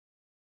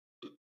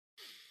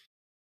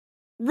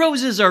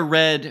Roses are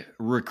red,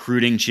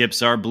 recruiting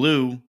chips are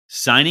blue.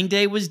 Signing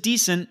day was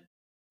decent,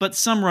 but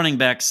some running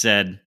backs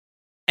said,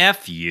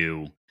 F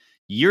you.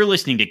 You're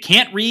listening to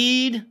Can't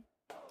Read,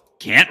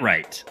 Can't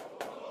Write.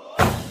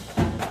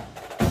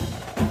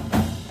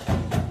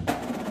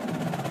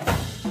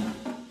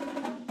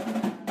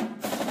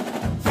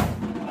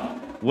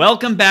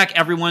 Welcome back,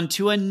 everyone,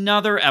 to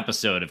another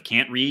episode of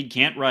Can't Read,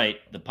 Can't Write,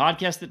 the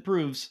podcast that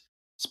proves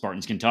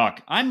Spartans can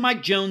talk. I'm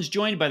Mike Jones,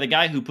 joined by the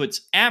guy who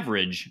puts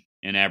average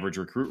in average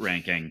recruit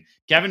ranking,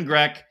 Kevin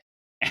Greck,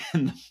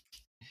 and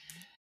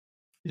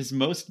his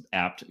most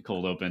apt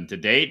cold open to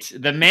date,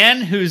 the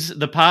man who's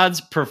the pod's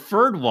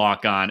preferred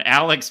walk-on,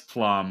 Alex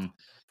Plum.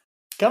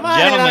 Come on,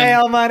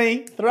 NIL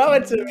money. Throw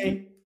it to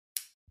me.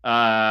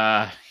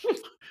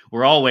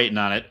 We're all waiting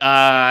on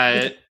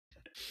it.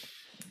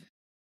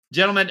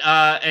 Gentlemen,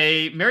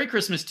 a Merry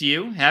Christmas to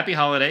you. Happy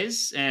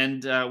holidays.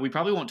 And we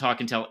probably won't talk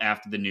until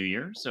after the New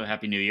Year. So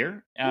Happy New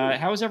Year.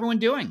 How is everyone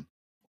doing?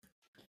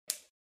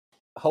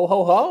 Ho,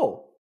 ho,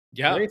 ho.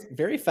 Yeah. Very,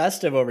 very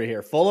festive over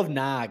here. Full of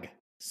nog.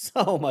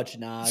 So much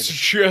nog. It's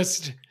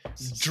just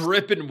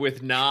dripping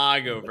with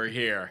nog over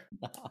here.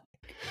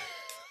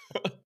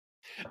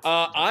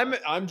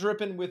 I'm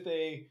dripping with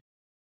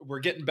we're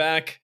getting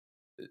back.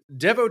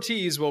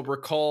 Devotees will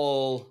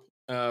recall,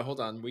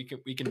 hold on, we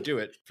can do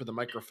it for the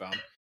microphone.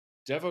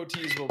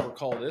 Devotees will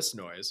recall this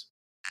noise.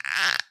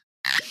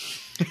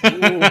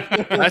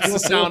 That's the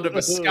sound of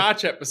a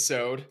Scotch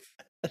episode.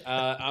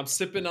 I'm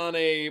sipping on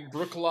a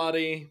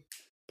Bruichladdich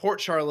Port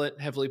Charlotte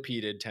heavily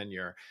peated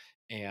 10-year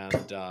and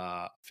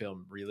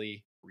feeling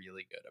really,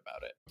 really good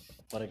about it.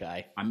 What a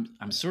guy.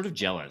 I'm sort of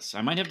jealous.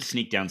 I might have to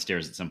sneak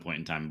downstairs at some point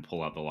in time and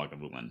pull out the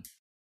Lagavulin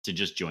to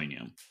just join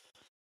you.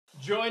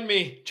 Join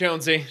me,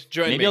 Jonesy.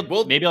 Join me.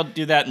 Maybe I'll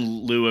do that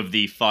in lieu of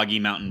the Foggy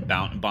Mountain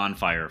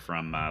bonfire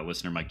from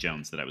listener Mike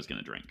Jones that I was going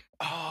to drink.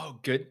 Oh,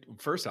 good.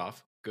 First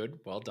off, good.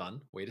 Well done.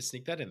 Way to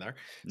sneak that in there.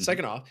 Mm-hmm.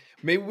 Second off,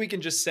 maybe we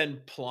can just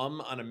send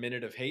Plum on a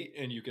minute of hate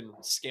and you can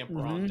scamper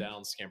on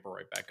down, scamper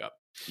right back up.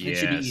 Yes. It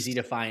should be easy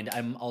to find.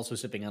 I'm also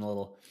sipping on a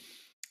little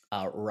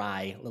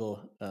rye,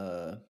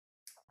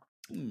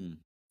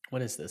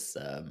 what is this?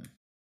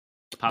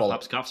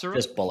 Pop's cough syrup?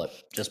 Just bullet.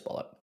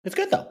 It's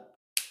good though.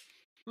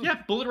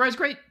 Yeah, Bullet Rye is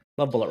great.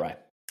 Love Bullet Rye.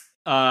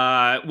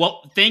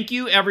 Well, thank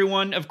you,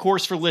 everyone, of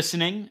course, for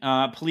listening.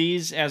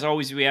 Please, as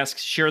always, we ask,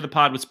 share the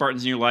pod with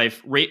Spartans in your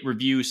life. Rate,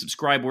 review,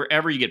 subscribe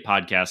wherever you get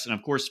podcasts. And,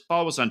 of course,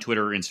 follow us on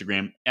Twitter or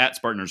Instagram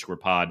at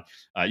Spartan_pod.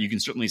 You can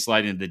certainly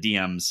slide into the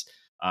DMs.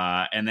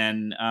 And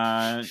then,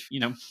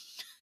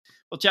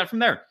 we'll chat from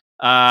there.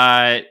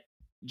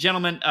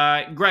 Gentlemen,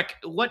 Greg,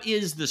 what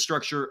is the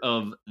structure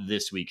of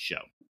this week's show?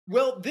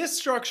 Well, this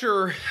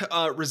structure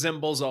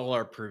resembles all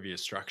our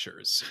previous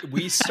structures.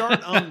 We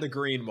start on the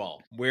green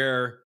wall,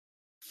 where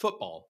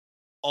football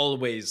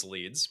always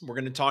leads. We're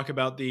going to talk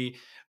about the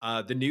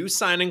new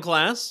signing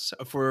class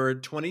for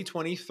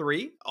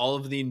 2023, all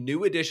of the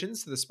new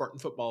additions to the Spartan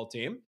football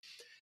team.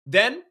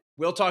 Then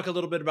we'll talk a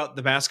little bit about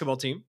the basketball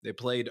team. They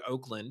played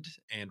Oakland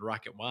and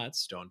Rocket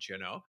Watts, don't you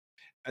know?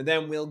 And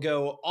then we'll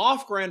go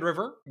off Grand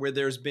River, where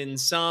there's been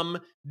some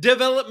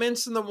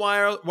developments in the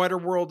wider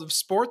world of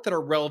sport that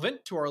are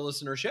relevant to our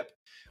listenership.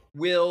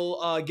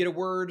 We'll get a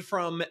word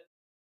from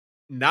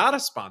not a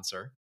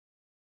sponsor.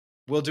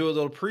 We'll do a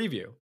little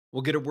preview.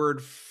 We'll get a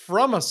word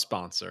from a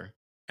sponsor,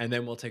 and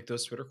then we'll take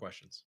those Twitter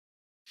questions.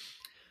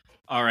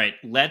 All right,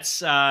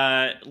 let's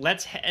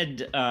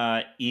head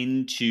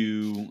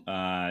into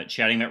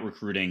chatting about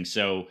recruiting.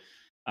 So,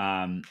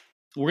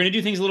 we're going to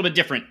do things a little bit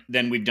different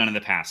than we've done in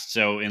the past.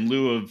 So in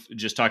lieu of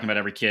just talking about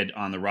every kid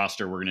on the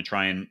roster, we're going to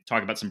try and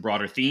talk about some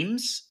broader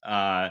themes.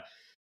 But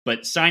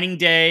signing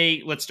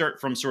day, let's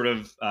start from sort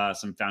of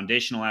some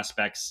foundational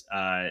aspects.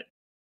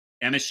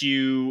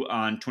 MSU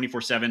on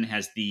 24/7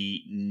 has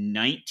the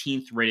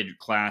 19th rated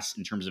class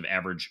in terms of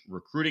average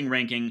recruiting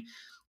ranking,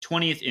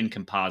 20th in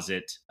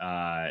composite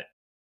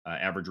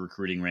average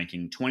recruiting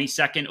ranking,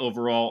 22nd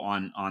overall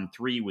on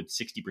 3, with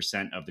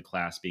 60% of the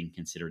class being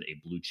considered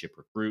a blue chip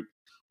recruit.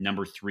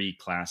 Number 3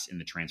 class in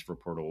the transfer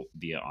portal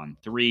via on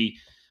 3.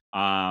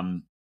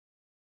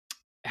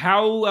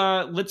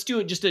 Let's do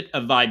it just a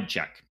vibe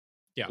check.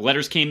 Yeah.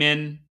 Letters came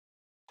in.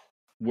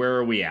 Where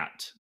are we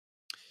at?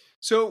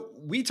 So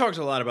we talked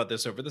a lot about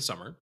this over the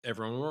summer.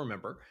 Everyone will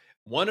remember.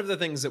 One of the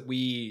things that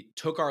we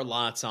took our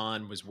lots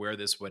on was where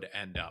this would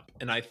end up.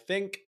 And I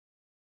think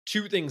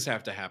 2 things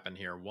have to happen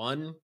here.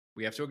 One,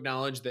 we have to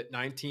acknowledge that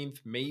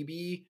 19th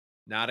maybe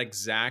not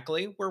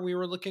exactly where we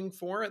were looking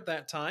for at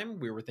that time.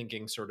 We were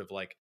thinking sort of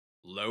like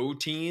low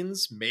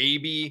teens,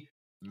 maybe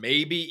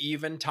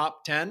even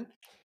top 10.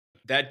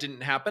 That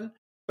didn't happen.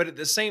 But at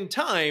the same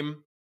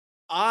time,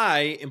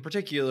 I, in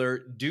particular,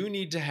 do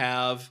need to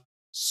have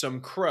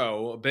some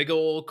crow, a big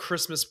old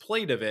Christmas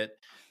plate of it,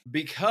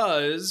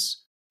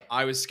 because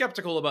I was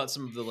skeptical about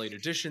some of the late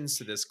additions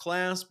to this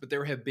class, but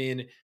there have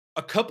been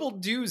a few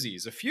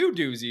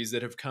doozies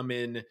that have come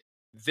in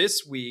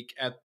this week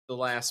at the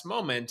last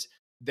moment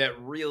that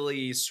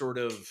really sort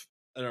of,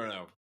 I don't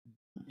know,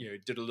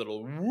 did a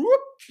little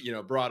whoop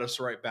brought us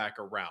right back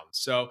around.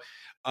 So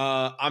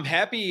I'm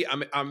happy.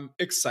 I'm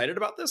excited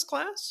about this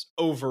class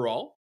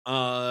overall.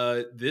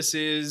 This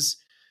is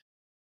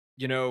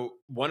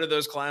one of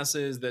those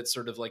classes that's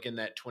sort of like in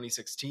that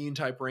 2016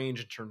 type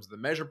range in terms of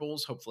the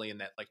measurables, hopefully in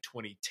that like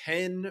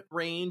 2010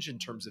 range in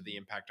terms of the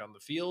impact on the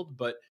field.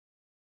 But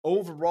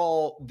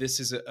overall, this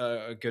is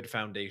a good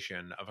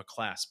foundation of a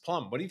class.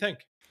 Plum, what do you think?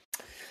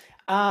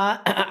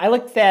 I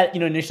looked at,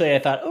 initially I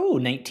thought, oh,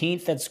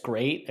 19th, that's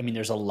great. I mean,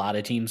 there's a lot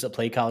of teams that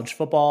play college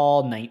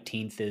football.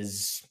 19th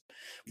is,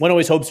 one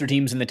always hopes their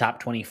team's in the top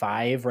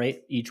 25,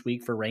 right? Each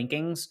week for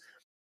rankings.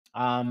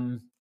 I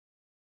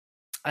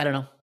don't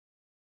know.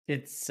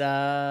 It's,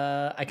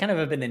 I kind of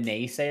have been a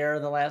naysayer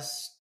the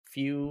last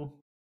few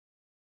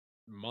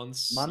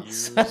months,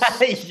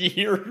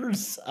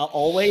 years,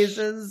 always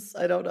is.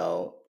 I don't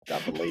know.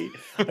 Definitely.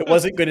 I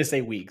wasn't going to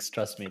say weeks.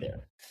 Trust me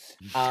there.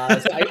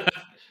 So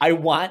I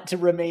want to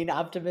remain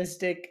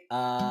optimistic.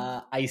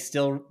 I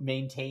still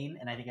maintain,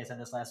 and I think I said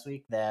this last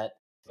week, that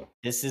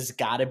this has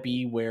got to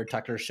be where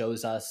Tucker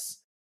shows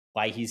us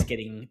why he's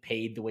getting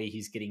paid the way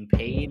he's getting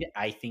paid.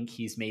 I think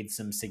he's made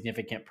some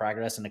significant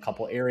progress in a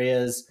couple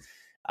areas,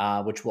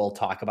 which we'll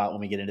talk about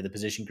when we get into the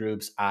position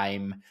groups.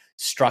 I'm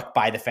struck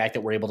by the fact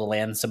that we're able to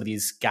land some of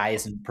these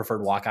guys in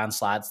preferred walk-on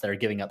slots that are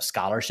giving up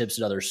scholarships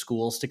at other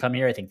schools to come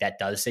here. I think that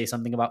does say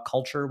something about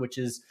culture, which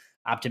is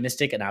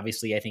optimistic. And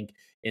obviously, I think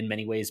in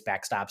many ways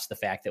backstops the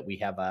fact that we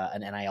have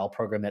an NIL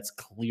program that's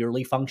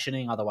clearly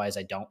functioning. Otherwise,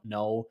 I don't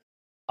know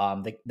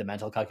the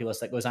mental calculus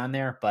that goes on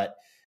there. But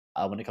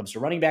when it comes to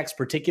running backs,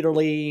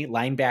 particularly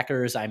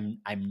linebackers,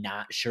 I'm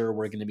not sure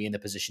we're going to be in the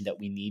position that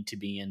we need to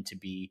be in to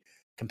be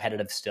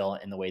competitive still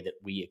in the way that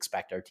we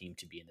expect our team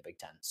to be in the Big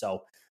Ten.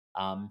 So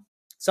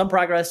some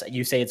progress.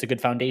 You say it's a good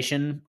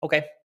foundation.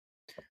 Okay.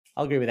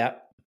 I'll agree with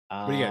that.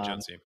 What do you got,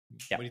 John C?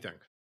 Yeah. What do you think?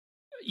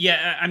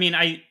 Yeah, I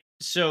mean,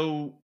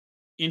 so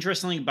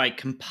interestingly, by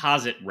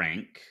composite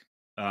rank,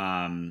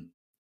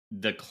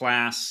 the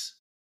class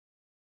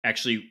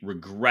actually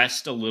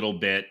regressed a little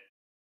bit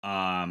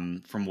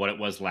from what it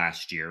was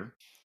last year.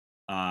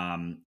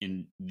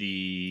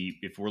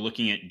 If we're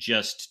looking at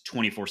just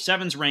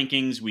 24/7's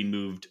rankings, we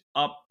moved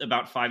up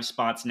about 5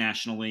 spots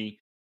nationally.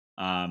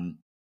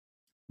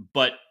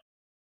 But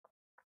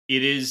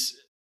it is,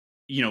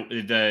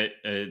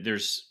 it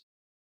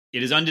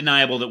is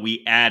undeniable that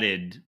we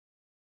added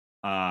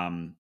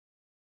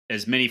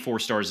as many 4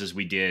 stars as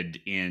we did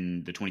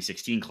in the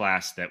 2016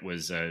 class. That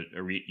was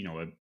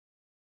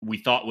we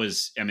thought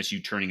was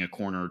MSU turning a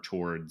corner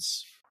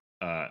towards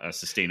a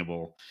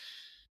sustainable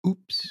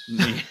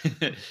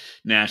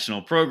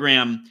national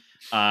program.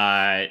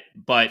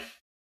 But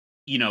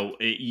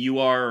you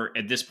are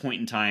at this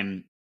point in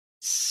time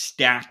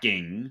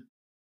stacking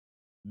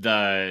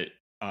the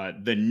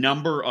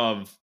number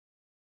of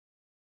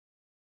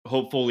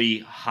hopefully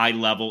high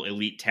level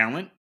elite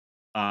talent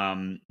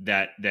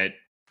that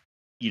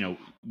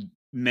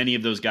many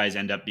of those guys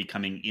end up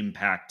becoming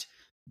impact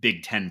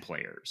Big Ten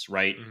players,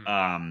 right?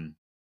 Mm-hmm.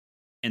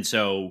 And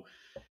so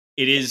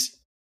it is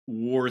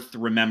worth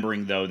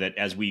remembering, though, that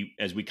as we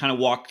kind of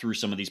walk through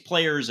some of these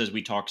players, as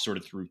we talk sort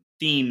of through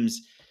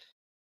themes,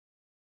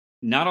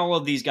 not all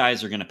of these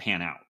guys are going to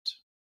pan out.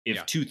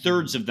 If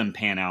 2/3 of them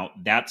pan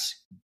out, that's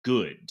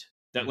good.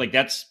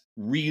 That's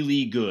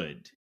really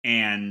good.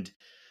 And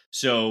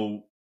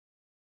so,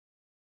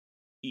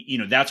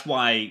 that's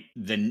why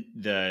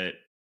the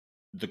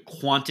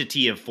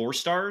quantity of 4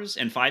 stars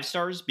and 5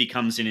 stars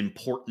becomes an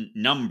important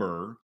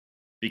number,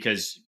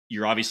 because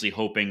you're obviously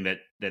hoping that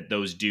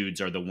those dudes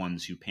are the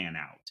ones who pan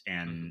out.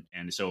 And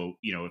so,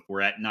 if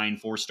we're at 9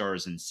 4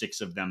 stars and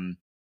 6 of them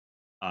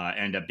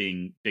end up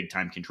being big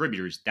time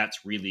contributors,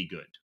 that's really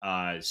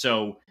good.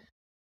 So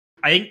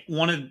I think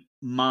one of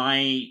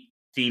my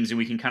themes, and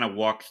we can kind of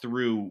walk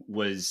through,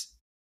 was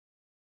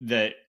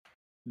that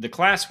the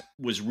class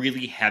was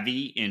really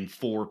heavy in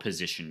 4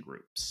 position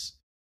groups.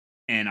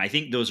 And I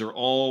think those are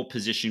all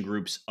position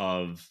groups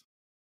of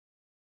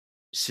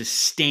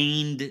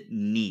sustained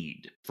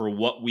need for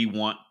what we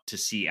want to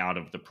see out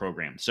of the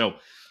program. So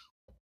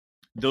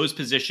those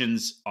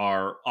positions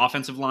are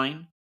offensive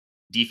line,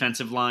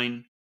 defensive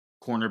line,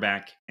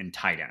 cornerback, and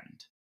tight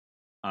end.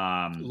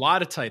 A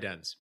lot of tight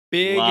ends.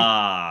 Big,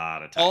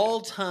 lot of tight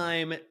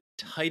all-time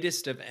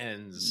tightest of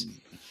ends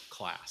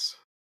class.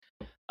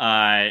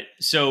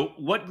 So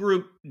what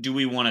group do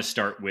we want to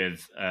start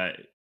with?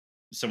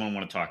 Someone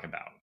want to talk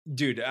about?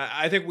 Dude,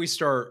 I think we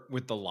start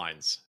with the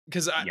lines,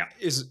 because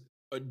is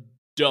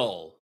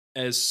dull,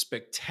 as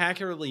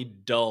spectacularly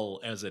dull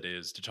as it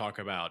is to talk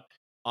about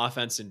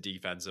offense and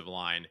defensive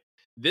line.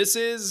 This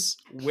is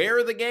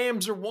where the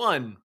games are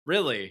won,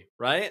 really,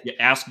 right? Yeah,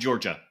 ask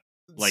Georgia.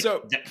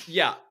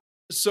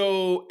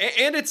 So,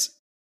 and it's,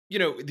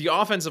 the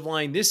offensive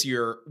line this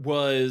year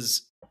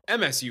was,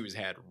 MSU's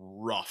had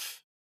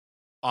rough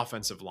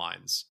offensive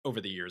lines over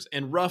the years,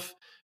 and rough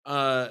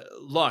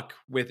luck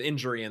with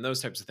injury and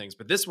those types of things.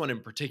 But this one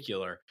in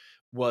particular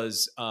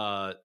was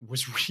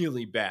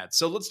really bad.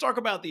 So let's talk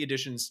about the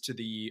additions to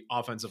the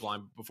offensive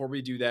line. Before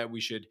we do that,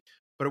 we should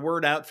put a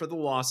word out for the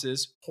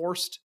losses.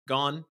 Horst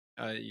gone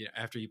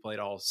after he played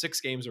all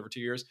 6 games over 2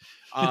 years.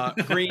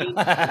 Green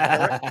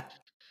are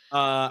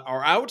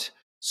out.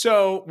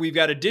 So we've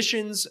got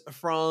additions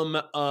from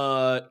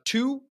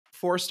 2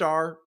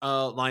 4-star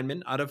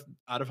linemen out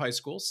of high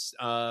school.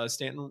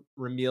 Stanton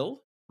Ramil,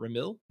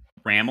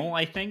 Rammel,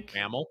 I think.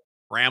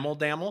 Rammel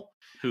Dammel.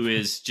 Who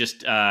is just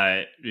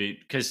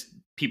because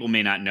people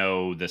may not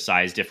know the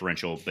size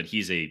differential, but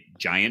he's a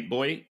giant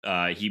boy.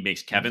 He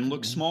makes Kevin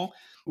look small.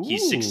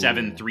 He's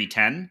 6'7",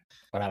 310.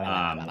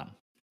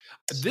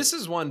 This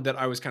is one that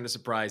I was kind of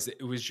surprised that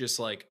it was just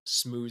like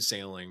smooth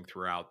sailing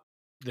throughout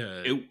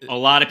a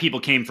lot of people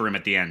came for him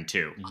at the end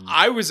too.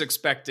 I was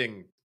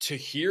expecting to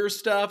hear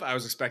stuff. I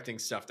was expecting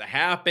stuff to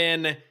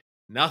happen.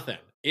 Nothing.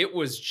 It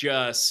was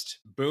just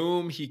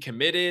boom. He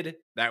committed.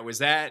 That was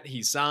that.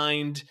 He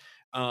signed.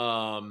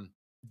 Out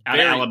of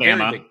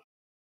Alabama.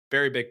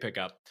 Very big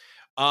pickup.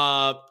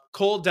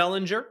 Cole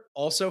Dellinger,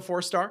 also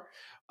 4-star.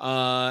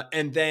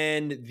 And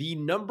then the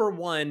number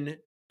 1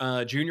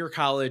 junior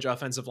college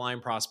offensive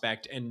line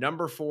prospect and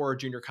number 4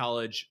 junior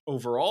college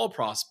overall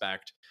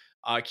prospect,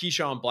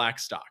 Keyshawn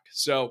Blackstock.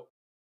 So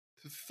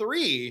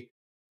 3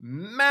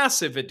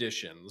 massive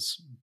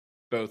additions,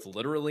 both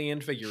literally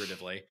and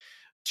figuratively,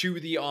 to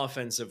the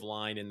offensive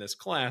line in this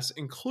class,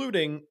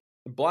 including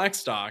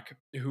Blackstock,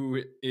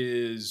 who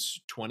is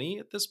 20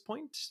 at this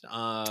point.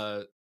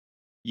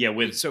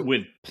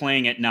 With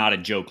playing at not a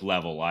joke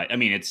level. I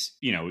mean, it's,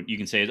 you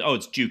can say,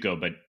 it's JUCO,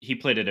 but he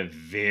played at a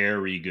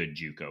very good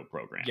JUCO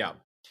program. Yeah.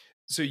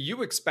 So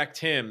you expect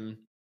him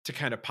to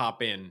kind of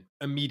pop in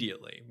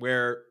immediately,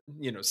 where,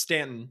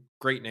 Stanton,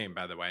 great name,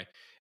 by the way,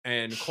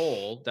 and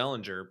Cole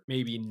Dellinger,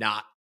 maybe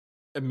not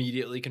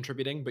immediately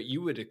contributing, but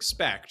you would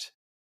expect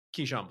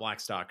Keyshawn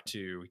Blackstock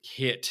to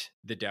hit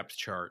the depth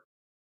chart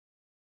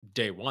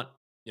day one,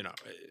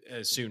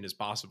 as soon as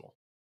possible.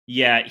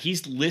 Yeah,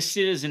 he's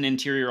listed as an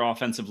interior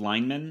offensive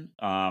lineman,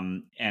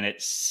 and at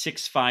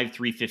 6'5",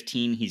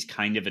 315, he's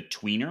kind of a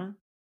tweener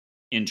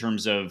in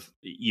terms of,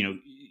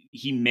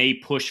 he may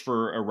push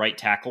for a right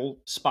tackle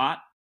spot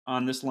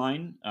on this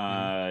line,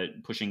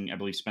 pushing, I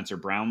believe, Spencer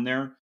Brown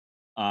there,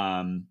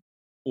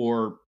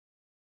 or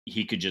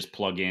he could just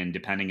plug in,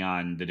 depending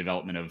on the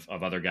development of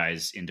other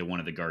guys, into one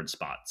of the guard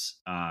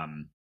spots.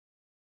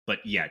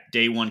 But yeah,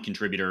 day one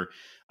contributor.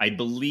 I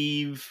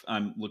believe I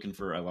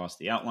lost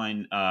the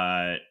outline.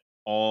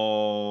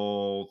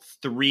 All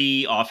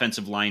 3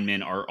 offensive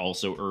linemen are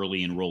also early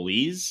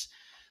enrollees.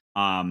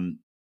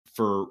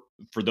 For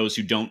those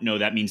who don't know,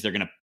 that means they're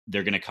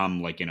gonna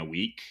come like in a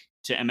week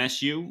to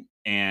MSU,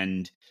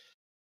 and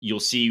you'll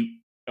see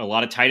a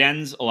lot of tight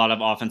ends, a lot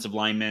of offensive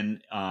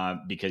linemen,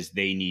 because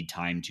they need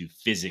time to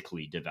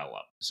physically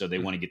develop. So they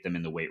want to get them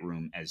in the weight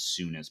room as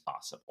soon as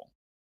possible.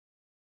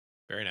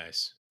 Very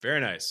nice. Very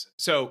nice.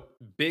 So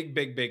big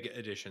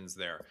additions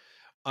there.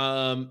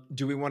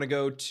 Do we want to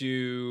go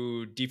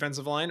to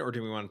defensive line, or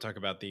do we want to talk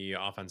about the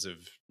offensive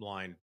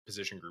line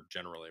position group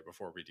generally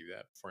before we do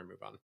that, before we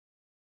move on?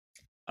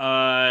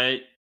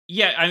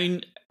 Yeah, I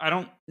mean, I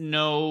don't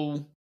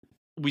know.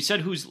 We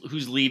said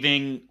who's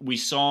leaving. We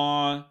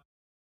saw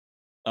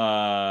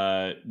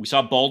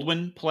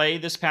Baldwin play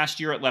this past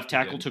year at left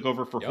tackle, took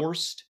over for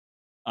Horst.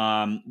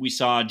 We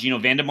saw Gino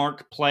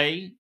Vandemark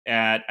play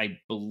at, I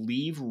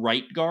believe,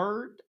 right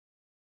guard,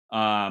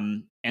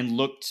 and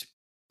looked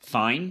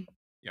fine.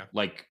 Yeah.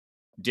 Like,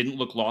 didn't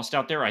look lost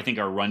out there. I think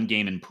our run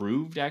game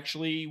improved,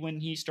 actually,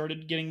 when he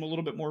started getting a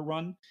little bit more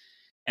run.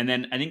 And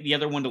then I think the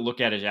other one to look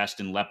at is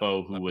Aston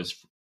Lepo, who was,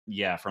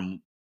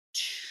 from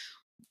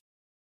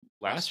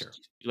last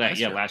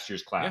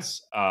year's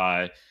class.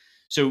 Yeah.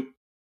 So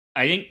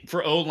I think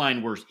for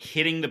O-line, we're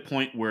hitting the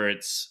point where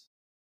it's,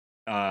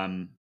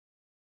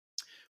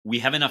 we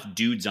have enough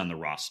dudes on the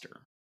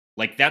roster.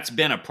 Like, that's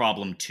been a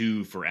problem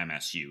too for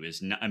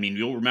MSU.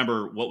 You'll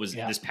remember what was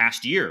this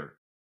past year.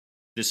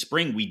 This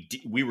spring,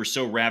 we were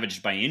so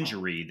ravaged by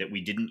injury that we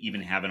didn't even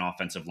have an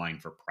offensive line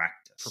for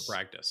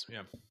practice.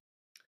 Yeah.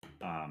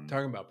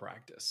 Talking about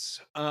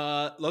practice.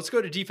 Let's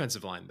go to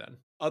defensive line then.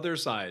 Other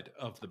side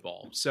of the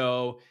ball.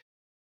 So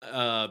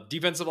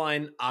defensive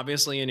line,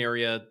 obviously an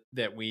area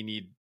that we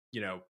need,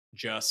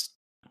 just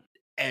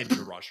edge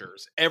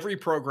rushers. Every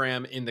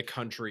program in the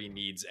country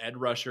needs edge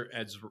rushers.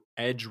 This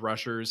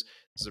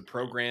is a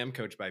program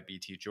coached by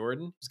BT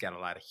Jordan, who's got a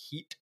lot of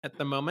heat at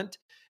the moment.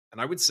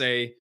 And I would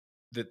say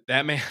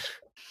that man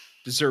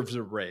deserves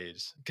a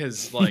raise,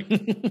 because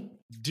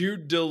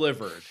dude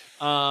delivered.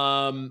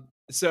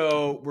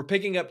 So we're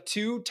picking up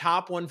 2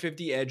 top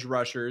 150 edge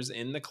rushers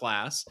in the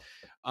class.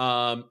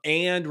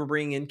 And we're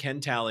bringing in Ken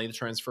Talley, the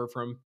transfer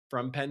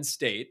from Penn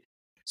State.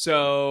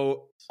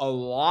 So a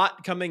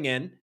lot coming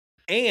in,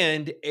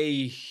 and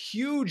a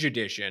huge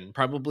addition,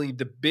 probably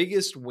the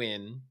biggest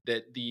win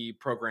that the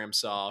program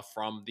saw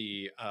from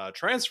the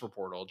transfer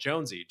portal.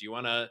 Jonesy, do you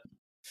want to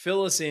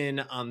fill us in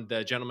on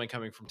the gentleman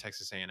coming from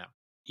Texas A&M?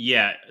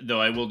 Yeah, though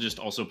I will just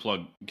also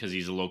plug, because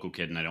he's a local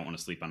kid and I don't want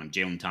to sleep on him,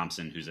 Jalen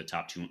Thompson, who's a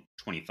top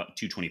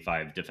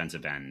 225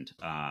 defensive end.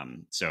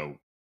 So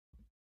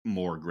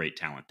more great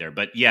talent there.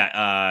 But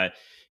yeah,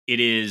 it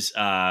is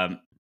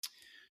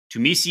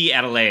Tumisi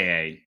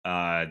Adeleye,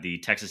 the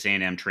Texas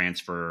A&M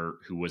transfer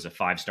who was a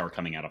 5-star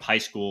coming out of high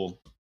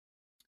school.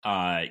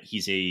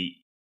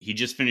 He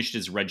just finished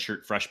his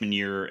redshirt freshman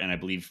year, and I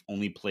believe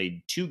only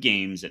played 2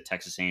 games at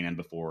Texas A&M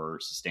before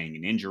sustaining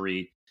an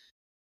injury.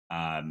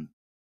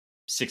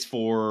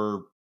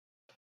 6'4",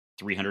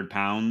 300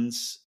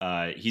 pounds.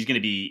 He's going to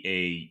be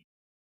a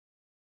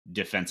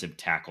defensive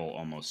tackle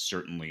almost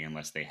certainly,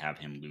 unless they have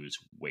him lose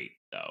weight,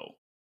 though.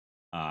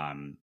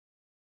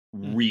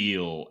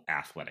 Real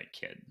athletic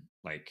kid,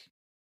 like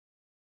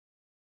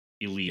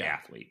elite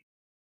athlete.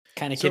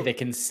 Kind of kid that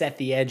can set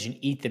the edge and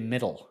eat the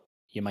middle,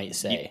 you might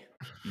say.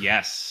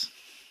 Yes.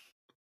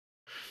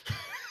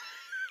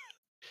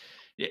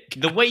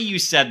 The way you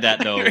said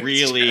that, though,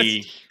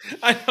 really...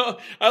 I know.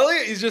 I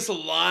like it. He's just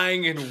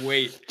lying in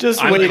wait.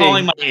 I'm waiting.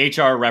 calling my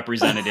HR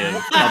representative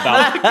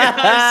about... What can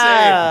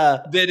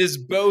I say that is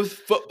both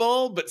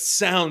football, but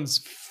sounds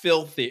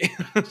filthy?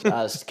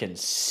 Just can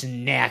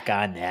snack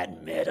on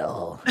that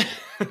middle.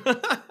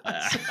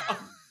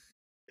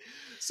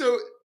 So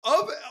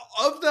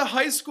of the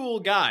high school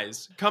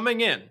guys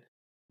coming in,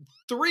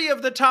 3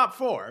 of the top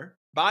 4,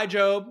 by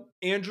Job,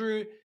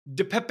 Andrew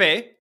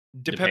DePepe,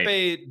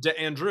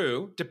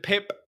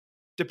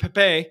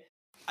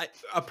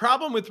 a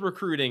problem with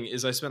recruiting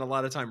is I spend a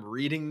lot of time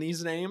reading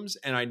these names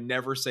and I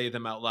never say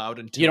them out loud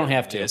until you don't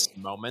have to. This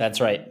moment. That's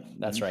right.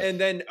 And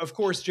then, of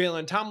course,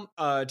 Jalen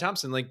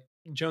Thompson, like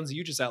Jonesy,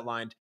 you just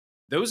outlined,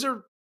 those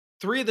are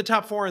 3 of the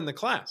top 4 in the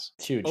class.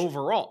 It's huge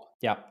overall.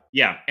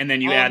 Yeah, and then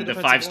you add the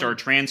 5-star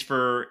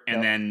transfer, and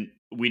Yep. then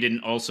we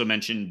didn't also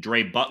mention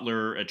Dre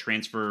Butler, a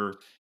transfer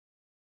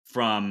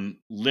from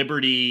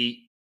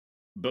Liberty,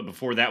 but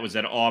before that was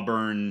at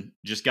Auburn,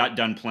 just got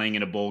done playing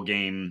in a bowl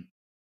game.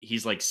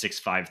 He's like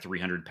 6'5",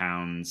 300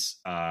 pounds,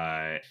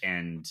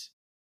 and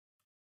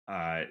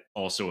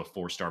also a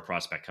 4-star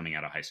prospect coming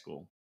out of high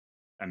school.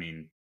 I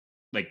mean,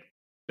 like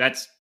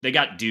they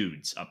got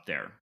dudes up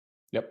there.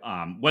 Yep.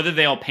 Whether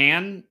they all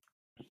pan,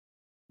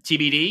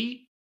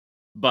 TBD,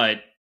 but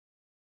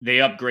they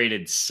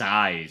upgraded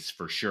size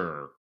for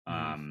sure.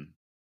 And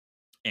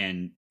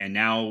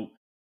now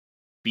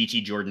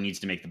BT Jordan needs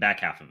to make the back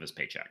half of his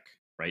paycheck,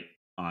 right?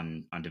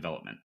 On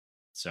development.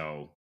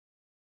 So,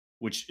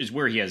 which is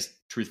where he has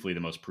truthfully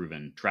the most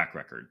proven track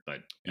record,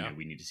 but you know,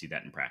 we need to see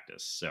that in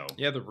practice. So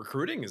the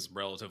recruiting is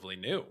relatively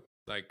new.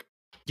 Like,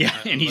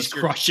 and he's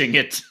crushing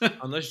it.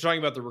 Unless you're talking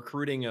about the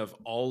recruiting of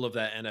all of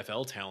that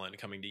NFL talent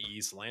coming to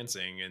East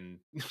Lansing in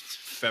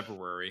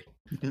February,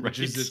 which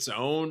is its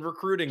own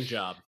recruiting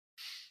job.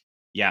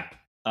 Yeah.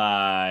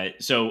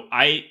 So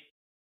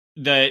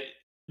the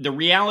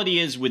reality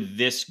is with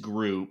this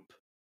group,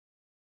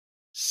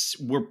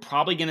 we're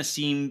probably going to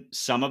see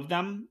some of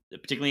them,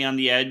 particularly on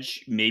the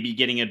edge, maybe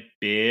getting a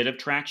bit of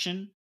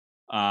traction.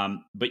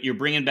 But you're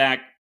bringing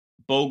back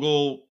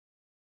Bogle,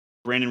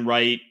 Brandon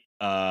Wright,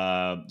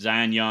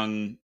 Zion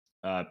Young,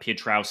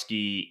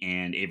 Pietrowski,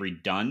 and Avery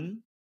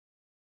Dunn.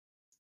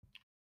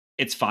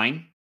 It's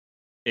fine.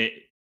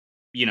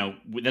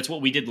 That's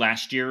what we did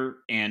last year.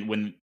 And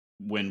when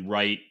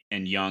Wright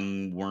and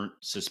Young weren't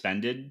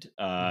suspended,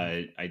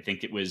 I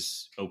think it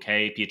was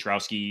okay.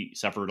 Pietrowski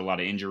suffered a lot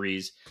of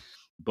injuries.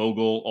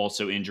 Bogle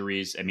also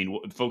injuries. I mean,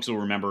 folks will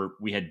remember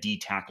we had D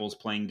tackles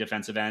playing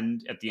defensive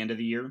end at the end of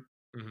the year.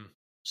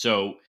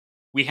 So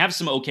we have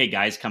some okay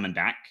guys coming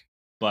back,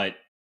 but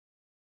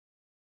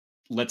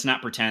let's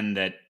not pretend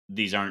that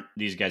these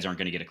guys aren't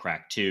going to get a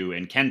crack too.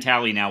 And Ken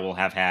Talley now will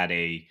have had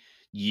a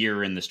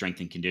year in the strength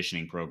and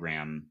conditioning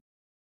program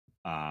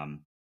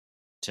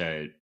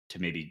to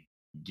maybe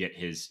get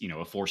his, a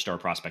 4-star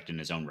prospect in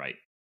his own right.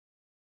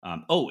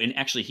 And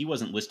actually he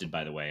wasn't listed,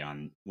 by the way,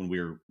 on when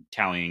we were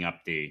tallying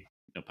up the,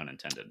 no pun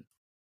intended.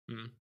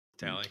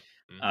 Tally.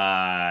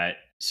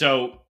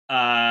 So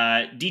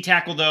D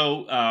tackle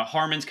though,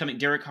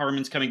 Derek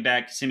Harmon's coming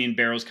back, Simeon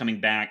Barrow's coming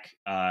back.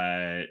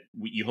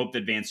 You hope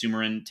that Van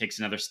Sumeren takes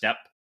another step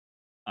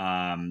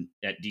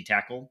at D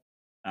tackle.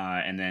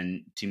 And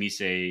then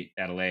Tumisi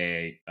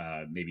Adeleye,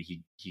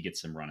 maybe he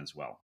gets some run as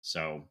well.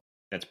 So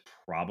that's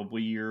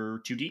probably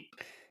your 2 deep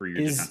for your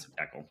defensive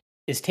tackle.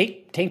 Is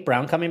Tank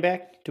Brown coming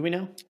back? Do we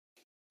know?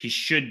 He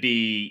should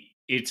be.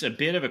 It's a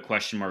bit of a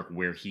question mark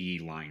where he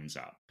lines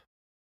up.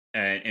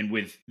 And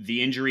with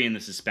the injury and the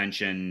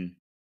suspension,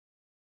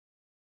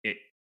 it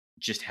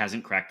just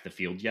hasn't cracked the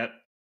field yet.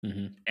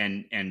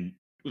 And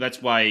that's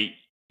why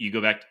you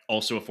go back,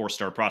 also a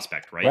 4-star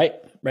prospect, right?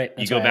 Right.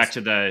 You go back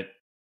to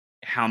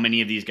how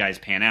many of these guys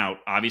pan out.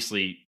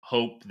 Obviously,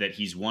 hope that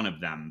he's one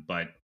of them,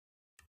 but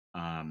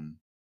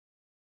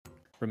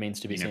remains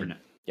to be seen. Never know.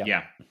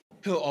 Yeah.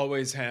 He'll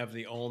always have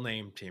the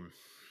all-name team.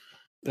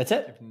 That's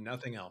it. If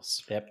nothing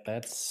else. Yep,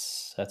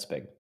 that's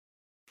big.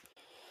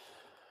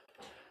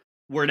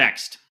 We're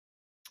next.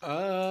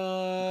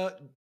 Plum,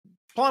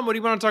 what do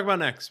you want to talk about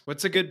next?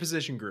 What's a good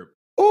position group?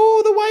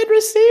 Oh, the wide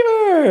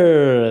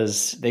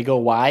receivers. They go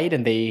wide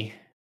and they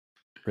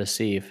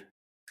receive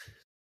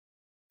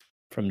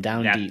from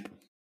down deep.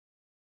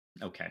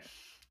 Okay.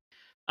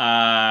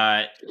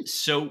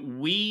 So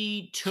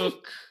we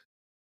took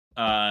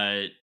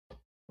 2.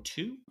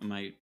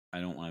 I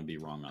don't want to be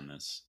wrong on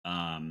this.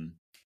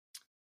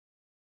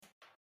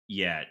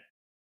 Yeah,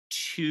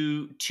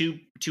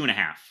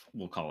 2.5,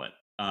 we'll call it.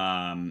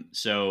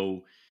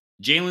 So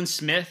Jalen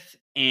Smith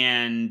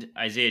and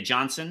Isaiah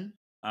Johnson.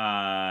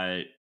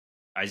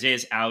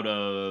 Isaiah's out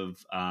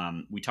of,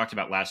 we talked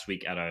about last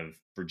week, out of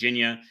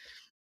Virginia.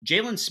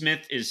 Jalen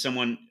Smith is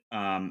someone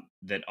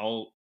that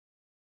I'll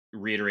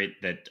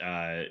reiterate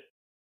that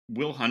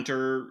Will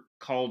Hunter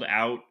called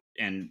out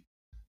and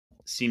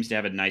seems to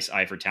have a nice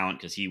eye for talent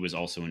because he was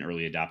also an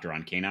early adopter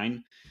on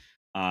K9.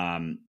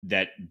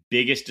 That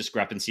biggest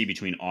discrepancy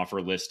between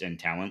offer list and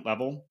talent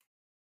level.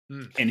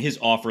 And his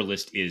offer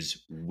list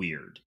is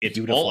weird. It's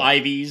Beautiful. all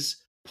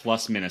Ivies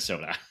plus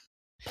Minnesota.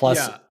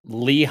 Plus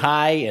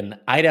Lehigh and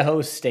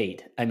Idaho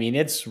State. I mean,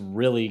 it's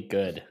really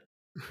good.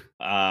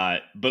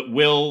 But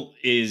Will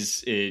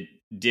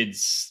did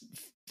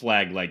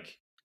flag like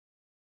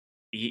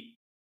he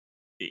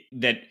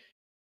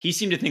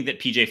seemed to think that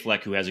PJ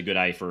Fleck, who has a good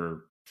eye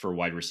for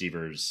wide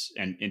receivers,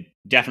 and it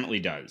definitely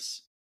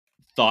does,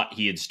 thought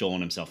he had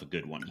stolen himself a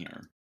good one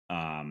here.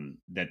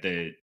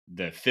 That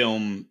the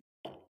film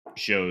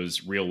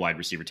shows real wide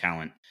receiver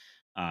talent.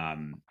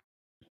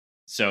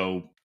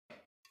 So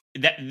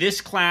that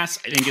this class,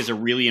 I think, is a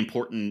really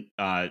important.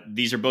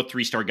 These are both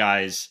 3-star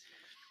guys.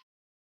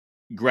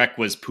 Greg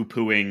was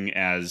poo-pooing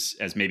as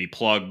maybe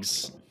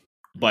plugs,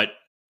 but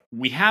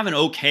we have an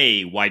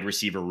okay wide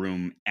receiver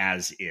room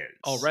as is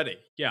already.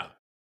 Yeah.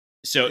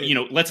 So,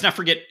 let's not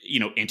forget,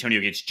 Antonio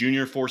Gates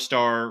Jr.,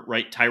 4-star,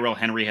 right? Tyrell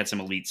Henry had some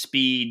elite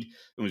speed.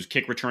 It was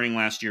kick returning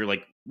last year.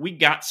 Like, we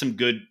got some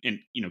good, and,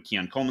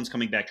 Keon Coleman's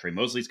coming back. Trey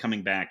Mosley's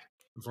coming back.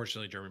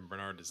 Unfortunately, Jeremy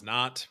Bernard is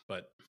not,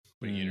 but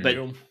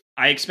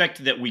I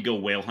expect that we go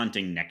whale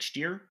hunting next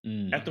year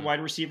at the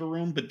wide receiver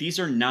room, but these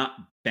are not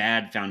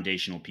bad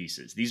foundational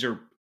pieces. These are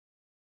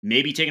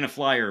maybe taking a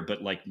flyer,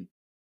 but like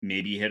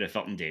maybe hit a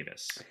Felton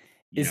Davis.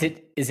 Is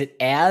it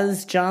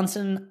Oz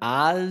Johnson?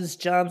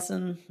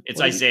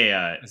 It's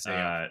Isaiah.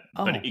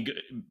 But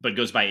it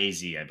goes by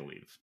AZ, I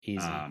believe.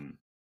 Easy.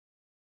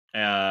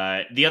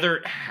 The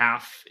other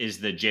half is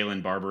the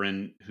Jalen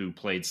Barberin, who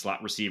played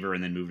slot receiver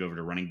and then moved over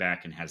to running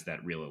back and has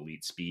that real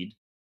elite speed.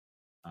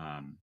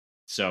 Can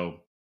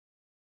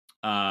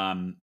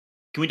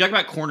we talk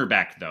about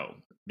cornerback though?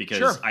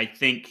 Because I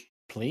think,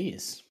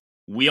 please,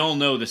 we all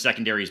know the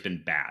secondary has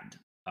been bad.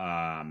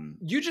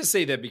 You just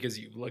say that because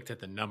you looked at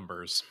the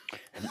numbers.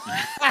 and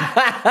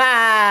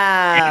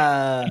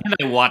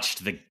I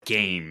watched the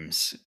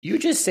games. You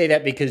just say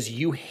that because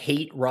you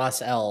hate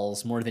Ross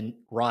Els more than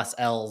Ross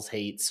Els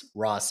hates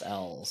Ross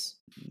Els.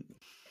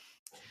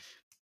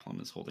 Plum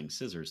is holding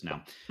scissors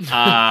now.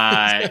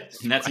 And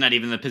that's not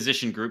even the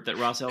position group that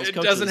Ross Els coaches.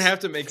 It doesn't have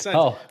to make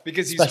sense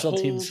because he's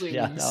holding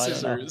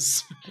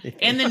scissors.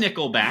 And the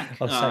nickel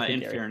back,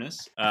 in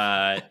fairness.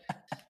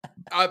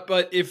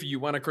 But if you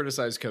want to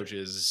criticize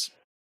coaches,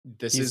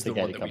 this is the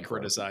one that we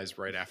criticize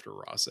right after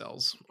Ross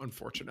Els,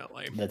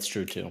 unfortunately. That's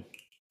true too.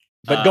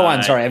 But go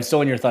on, sorry, I'm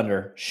still in your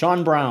thunder.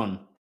 Sean Brown.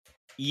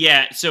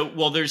 Yeah,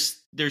 so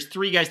there's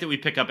 3 guys that we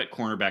pick up at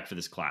cornerback for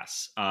this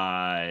class.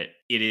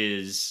 It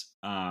is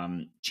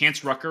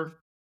Chance Rucker,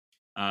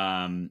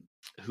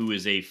 who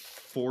is a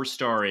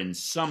 4-star in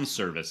some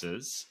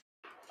services,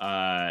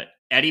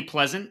 Eddie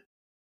Pleasant,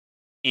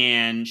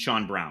 and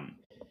Sean Brown.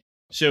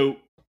 So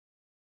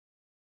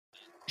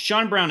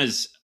Sean Brown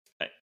is,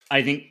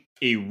 I think,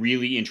 a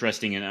really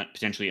interesting and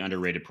potentially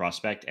underrated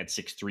prospect at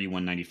 6'3",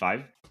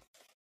 195.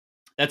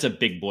 That's a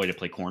big boy to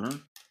play corner.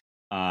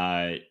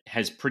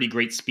 Has pretty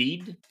great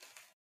speed,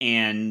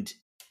 and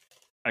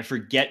I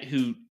forget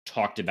who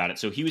talked about it.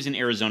 So he was an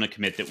Arizona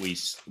commit that we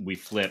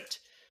flipped,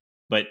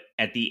 but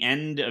at the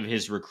end of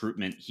his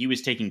recruitment, he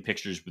was taking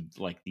pictures with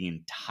like the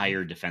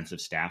entire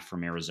defensive staff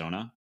from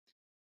Arizona,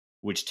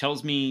 which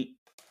tells me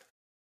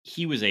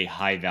he was a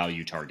high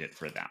value target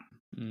for them.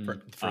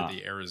 For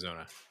the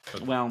Arizona.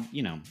 Well,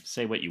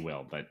 say what you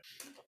will, but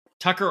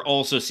Tucker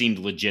also seemed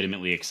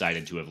legitimately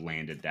excited to have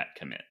landed that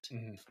commit.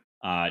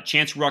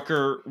 Chance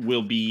Rucker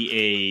will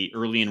be a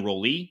early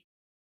enrollee.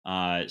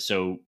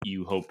 So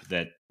you hope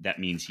that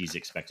means he's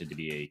expected to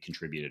be a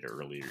contributor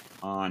earlier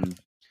on.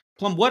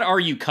 Plum, what are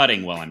you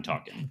cutting while I'm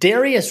talking?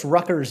 Darius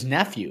Rucker's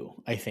nephew,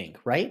 I think,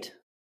 right?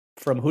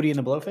 From Hootie and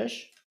the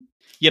Blowfish?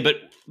 Yeah, but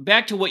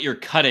back to what you're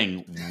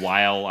cutting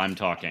while I'm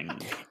talking.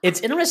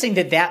 It's interesting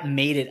that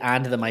made it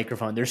onto the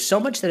microphone. There's so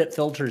much that it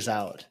filters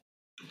out.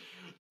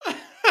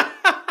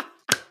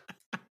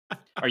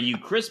 Are you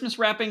Christmas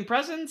wrapping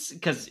presents?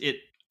 Because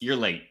you're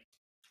late.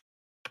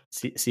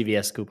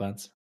 CVS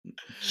coupons.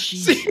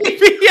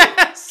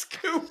 CVS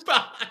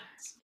coupons.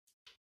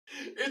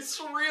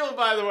 It's real,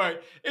 by the way.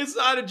 It's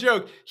not a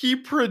joke. He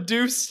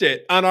produced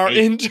it on our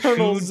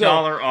internal $2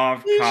 zone.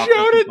 off. He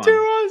showed it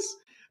to us.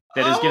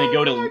 That is going to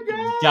go to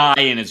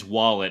die in his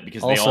wallet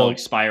because they all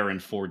expire in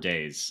 4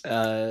 days.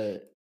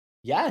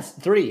 Yes,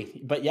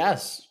 3, but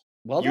yes.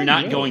 Well, you're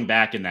not going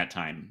back in that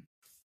time.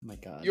 Oh my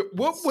God.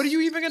 What are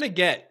you even going to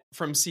get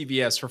from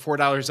CVS for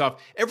 $4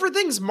 off?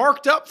 Everything's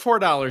marked up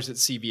 $4 at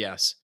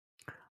CVS.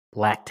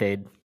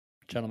 Lactaid,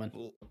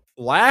 gentlemen.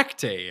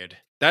 Lactaid.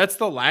 That's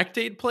the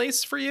Lactate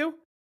place for you?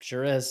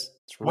 Sure is.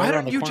 It's right Why around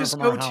don't the you corner just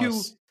from our go to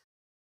house.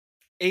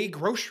 a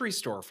grocery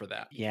store for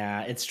that?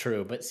 Yeah, it's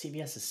true. But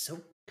CVS is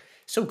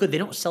so good. They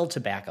don't sell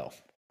tobacco.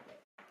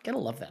 Gotta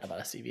love that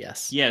about a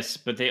CVS. Yes,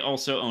 but they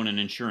also own an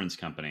insurance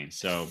company,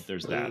 so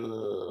there's that.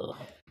 Well,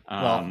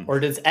 or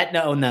does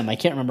Aetna own them? I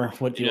can't remember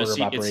what the order of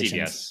It's operations.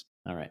 CVS.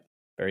 All right.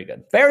 Very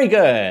good. Very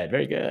good.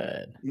 Very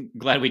good.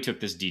 Glad we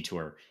took this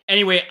detour.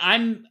 Anyway,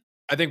 I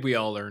think we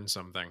all learned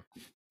something.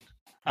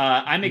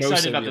 I'm excited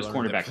Mostly about we this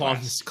learned that cornerback Plum's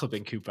class.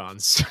 clipping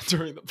coupons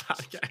during the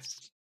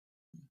podcast.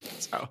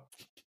 So,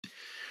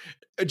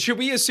 should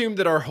we assume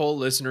that our whole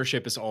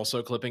listenership is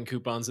also clipping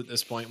coupons at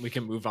this point? We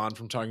can move on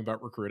from talking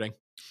about recruiting.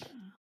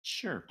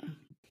 Sure.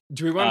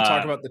 Do we want to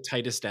talk about the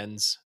tightest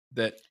ends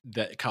that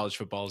college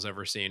football has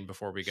ever seen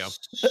before we go?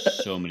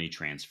 So many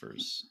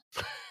transfers.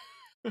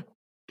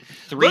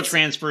 3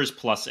 transfers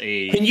plus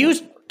a.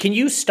 Can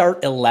you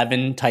start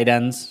 11 tight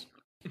ends?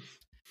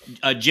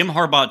 Jim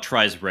Harbaugh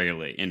tries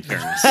regularly. In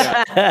fairness,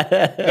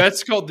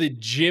 That's called the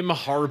Jim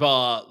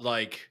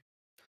Harbaugh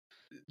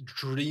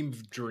dream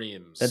of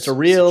dreams. That's a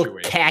real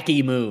situation.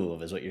 khaki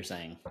move, is what you're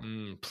saying.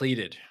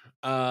 Pleaded.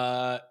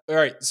 All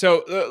right.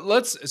 So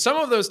some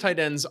of those tight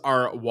ends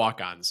are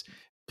walk-ons.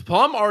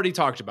 Plum already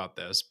talked about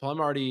this. Plum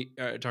already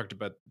talked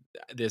about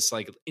this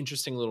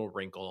interesting little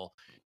wrinkle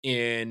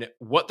in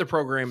what the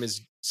program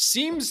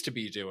seems to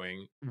be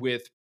doing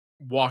with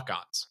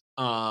walk-ons,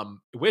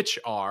 which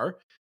are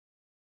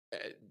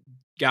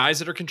guys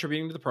that are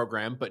contributing to the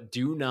program but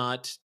do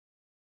not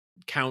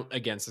count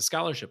against the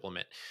scholarship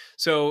limit.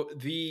 So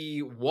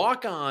the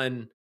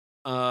walk-on,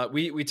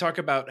 we talk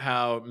about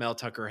how Mel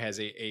Tucker has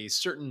a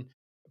certain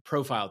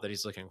profile that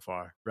he's looking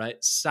for,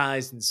 right?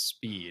 Size and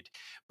speed.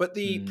 But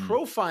the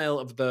profile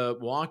of the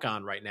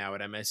walk-on right now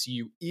at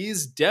MSU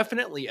is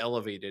definitely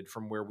elevated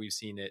from where we've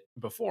seen it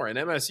before. And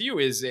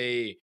MSU is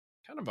a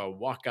kind of a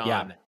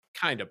walk-on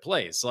kind of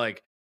place.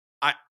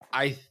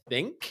 I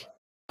think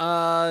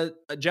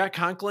Jack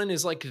Conklin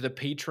is the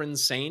patron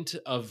saint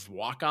of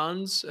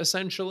walk-ons,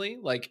 essentially.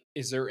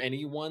 Is there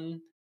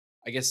anyone,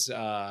 I guess,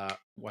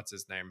 what's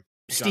his name?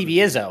 Stevie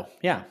Izzo.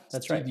 Yeah,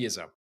 that's right. Stevie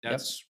Izzo.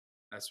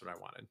 That's what I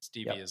wanted.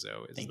 Stevie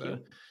Izzo is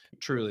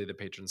truly the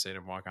patron saint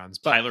of walk-ons.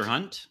 But Tyler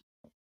Hunt.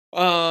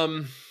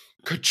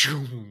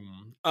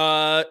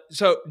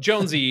 So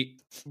Jonesy,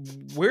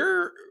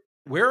 where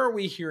are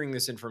we hearing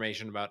this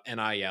information about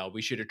NIL?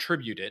 We should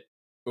attribute it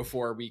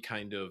before we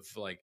kind of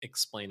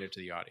explain it to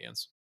the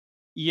audience.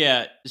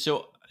 Yeah,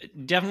 so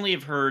definitely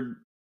have heard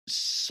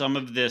some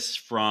of this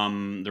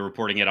from the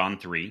reporting at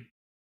On3.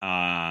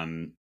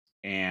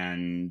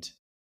 And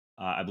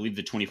I believe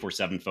the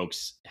 24/7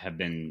 folks have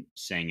been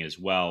saying it as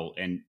well.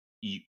 And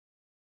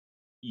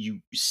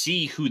you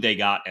see who they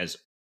got as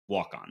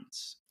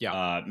walk-ons.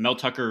 Yeah. Mel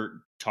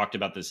Tucker talked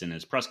about this in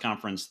his press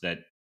conference, that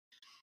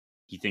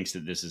he thinks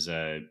that this is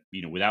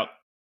without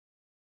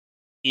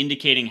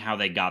indicating how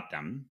they got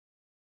them,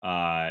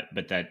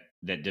 but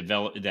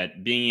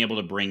that being able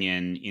to bring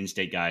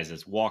in-state guys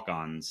as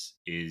walk-ons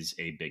is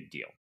a big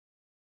deal.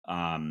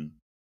 And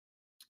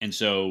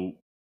so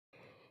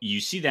you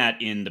see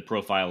that in the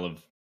profile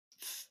of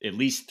at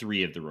least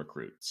 3 of the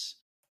recruits.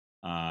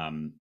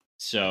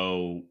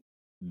 So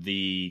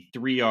the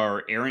 3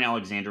 are Aaron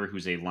Alexander,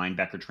 who's a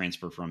linebacker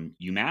transfer from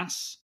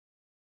UMass,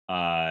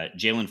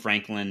 Jalen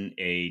Franklin,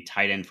 a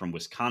tight end from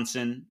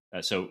Wisconsin.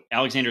 So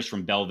Alexander's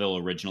from Belleville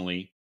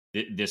originally.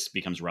 This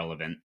becomes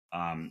relevant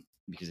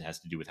because it has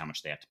to do with how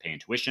much they have to pay in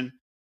tuition.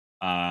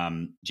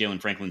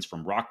 Jalen Franklin's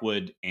from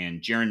Rockwood,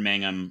 and Jaron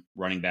Mangum,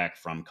 running back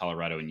from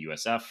Colorado and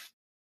USF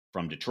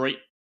from Detroit.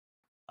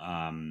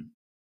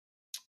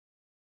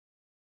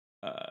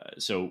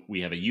 So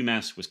we have a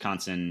UMass,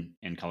 Wisconsin,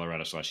 and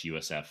Colorado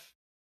 /USF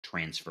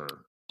transfer.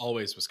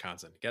 Always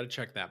Wisconsin. Got to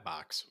check that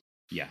box.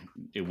 Yeah,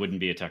 it wouldn't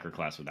be a Tucker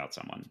class without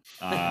someone.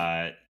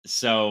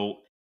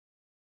 So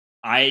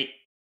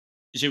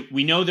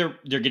we know they're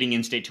getting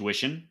in-state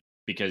tuition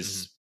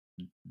because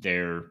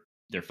their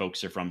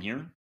folks are from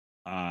here.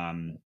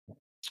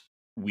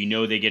 We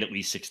know they get at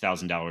least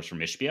 $6,000 from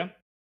Ishbia.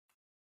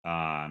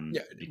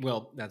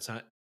 Well, that's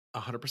not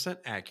 100%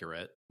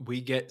 accurate.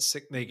 They get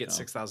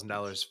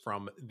 $6,000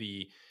 from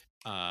the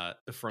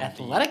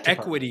Athletic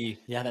equity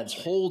that's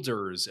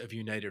holders of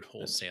United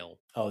Wholesale.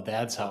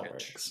 That's how it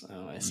works.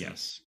 Oh, I see.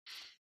 Yes.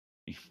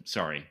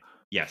 Sorry.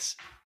 Yes.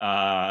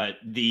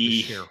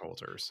 The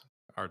shareholders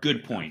are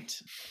good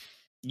point.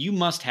 You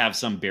must have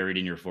some buried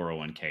in your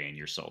 401k and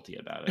you're salty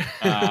about it.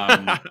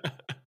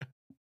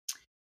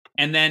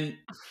 And then,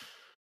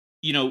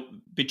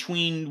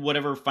 between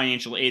whatever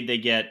financial aid they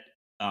get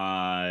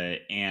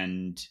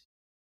and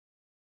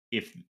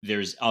if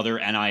there's other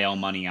NIL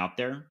money out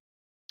there,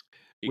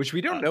 which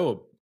we don't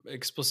know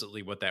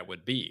explicitly what that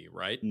would be,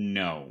 right?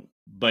 No,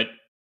 but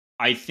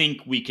I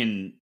think we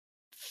can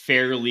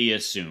fairly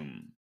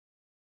assume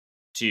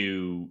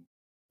to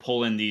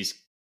pull in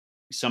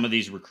some of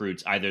these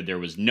recruits, either there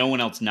was no one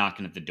else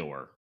knocking at the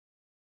door,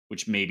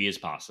 which maybe is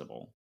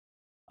possible,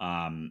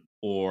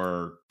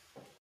 or,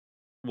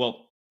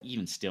 well,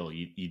 even still,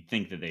 you'd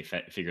think that they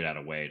figured out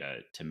a way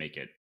to make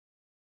it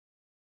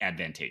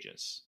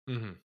advantageous,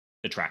 Mm-hmm.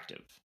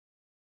 attractive.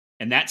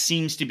 And that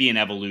seems to be an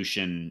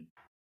evolution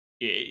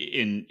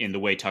in the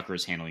way Tucker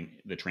is handling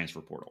the transfer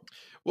portal.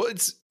 Well,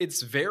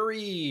 it's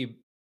very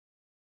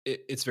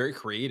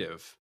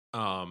creative.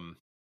 The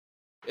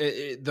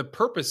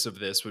purpose of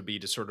this would be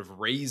to sort of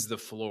raise the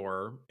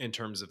floor in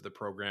terms of the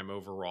program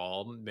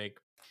overall, make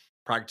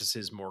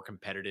practices more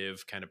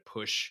competitive, kind of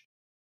push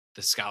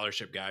the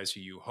scholarship guys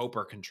who you hope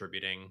are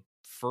contributing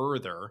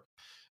further.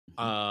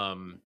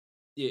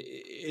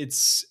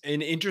 It's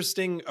an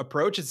interesting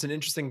approach. It's an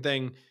interesting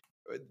thing.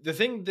 The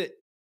thing that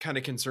kind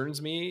of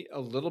concerns me a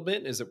little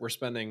bit is that we're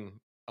spending,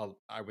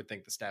 I would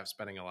think the staff's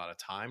spending a lot of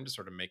time to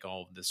sort of make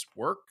all of this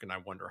work. And I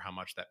wonder how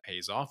much that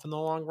pays off in the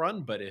long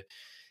run. But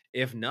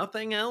if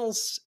nothing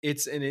else,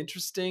 it's an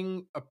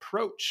interesting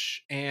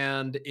approach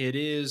and it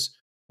is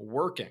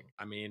working.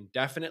 I mean,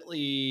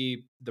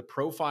 definitely the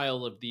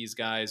profile of these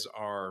guys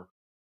are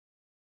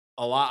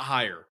a lot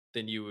higher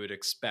than you would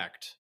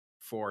expect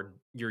for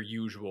your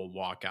usual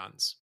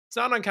walk-ons. It's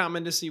not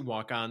uncommon to see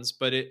walk-ons,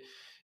 but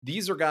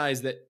these are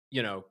guys that,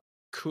 you know,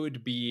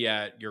 could be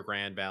at your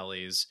Grand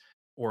Valleys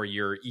or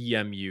your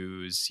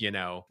EMUs, you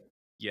know,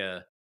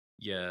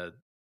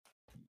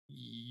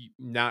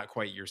 not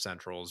quite your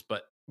Centrals,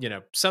 but you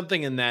know,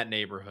 something in that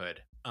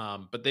neighborhood.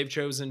 But they've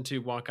chosen to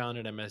walk on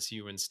at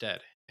MSU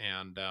instead.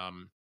 And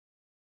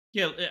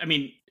yeah, I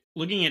mean,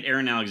 looking at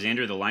Aaron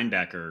Alexander, the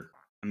linebacker,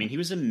 I mean, he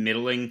was a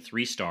middling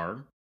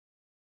 3-star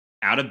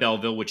out of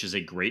Belleville, which is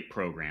a great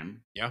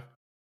program. Yeah.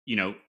 You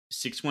know,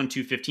 6'1",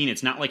 215.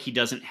 It's not like he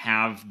doesn't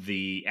have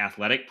the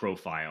athletic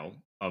profile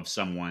of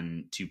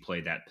someone to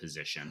play that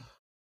position.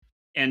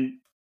 And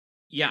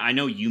yeah, I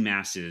know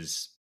UMass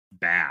is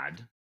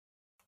bad,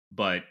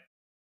 but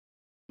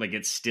like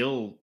it's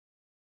still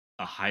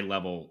a high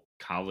level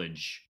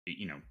college,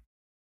 you know,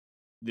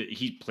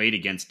 he played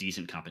against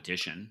decent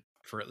competition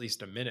for at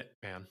least a minute,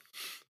 man.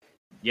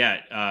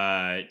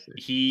 Yeah,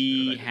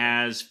 he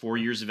has 4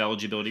 years of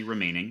eligibility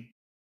remaining.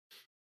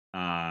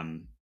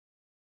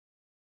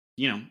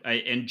 You know,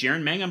 and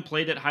Jaron Mangum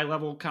played at high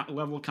level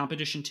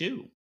competition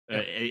too,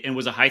 and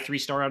was a high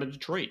 3-star out of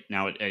Detroit.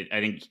 Now, I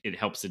think it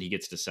helps that he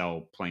gets to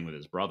sell playing with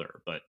his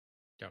brother, but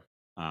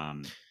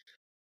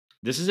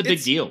this is a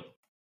big deal.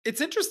 It's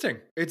interesting.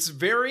 It's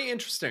very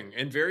interesting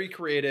and very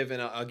creative,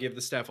 and I'll give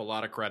the staff a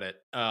lot of credit.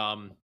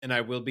 And I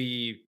will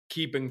be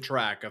keeping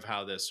track of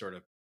how this sort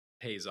of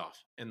pays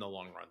off in the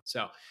long run.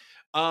 So,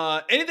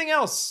 anything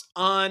else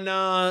on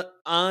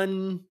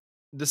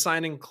the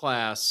signing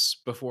class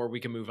before we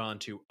can move on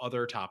to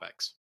other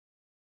topics?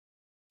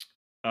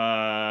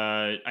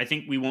 I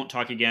think we won't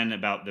talk again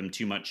about them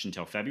too much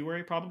until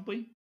February,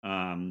 probably.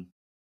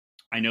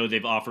 I know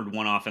they've offered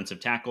one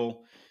offensive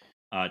tackle.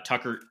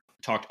 Tucker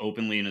talked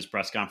openly in his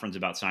press conference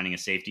about signing a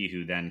safety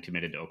who then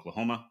committed to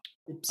Oklahoma.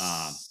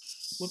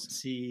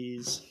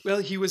 Whoopsies. Well,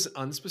 he was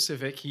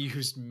unspecific. He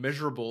used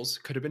measurables.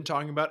 Could have been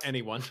talking about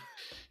anyone.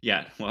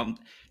 Yeah. Well,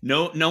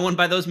 no one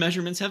by those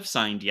measurements have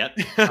signed yet.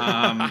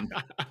 And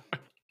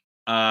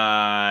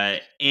I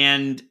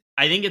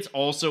think it's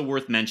also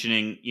worth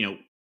mentioning, you know,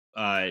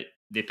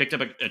 they picked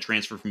up a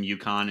transfer from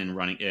UConn in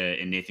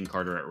Nathan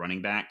Carter at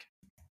running back.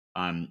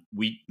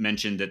 We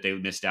mentioned that they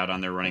missed out on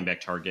their running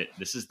back target.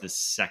 This is the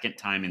second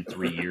time in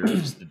 3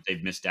 years that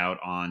they've missed out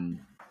on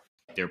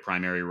their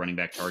primary running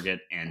back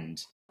target,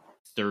 and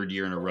third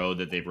year in a row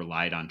that they've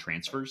relied on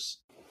transfers.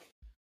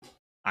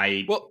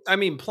 I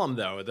mean, Plum,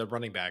 though, the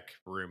running back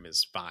room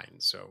is fine,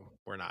 so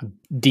we're not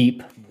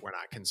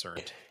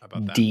concerned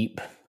about that.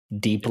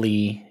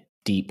 Deeply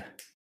deep.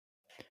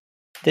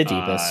 The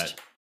deepest.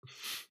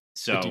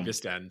 So the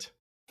deepest end.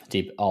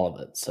 Deep, all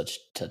of it. Such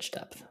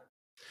depth.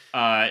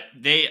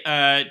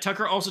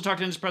 Tucker also talked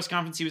in his press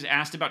conference. He was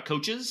asked about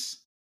coaches.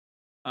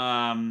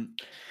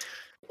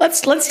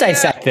 Let's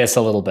dissect this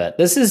a little bit.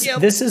 This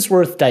is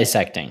worth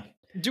dissecting.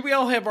 Do we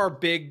all have our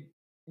big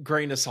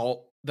grain of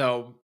salt,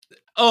 though?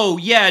 Oh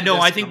yeah, no.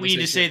 I think we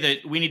need to say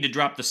that we need to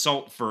drop the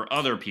salt for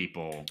other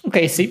people.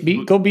 Okay,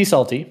 go be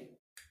salty.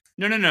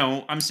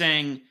 No. I'm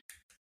saying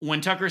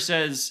when Tucker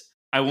says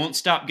I won't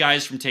stop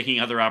guys from taking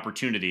other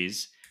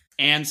opportunities,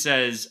 and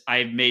says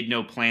I've made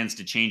no plans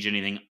to change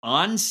anything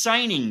on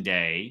signing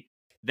day,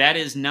 that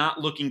is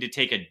not looking to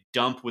take a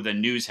dump with a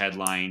news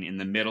headline in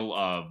the middle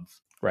of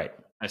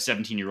a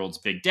 17-year-old's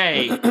big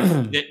day.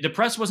 The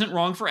press wasn't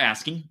wrong for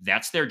asking.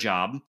 That's their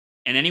job.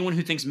 And anyone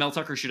who thinks Mel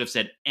Tucker should have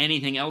said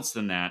anything else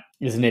than that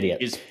is an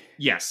idiot.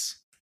 Yes.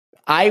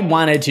 I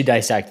wanted to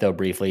dissect, though,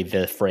 briefly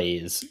the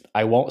phrase,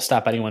 I won't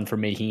stop anyone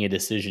from making a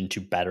decision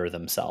to better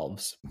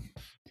themselves.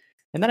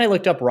 And then I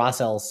looked up Ross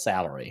L's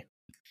salary.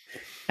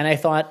 And I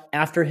thought,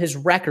 after his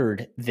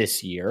record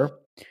this year,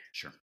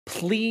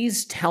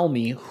 please tell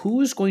me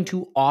who's going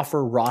to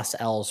offer Ross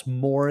L's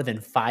more than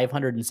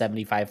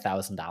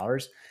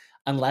 $575,000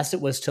 unless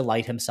it was to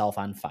light himself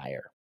on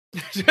fire.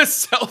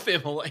 Just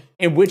self-immolate.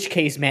 In which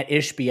case, Matt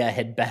Ishbia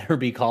had better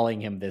be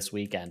calling him this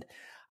weekend.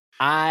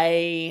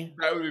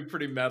 That would be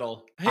pretty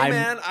metal. Hey,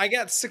 man, I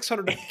got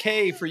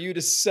 $600K for you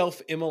to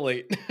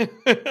self-immolate.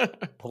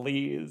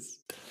 Please.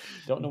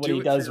 Don't know what Do he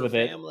it does for with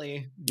your it.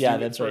 family. Yeah, Do it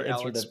that's for right.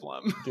 It's Alex for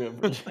Plum.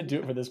 do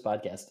it for this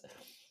podcast.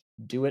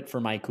 Do it for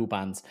my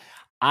coupons.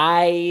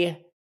 I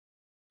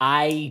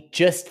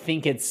just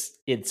think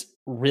it's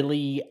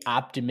really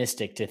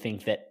optimistic to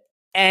think that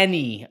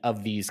any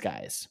of these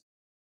guys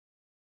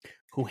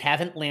who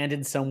haven't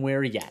landed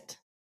somewhere yet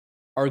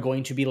are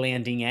going to be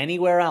landing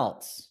anywhere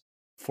else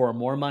for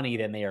more money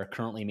than they are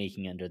currently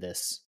making under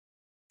this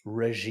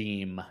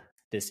regime,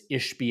 this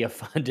Ishbia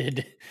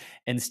funded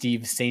and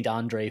Steve St.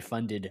 Andre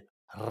funded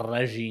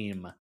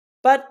regime.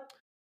 But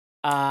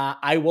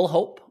I will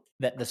hope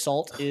that the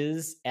salt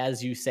is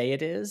as you say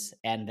it is,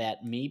 and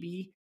that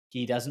maybe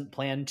he doesn't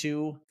plan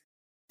to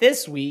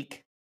this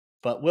week,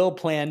 but will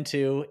plan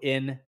to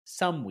in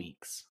some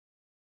weeks.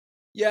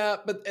 Yeah,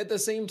 but at the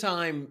same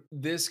time,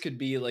 this could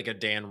be like a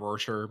Dan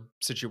Rorschach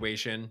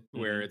situation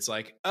where it's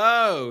like,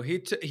 oh, he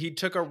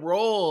took a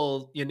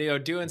role,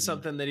 doing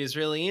something that he's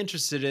really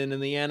interested in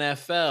the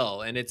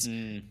NFL, and it's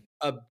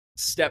a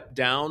step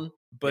down,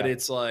 but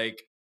it's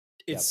like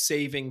it's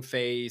saving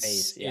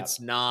face. It's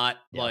not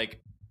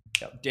like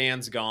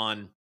Dan's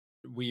gone.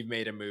 We've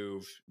made a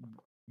move.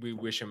 We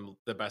wish him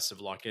the best of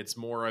luck. It's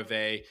more of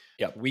a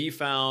we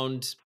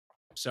found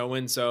so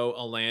and so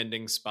a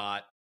landing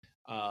spot.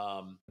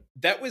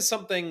 That was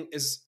something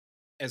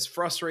as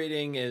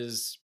frustrating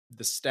as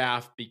the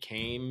staff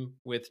became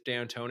with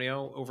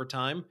D'Antonio over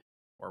time,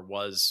 or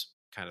was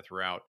kind of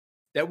throughout.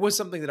 That was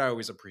something that I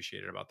always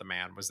appreciated about the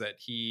man, was that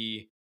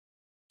he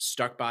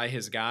stuck by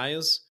his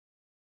guys.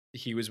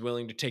 He was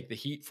willing to take the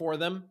heat for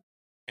them,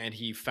 and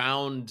he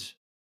found,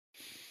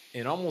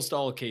 in almost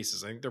all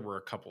cases, I think there were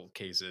a couple of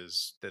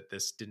cases that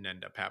this didn't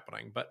end up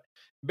happening, but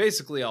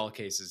basically all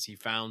cases, he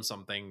found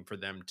something for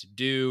them to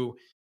do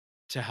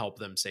to help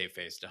them save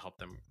face, to help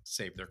them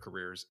save their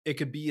careers. It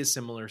could be a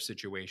similar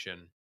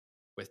situation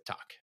with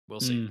Tuck.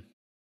 We'll see.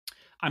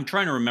 I'm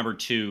trying to remember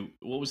too,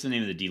 what was the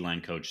name of the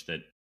D-line coach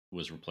that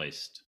was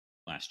replaced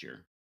last year?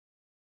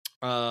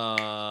 Oh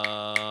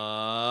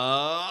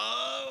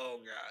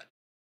God.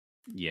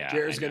 Yeah.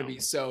 Jared's gonna be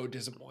so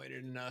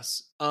disappointed in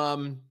us.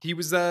 He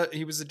was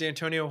the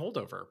D'Antonio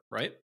holdover,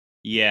 right?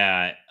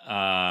 Yeah.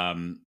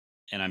 And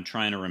I'm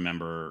trying to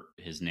remember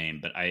his name,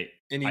 but I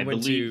went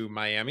believe, to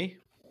Miami.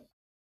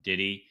 Did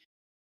he?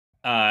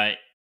 Ron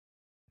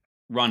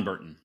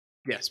Burton.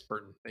 Yes,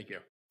 Burton. Thank you.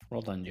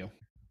 Well done, Joe.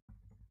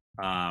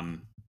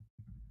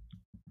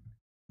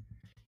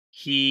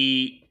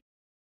 He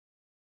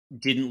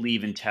didn't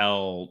leave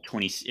until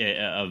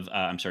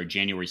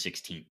January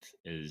 16th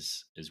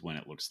is when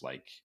it looks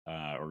like,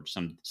 or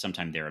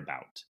sometime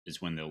thereabout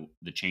is when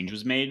the change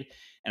was made,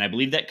 and I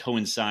believe that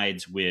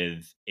coincides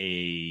with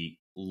a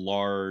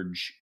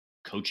large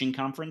coaching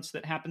conference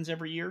that happens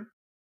every year,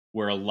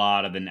 where a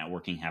lot of the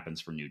networking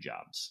happens for new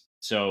jobs.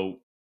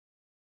 So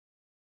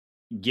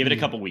give it a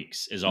couple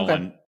weeks is all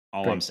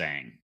I'm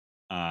saying.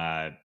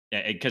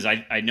 Because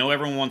I know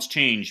everyone wants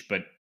change,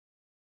 but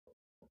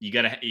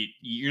you're not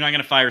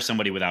going to fire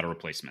somebody without a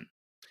replacement.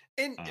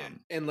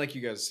 And like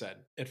you guys said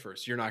at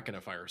first, you're not going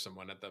to fire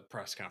someone at the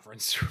press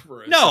conference.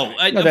 No,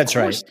 that's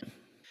right.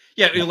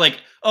 Yeah, you're like,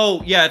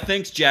 oh yeah,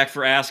 thanks Jack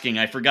for asking.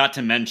 I forgot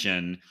to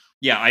mention.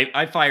 Yeah,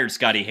 I fired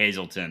Scotty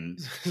Hazelton.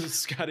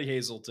 Scotty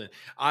Hazelton.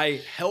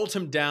 I held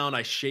him down.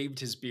 I shaved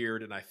his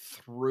beard and I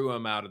threw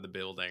him out of the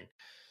building.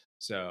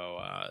 So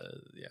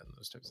yeah,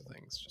 those types of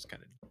things just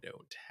kind of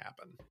don't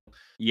happen.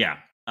 Yeah.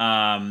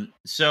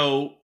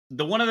 So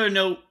the one other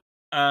note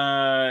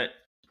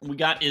we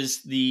got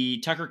is the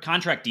Tucker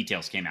contract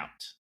details came out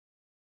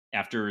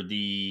after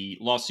the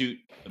lawsuit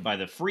by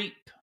the Freep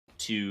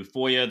to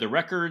FOIA the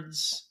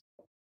records.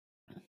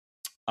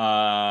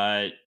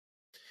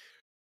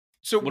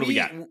 So what do we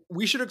got?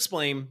 We should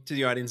explain to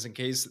the audience in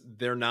case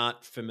they're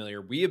not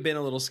familiar. We have been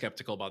a little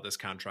skeptical about this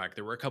contract.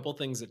 There were a couple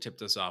things that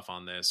tipped us off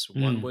on this.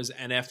 One was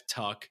NF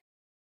Tuck.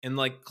 And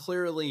like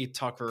clearly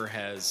Tucker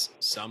has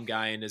some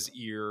guy in his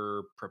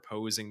ear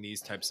proposing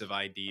these types of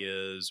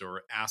ideas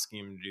or asking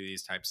him to do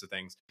these types of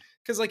things.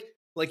 Because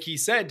like he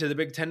said to the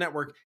Big Ten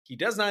Network, he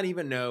does not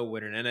even know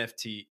what an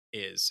NFT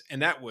is.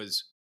 And that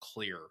was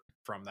clear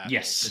from that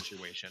whole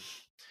situation.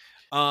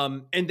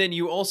 And then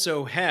you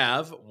also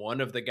have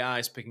one of the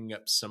guys picking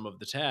up some of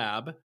the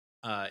tab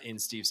in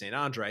Steve St.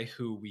 Andre,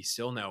 who we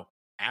still know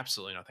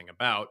absolutely nothing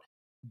about,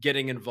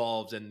 getting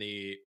involved in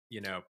the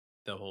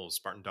whole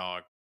Spartan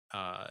Dog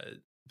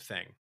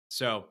thing.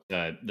 So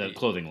the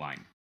clothing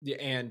line,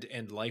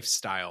 and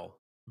lifestyle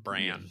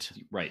brand,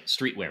 right?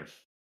 Streetwear.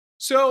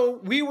 So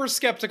we were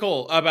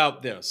skeptical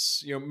about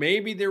this.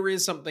 Maybe there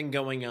is something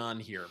going on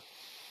here.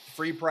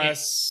 Free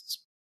Press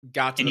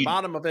got to the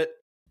bottom of it.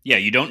 Yeah,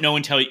 you don't know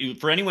until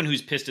for anyone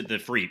who's pissed at the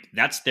Freep,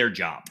 that's their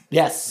job.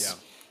 Yes. Yeah.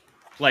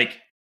 Like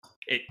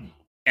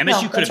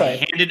MSU could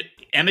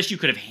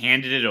have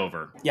handed it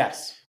over.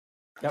 Yes.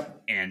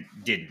 Yep. And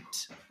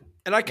didn't.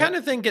 And I kind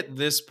of think at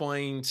this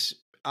point,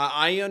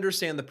 I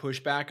understand the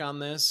pushback on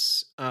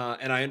this.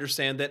 And I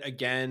understand that,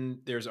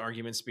 again, there's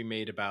arguments to be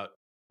made about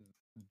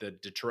the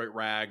Detroit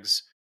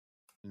Rags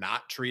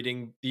not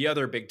treating the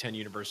other Big Ten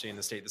university in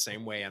the state the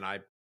same way. And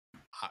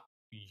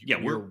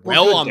we're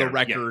well on the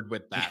record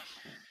with that.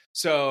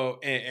 So,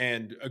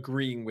 and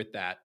agreeing with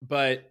that.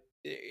 But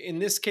in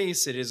this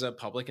case, it is a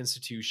public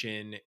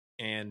institution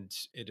and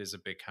it is a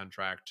big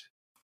contract.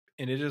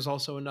 And it is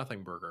also a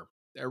nothing burger.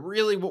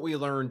 Really, what we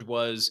learned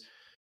was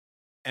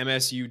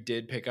MSU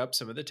did pick up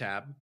some of the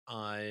tab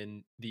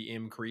on the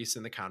increase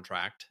in the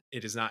contract.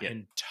 It is not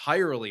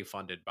entirely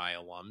funded by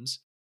alums,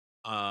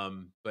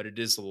 but it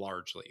is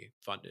largely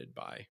funded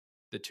by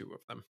the two of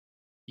them.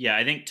 Yeah,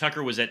 I think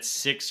Tucker was at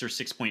 6 or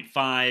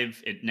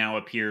 6.5. It now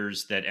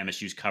appears that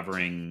MSU's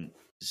covering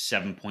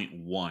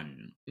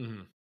 7.1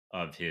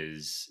 of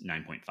his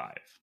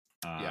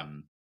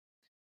 9.5.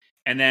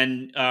 And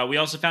then we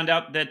also found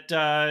out that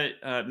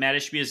Matt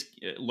Ishbia's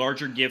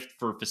larger gift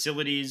for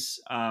facilities,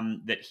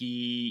 that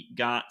he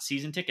got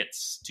season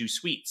tickets to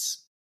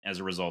suites as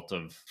a result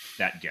of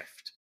that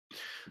gift,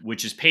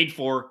 which is paid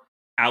for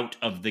out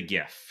of the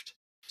gift.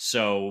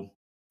 So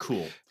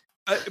cool.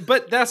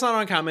 But that's not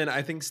uncommon.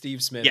 I think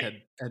Steve Smith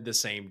had the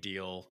same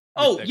deal.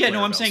 Oh, yeah,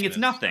 no, I'm saying it's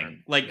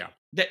nothing.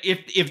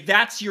 If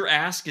that's your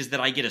ask, is that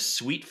I get a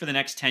suite for the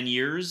next 10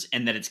 years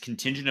and that it's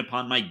contingent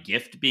upon my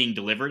gift being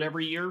delivered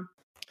every year.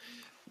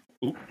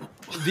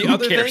 The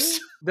other thing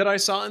that I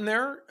saw in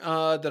there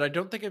that I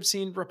don't think I've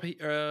seen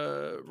reported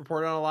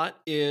on a lot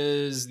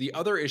is the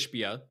other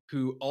Ishbia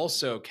who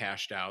also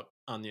cashed out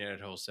on the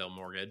United Wholesale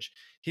Mortgage.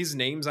 His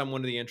name's on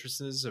one of the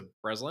entrances of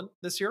Breslin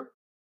this year.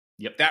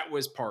 Yep, that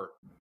was part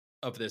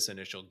of this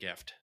initial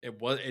gift.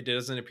 It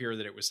doesn't appear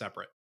that it was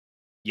separate.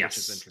 Yes,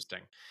 which is interesting.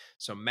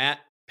 So Matt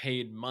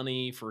paid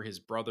money for his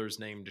brother's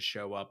name to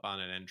show up on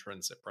an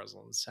entrance at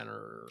Breslin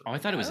Center. Oh, I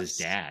thought it was his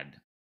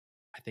dad.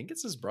 I think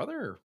it's his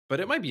brother, but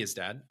it might be his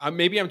dad.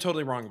 Maybe I'm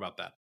totally wrong about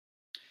that.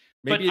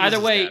 Maybe but either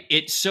way,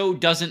 it so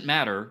doesn't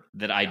matter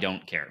that I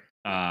don't care.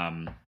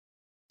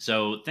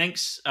 So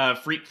thanks,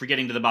 Freak, for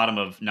getting to the bottom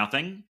of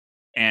nothing.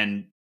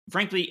 And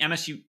frankly,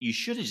 MSU, you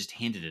should have just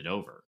handed it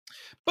over.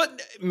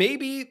 But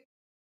maybe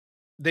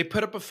they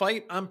put up a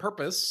fight on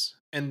purpose,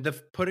 and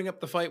putting up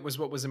the fight was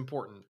what was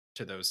important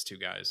to those two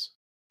guys.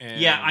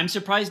 And yeah, I'm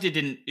surprised it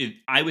didn't.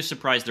 I was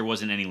surprised there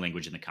wasn't any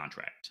language in the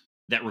contract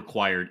that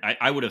required.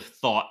 I would have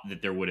thought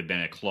that there would have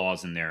been a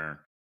clause in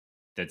there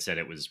that said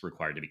it was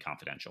required to be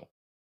confidential.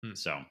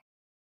 So,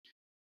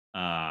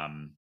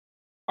 all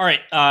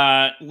right,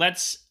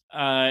 let's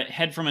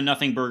head from a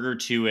nothing burger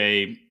to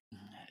a.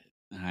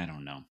 I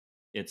don't know.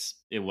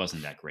 It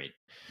wasn't that great.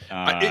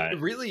 It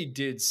really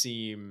did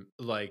seem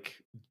like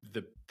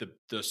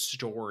the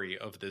story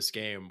of this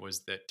game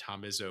was that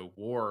Tom Izzo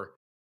wore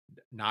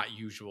not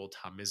usual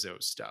Tom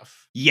Izzo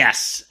stuff.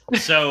 Yes.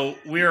 So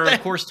we're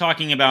of course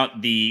talking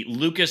about the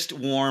Lucas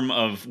Warm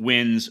of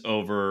wins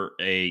over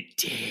a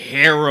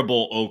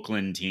terrible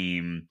Oakland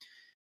team.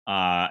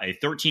 A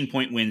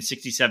 13-point win,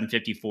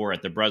 67-54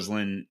 at the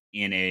Breslin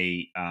in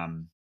a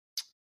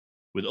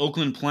with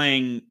Oakland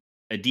playing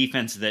a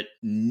defense that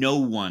no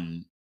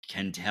one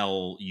can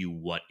tell you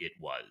what it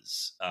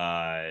was.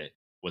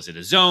 Was it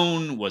a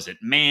zone? Was it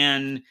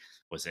man?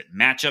 Was it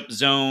matchup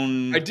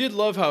zone? I did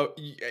love how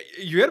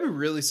you got to be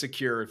really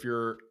secure if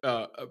you're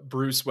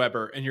Bruce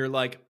Weber and you're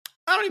like,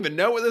 I don't even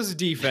know what this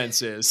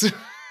defense is.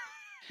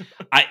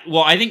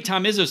 I think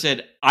Tom Izzo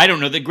said, I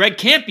don't know that Greg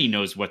Campy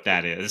knows what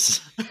that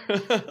is.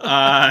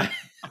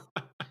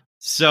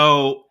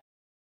 So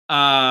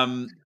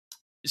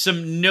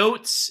some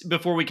notes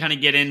before we kind of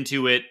get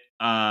into it.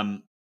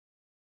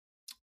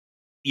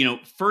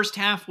 First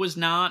half was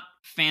not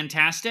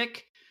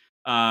fantastic.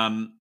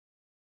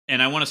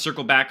 And I want to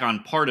circle back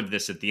on part of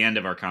this at the end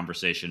of our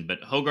conversation,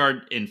 but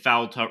Hogard in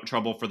foul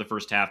trouble for the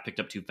first half, picked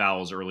up 2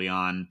 fouls early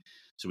on.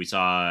 So we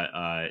saw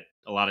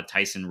a lot of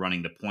Tyson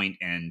running the point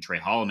and Trey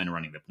Holloman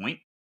running the point.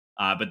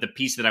 But the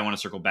piece that I want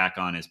to circle back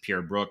on is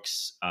Pierre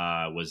Brooks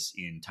was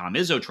in Tom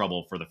Izzo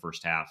trouble for the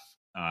first half,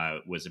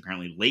 was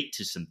apparently late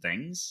to some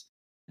things,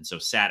 and so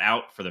sat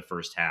out for the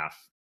first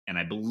half. And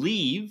I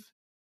believe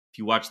if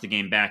you watch the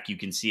game back, you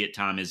can see it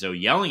Tom Izzo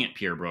yelling at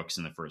Pierre Brooks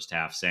in the first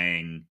half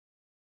saying,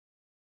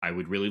 I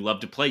would really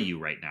love to play you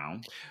right now.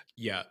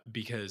 Yeah,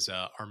 because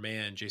our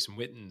man, Jason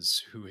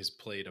Wittens, who has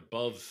played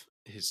above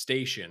his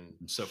station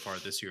so far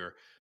this year,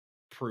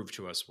 proved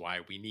to us why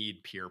we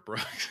need Pierre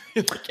Brooks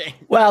in the game.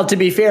 Well, to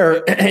be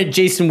fair,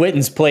 Jason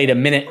Wittens played a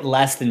minute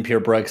less than Pierre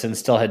Brooks and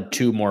still had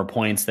 2 more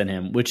points than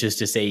him, which is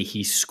to say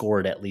he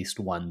scored at least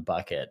 1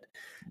 bucket.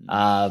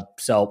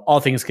 So all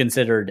things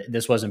considered,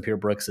 this wasn't Pierre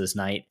Brooks'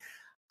 night.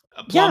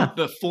 Plum,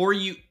 before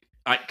you,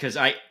 because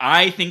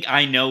I think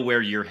I know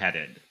where you're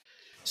headed.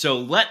 So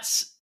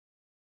let's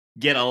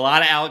get a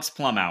lot of Alex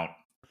Plum out,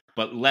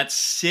 but let's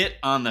sit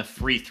on the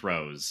free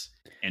throws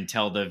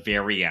until the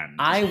very end.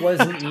 I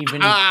wasn't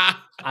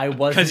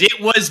because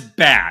it was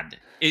bad.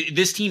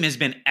 This team has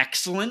been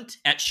excellent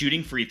at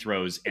shooting free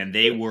throws, and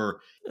they were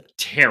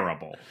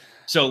terrible.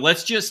 So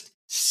let's just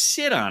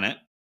sit on it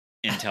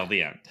until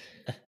the end.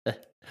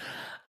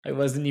 I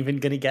wasn't even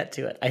going to get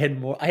to it. I had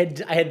more. I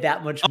had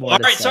that much more. All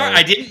right, sorry.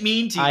 I didn't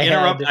mean to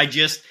interrupt.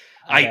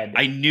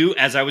 I knew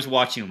as I was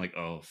watching, I'm like,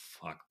 oh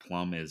fuck,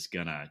 Plum is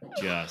gonna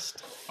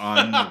just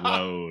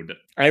unload.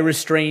 I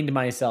restrained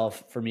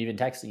myself from even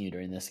texting you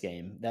during this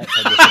game. That's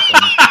how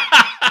disciplined.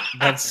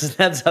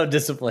 That's how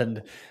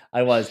disciplined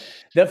I was.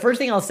 The first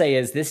thing I'll say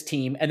is this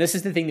team, and this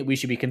is the thing that we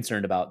should be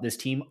concerned about. This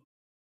team,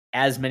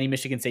 as many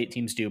Michigan State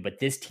teams do, but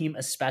this team,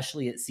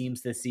 especially it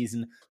seems this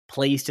season,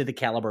 plays to the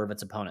caliber of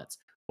its opponents.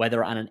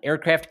 Whether on an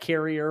aircraft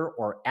carrier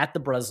or at the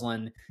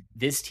Breslin,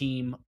 this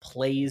team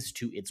plays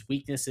to its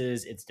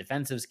weaknesses, its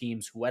defensive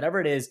schemes, whatever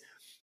it is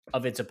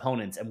of its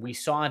opponents. And we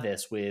saw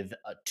this with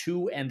a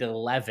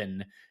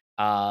 2-11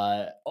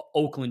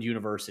 Oakland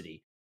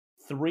University.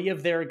 3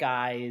 of their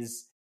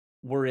guys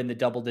were in the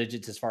double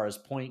digits as far as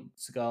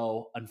points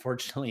go.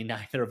 Unfortunately,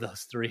 neither of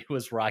those 3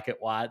 was Rocket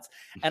Watts.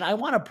 And I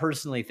want to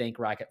personally thank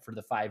Rocket for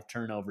the 5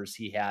 turnovers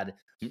he had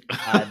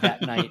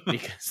that night,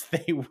 because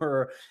they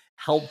were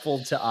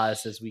helpful to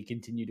us as we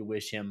continue to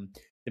wish him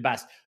the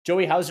best.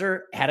 Joey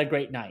Hauser had a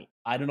great night.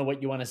 I don't know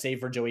what you want to say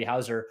for Joey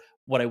Hauser.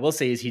 What I will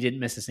say is he didn't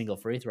miss a single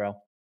free throw,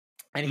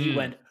 and he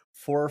went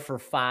 4 for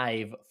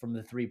 5 from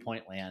the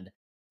 3-point land.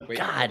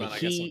 God,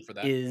 he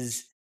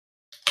is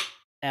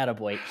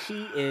attaboy.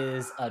 He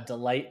is a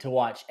delight to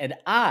watch. And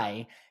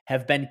I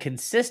have been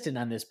consistent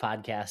on this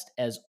podcast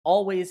as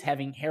always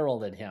having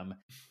heralded him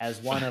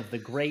as one of the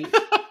great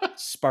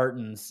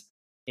Spartans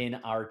in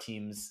our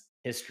team's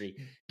history.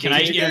 Can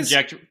I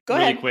interject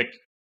really quick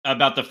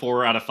about the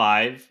 4 out of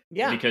 5?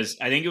 Yeah. Because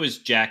I think it was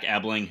Jack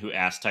Ebling who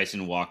asked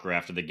Tyson Walker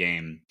after the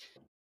game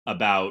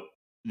about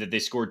that they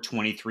scored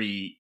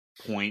 23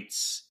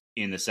 points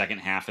in the second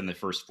half in the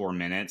first 4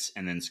 minutes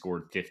and then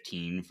scored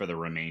 15 for the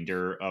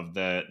remainder of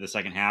the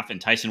second half. And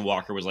Tyson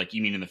Walker was like,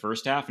 you mean in the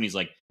first half? And he's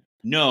like,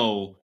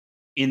 no,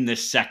 in the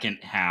second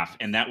half.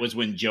 And that was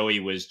when Joey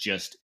was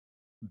just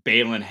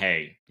baling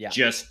hay. Yeah.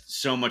 Just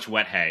so much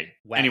wet hay.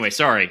 Anyway,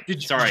 sorry.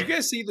 Did you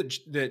guys see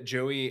that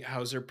Joey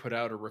Hauser put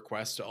out a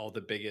request to all the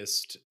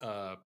biggest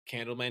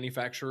candle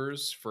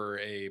manufacturers for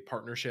a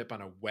partnership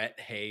on a wet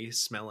hay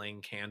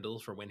smelling candle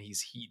for when he's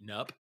heating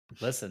up?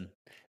 Listen,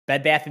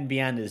 Bed Bath &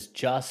 Beyond is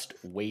just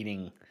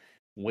waiting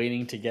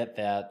to get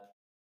that.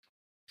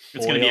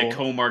 It's going to be a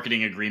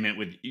co-marketing agreement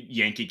with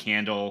Yankee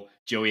Candle,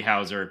 Joey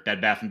Hauser, Bed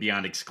Bath &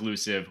 Beyond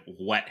exclusive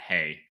wet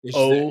hay.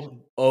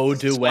 Do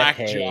wet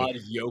hay. Slack-jawed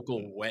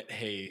yokel wet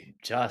hay.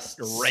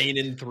 Just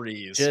raining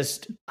threes.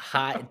 Just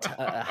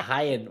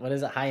high and what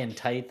is it? High and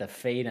tight. The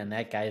fade on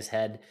that guy's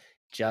head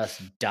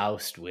just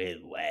doused with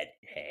wet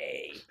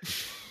hay.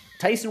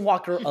 Tyson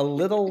Walker a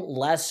little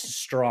less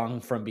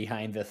strong from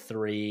behind the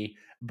 3,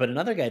 but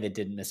another guy that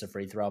didn't miss a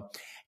free throw.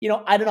 You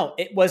know, I don't know.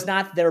 It was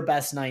not their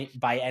best night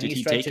by any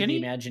stretch of the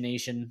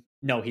imagination.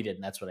 No, he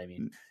didn't. That's what I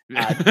mean.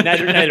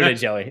 Neither did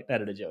Joey.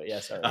 Yeah,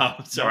 sorry. Oh,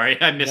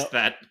 sorry. I missed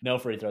that. No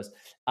free throws.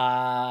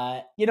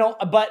 Maddie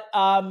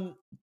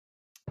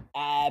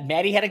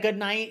had a good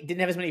night. Didn't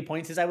have as many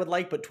points as I would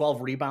like, but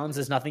 12 rebounds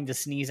is nothing to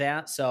sneeze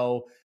at.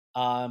 So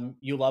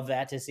you love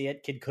that to see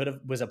it. Kid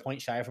was a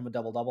point shy from a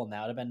double-double, and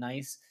that would have been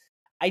nice.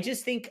 I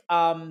just think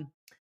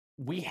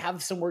we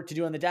have some work to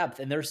do on the depth,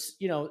 and there's,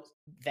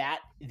 that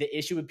the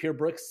issue with Pierre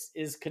Brooks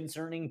is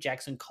concerning.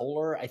 Jackson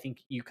Kohler, I think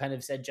you kind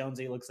of said,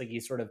 Jonesy, looks like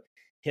he's sort of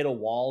hit a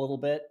wall a little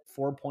bit.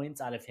 4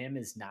 points out of him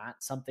is not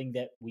something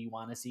that we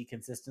want to see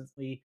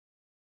consistently.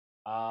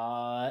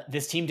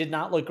 This team did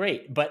not look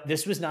great, but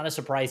this was not a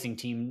surprising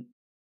team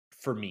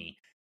for me.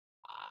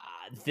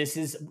 This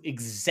is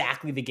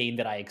exactly the game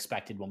that I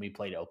expected when we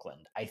played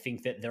Oakland. I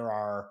think that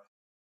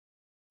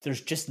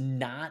there's just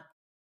not,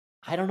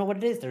 I don't know what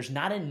it is. There's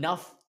not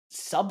enough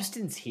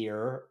substance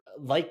here,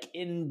 like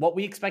in what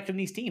we expect from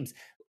these teams.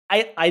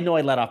 I know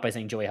I let off by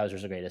saying Joey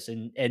Hauser's the greatest,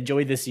 and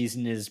Joey this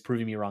season is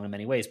proving me wrong in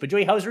many ways, but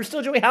Joey Hauser is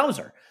still Joey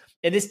Hauser.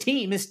 And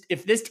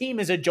if this team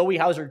is a Joey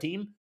Hauser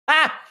team,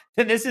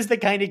 then this is the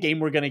kind of game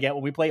we're going to get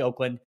when we play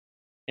Oakland,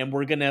 and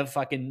we're going to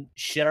fucking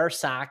shit our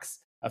socks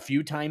a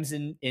few times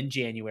in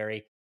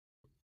January.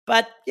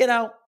 But,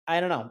 I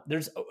don't know.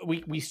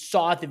 We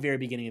saw at the very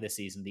beginning of the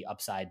season the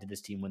upside to this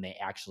team when they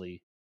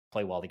actually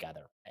play well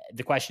together.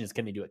 The question is,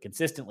 can they do it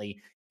consistently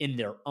in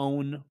their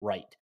own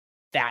right?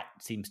 That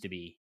seems to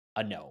be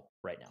a no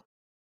right now.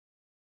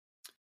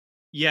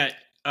 Yeah,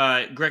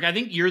 Greg, I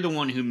think you're the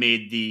one who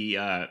made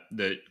the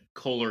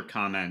Kohler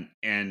comment,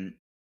 and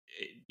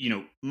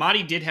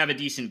Madi did have a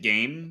decent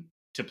game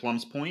to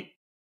Plum's point,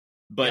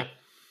 but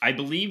I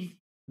believe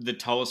the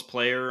tallest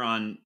player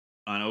on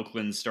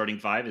Oakland's starting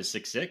 5 is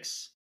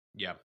 6'6".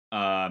 Yeah.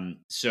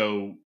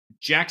 So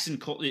Jackson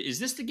Kohler, is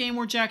this the game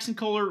where Jackson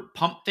Kohler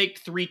pump faked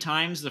 3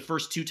 times? The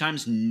first 2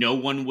 times, no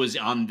one was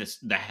on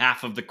the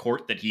half of the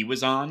court that he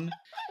was on,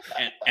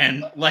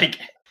 and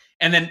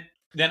then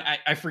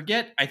I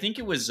forget. I think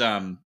it was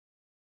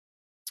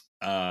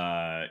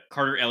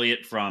Carter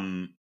Elliott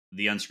from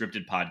the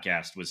Unscripted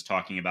podcast was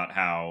talking about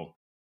how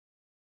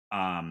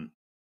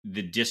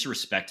the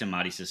disrespect to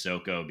Mady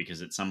Sissoko,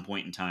 because at some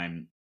point in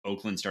time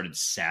Oakland started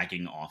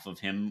sagging off of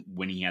him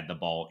when he had the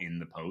ball in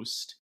the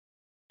post,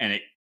 and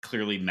it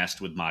clearly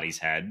messed with Mady's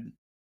head,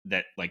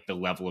 that like the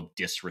level of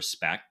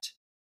disrespect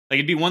Like,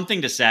 it'd be one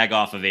thing to sag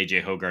off of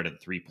AJ Hoggard at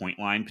the 3-point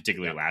line,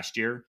 particularly last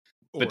year,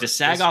 but to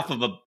sag off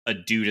of a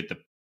dude at the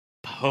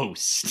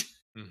post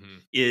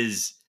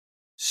is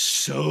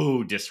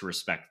so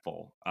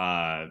disrespectful.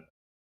 I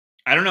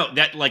don't know,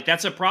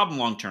 that's a problem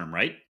long term,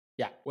 right?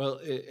 Yeah. Well,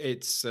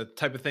 it's a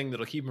type of thing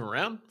that'll keep him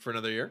around for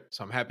another year,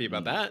 so I'm happy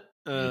about that.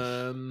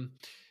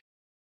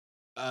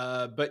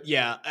 But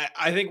yeah,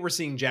 I think we're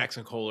seeing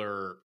Jackson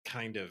Kohler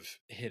kind of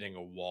hitting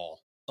a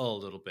wall a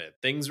little bit.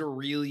 Things were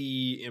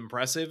really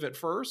impressive at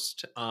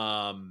first,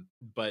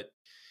 but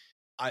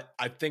I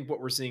think what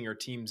we're seeing are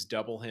teams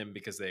double him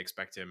because they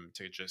expect him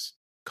to just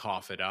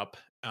cough it up.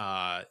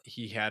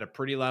 He had a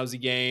pretty lousy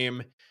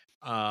game,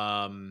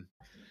 but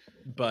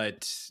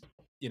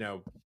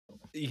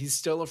he's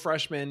still a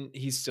freshman.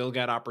 He's still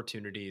got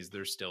opportunities.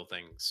 There's still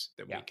things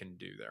that we can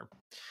do there.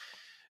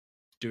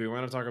 Do we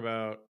want to talk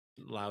about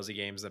lousy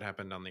games that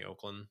happened on the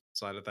Oakland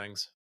side of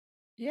things?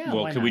 Yeah.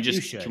 Well, can we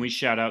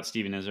shout out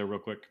Steven Izzo real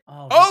quick?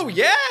 Oh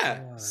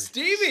yeah,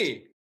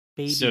 Stevie.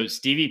 Baby. So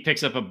Stevie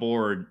picks up a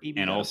board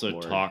and also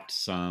talked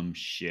some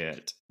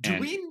shit. Do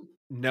we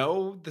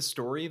know the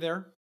story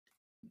there?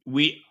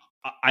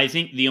 I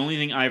think the only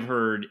thing I've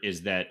heard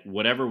is that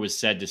whatever was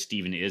said to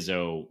Steven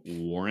Izzo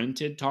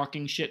warranted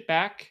talking shit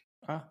back.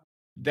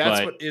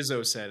 That's what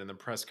Izzo said in the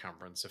press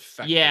conference,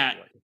 effectively. Yeah,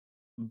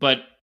 but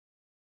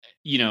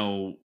he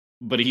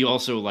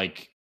also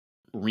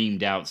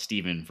reamed out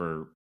Steven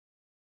for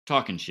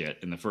talking shit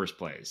in the first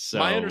place. So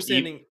my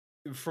understanding,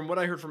 from what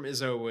I heard from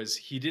Izzo, was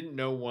he didn't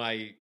know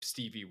why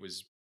Stevie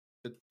was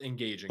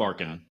engaging,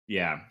 barking.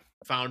 Yeah,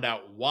 found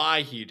out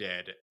why he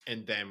did,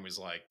 and then was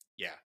like,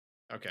 "Yeah,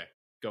 okay,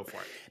 go for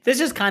it." This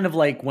is kind of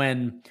like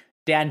when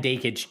Dan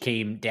Dakich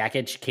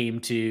came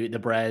to the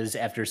Brez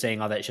after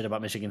saying all that shit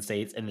about Michigan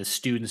State, and the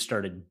students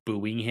started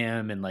booing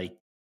him and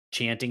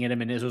chanting at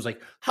him, and Izzo was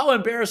like, "How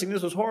embarrassing!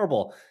 This was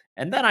horrible."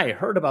 And then I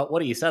heard about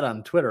what he said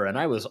on Twitter, and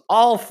I was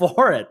all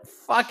for it.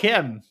 Fuck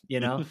him,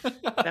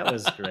 That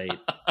was great.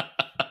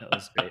 That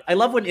was great. I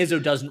love when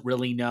Izzo doesn't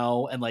really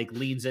know and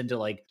leans into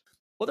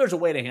well, there's a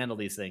way to handle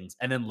these things,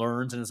 and then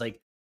learns and is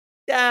like,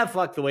 yeah,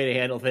 fuck the way to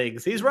handle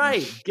things. He's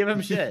right. Give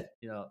him shit.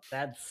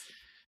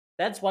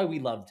 That's why we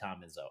love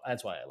Tom Izzo.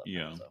 That's why I love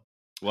Tom Izzo.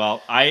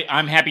 Well,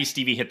 I'm happy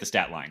Stevie hit the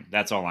stat line.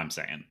 That's all I'm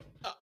saying.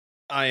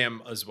 I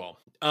am as well.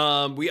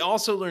 We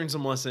also learned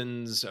some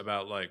lessons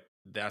about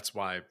that's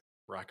why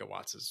Rocket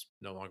Watts is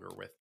no longer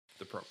with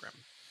the program.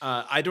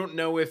 I don't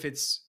know if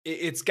it's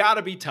got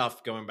to be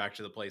tough going back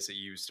to the place that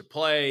you used to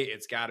play.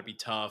 It's got to be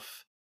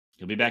tough.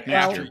 He'll be back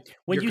next year.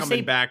 When you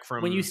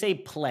say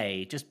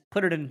play, just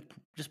put it in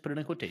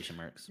quotation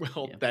marks.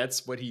 Well,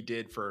 that's what he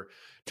did for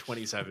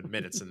 27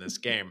 minutes in this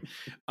game.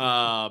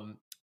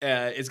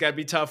 It's got to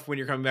be tough when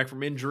you're coming back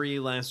from injury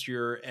last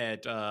year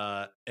at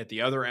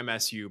the other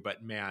MSU.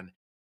 But man,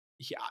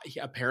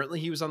 apparently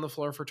he was on the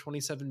floor for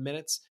 27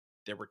 minutes.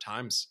 There were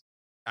times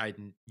I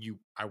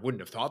wouldn't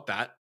have thought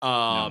that.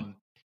 No.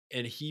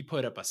 And he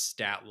put up a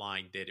stat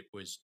line that it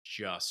was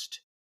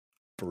just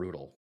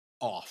brutal,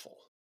 awful.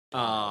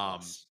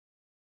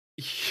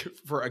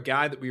 For a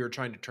guy that we were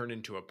trying to turn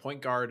into a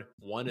point guard,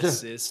 1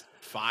 assist,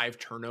 5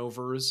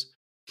 turnovers,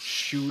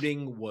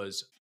 shooting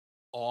was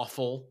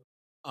awful.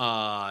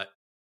 I'm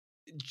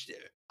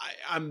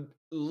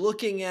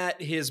looking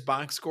at his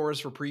box scores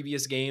for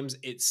previous games.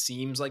 It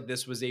seems like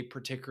this was a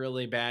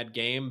particularly bad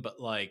game, but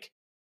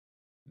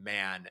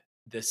man,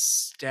 the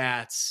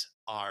stats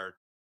are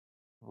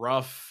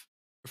rough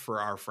for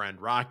our friend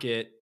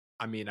Rocket.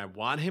 I mean, I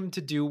want him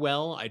to do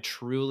well. I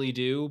truly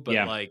do. But we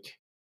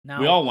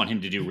all want him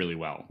to do really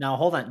well. Now,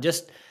 hold on.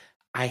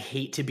 I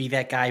hate to be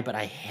that guy, but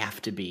I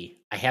have to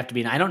be.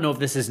 And I don't know if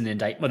this is an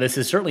indictment. Well, this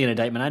is certainly an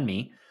indictment on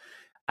me.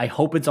 I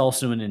hope it's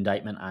also an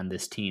indictment on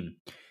this team.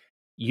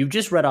 You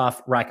just read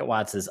off Rocket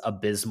Watts'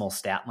 abysmal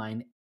stat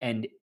line,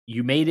 and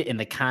you made it in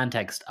the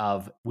context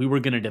of we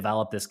were going to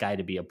develop this guy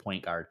to be a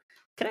point guard.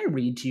 Can I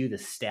read to you the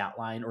stat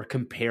line or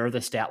compare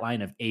the stat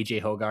line of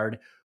AJ Hoggard,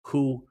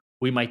 who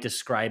we might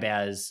describe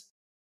as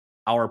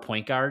our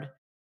point guard?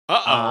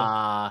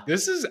 I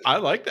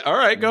like that. All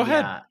right, go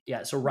ahead.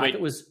 Yeah. So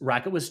Rocket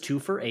was 2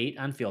 for 8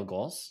 on field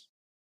goals.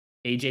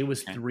 AJ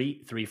was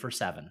 3 for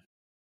 7.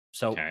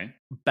 So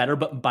better,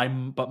 but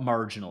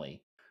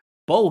marginally.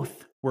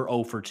 Both were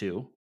 0 for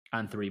 2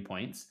 on 3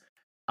 points.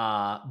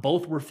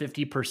 Both were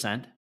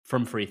 50%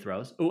 from free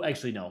throws. Oh,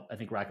 actually, no. I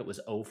think Rocket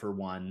was 0 for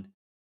 1.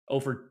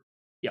 0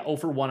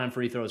 for 1 on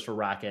free throws for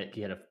Rocket.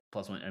 He had a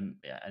 +1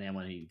 and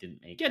one he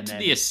didn't make. Get to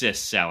the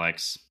assists,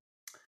 Alex.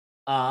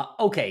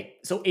 Okay,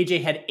 so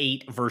AJ had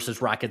 8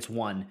 versus Rocket's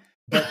 1,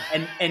 but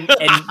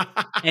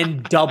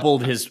and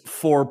doubled his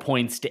 4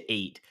 points to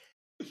 8.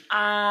 Okay,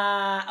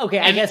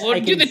 I guess I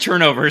can do the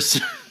turnovers.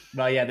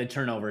 Well, yeah, the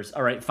turnovers.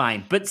 All right,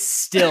 fine, but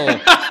still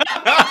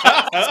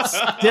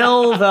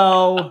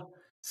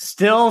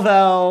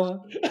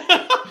though.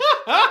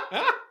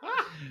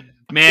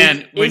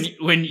 Man,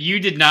 when you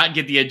did not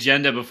get the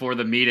agenda before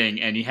the meeting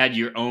and you had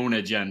your own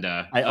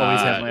agenda. I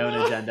always have my own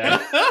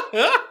agenda.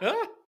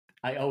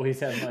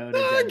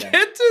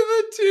 Get to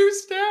the 2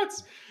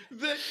 stats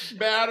that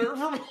matter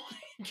for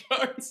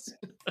yards.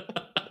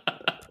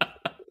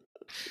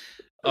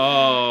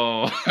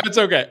 Oh, It's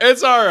okay.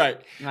 It's all right.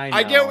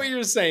 I get know. what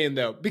you're saying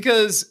though,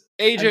 because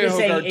I'm just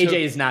saying Hogard AJ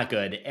is not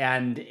good,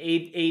 and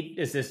eight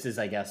assists is,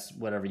 I guess,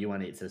 whatever you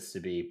want 8 assists to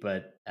be.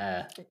 But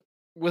I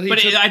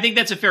think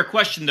that's a fair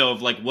question, though,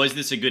 of like, was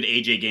this a good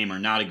AJ game or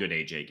not a good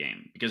AJ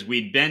game? Because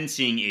we'd been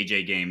seeing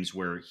AJ games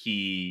where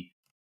he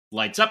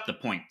lights up the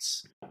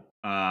points,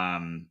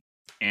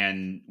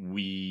 and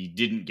we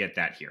didn't get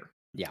that here.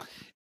 Yeah,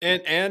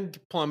 and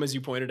Plum, as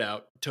you pointed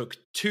out, took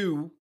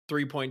 2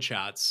 3-point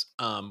shots,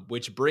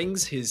 which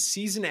brings his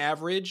season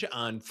average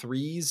on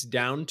threes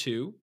down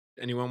to.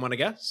 Anyone want to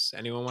guess?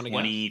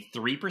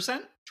 23%?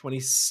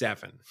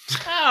 27.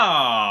 Oh,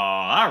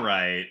 all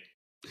right.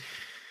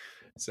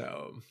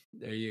 So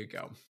there you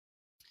go.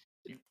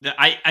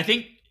 I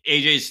think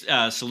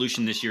AJ's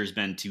solution this year has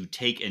been to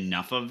take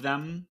enough of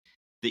them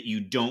that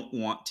you don't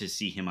want to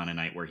see him on a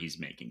night where he's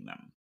making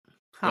them.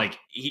 Huh. Like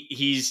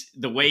he's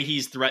the way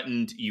he's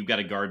threatened, you got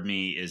to guard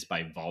me, is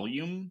by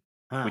volume,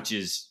 which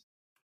is,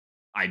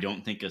 I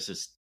don't think it's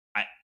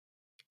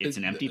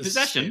an empty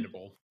possession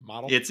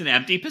model. It's an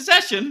empty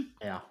possession.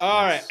 Yeah.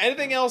 All right.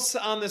 Anything else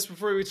on this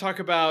before we talk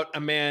about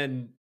a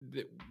man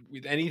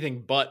with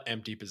anything but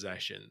empty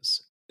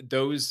possessions?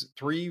 Those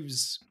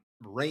threes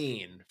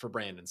reign for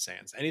Brandon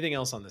Sands. Anything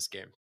else on this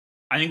game?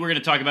 I think we're going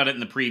to talk about it in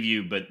the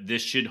preview, but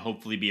this should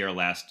hopefully be our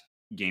last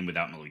game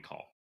without Malik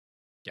Hall.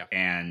 Yeah.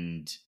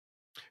 And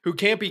who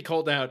can't be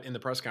called out in the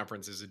press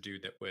conference is a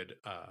dude that would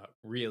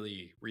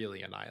really,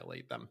 really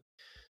annihilate them.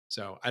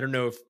 So I don't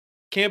know if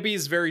Campy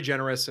is very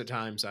generous at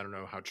times. I don't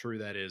know how true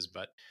that is,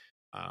 but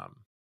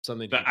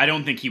something. But I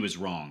don't think he was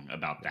wrong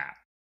about that.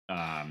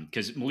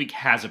 Because Malik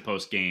has a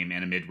post game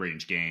and a mid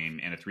range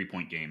game and a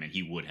 3-point game, and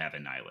he would have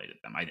annihilated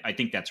them. I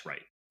think that's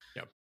right.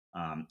 Yep.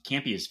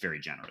 Campy is very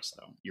generous,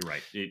 though. You're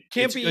right. It's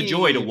Campy, a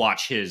joy to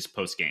watch his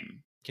post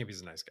game. Campy's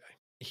a nice guy.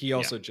 He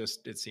also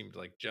it seemed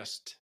like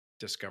just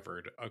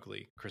discovered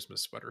ugly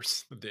Christmas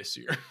sweaters this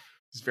year.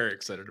 He's very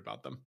excited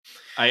about them.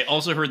 I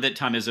also heard that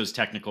Tom Izzo's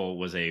technical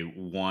was a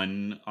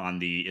 1 on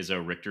the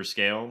Izzo Richter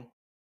scale,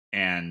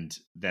 and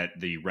that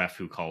the ref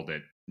who called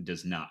it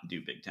does not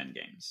do Big Ten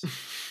games.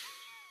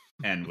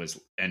 and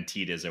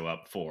teed Izzo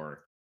up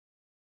for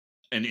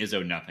an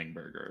Izzo nothing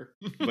burger.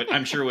 But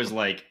I'm sure it was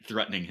like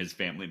threatening his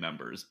family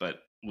members,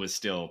 but was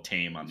still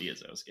tame on the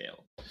Izzo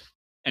scale.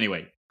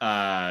 Anyway, do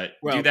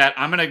that.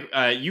 I'm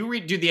gonna you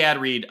do the ad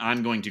read.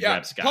 I'm going to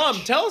grab scotch. Plum,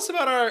 tell us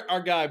about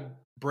our guy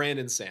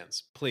Brandon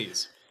Sands,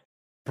 please.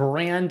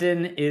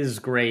 Brandon is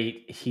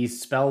great. He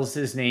spells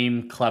his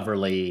name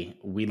cleverly.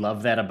 We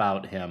love that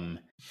about him.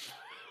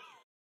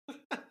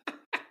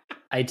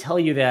 I tell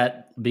you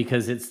that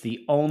because it's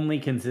the only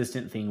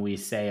consistent thing we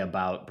say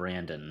about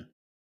Brandon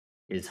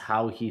is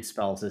how he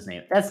spells his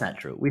name. That's not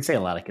true. We say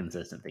a lot of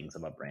consistent things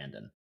about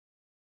Brandon.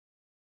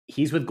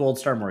 He's with Gold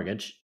Star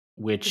Mortgage,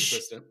 which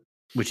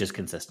is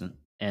consistent.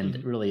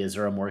 And really, is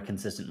there a more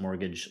consistent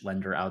mortgage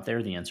lender out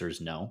there? The answer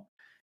is no.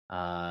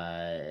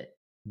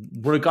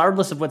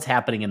 Regardless of what's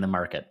happening in the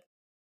market,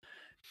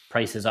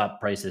 prices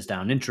up, prices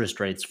down, interest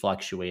rates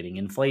fluctuating,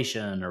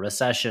 inflation, a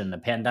recession, a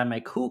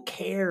pandemic, who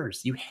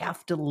cares? You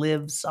have to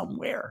live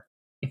somewhere.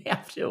 You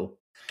have to.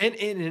 And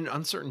in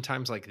uncertain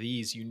times like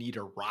these, you need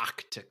a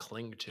rock to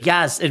cling to.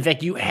 Yes. In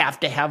fact, you have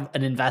to have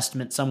an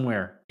investment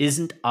somewhere.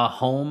 Isn't a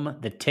home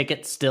the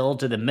ticket still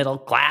to the middle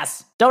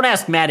class? Don't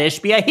ask Matt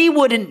Ishbia. He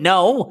wouldn't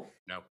know.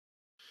 No.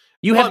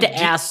 You have to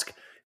ask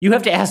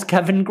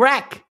Kevin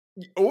Greck.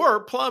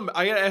 Or Plum,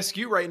 I got to ask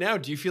you right now,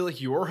 do you feel like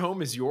your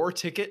home is your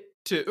ticket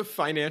to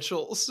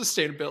financial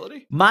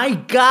sustainability? My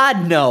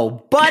God,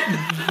 no. But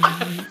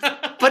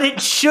but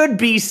it should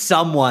be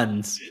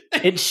someone's.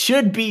 It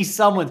should be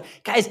someone's.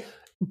 Guys,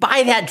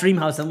 buy that dream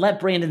house and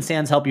let Brandon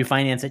Sands help you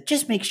finance it.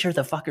 Just make sure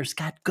the fucker's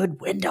got good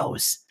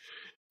windows.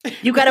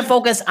 You got to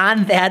focus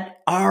on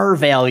that R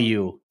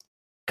value.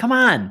 Come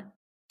on.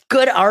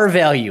 Good R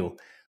value.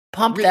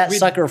 Pump that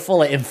sucker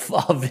full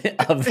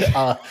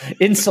of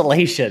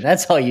insulation.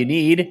 That's all you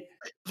need.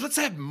 Let's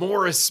have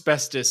more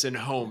asbestos in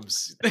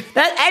homes.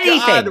 Anything.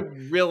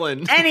 God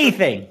willing.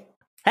 Anything.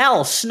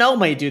 Hell, snow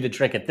might do the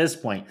trick at this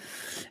point.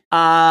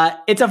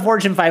 It's a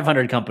Fortune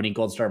 500 company,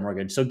 Gold Star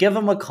Mortgage. So give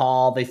them a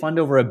call. They fund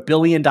over $1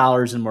 billion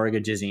in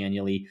mortgages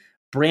annually.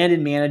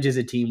 Brandon manages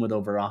a team with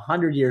over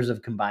 100 years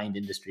of combined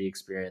industry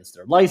experience.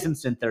 They're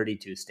licensed in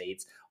 32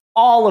 states.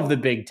 All of the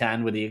Big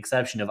Ten, with the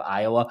exception of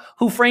Iowa,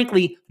 who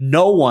frankly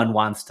no one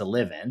wants to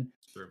live in.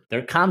 Sure.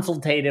 They're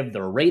consultative.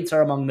 Their rates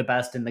are among the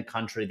best in the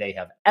country. They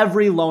have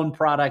every loan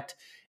product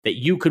that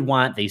you could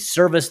want. They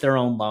service their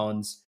own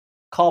loans.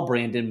 Call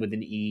Brandon with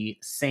an E,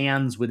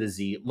 Sands with a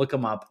Z. Look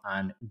him up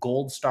on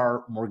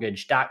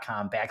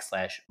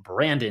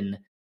goldstarmortgage.com/Brandon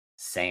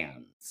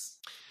Sands.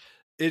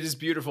 It is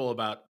beautiful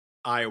about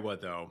Iowa,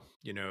 though.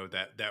 You know,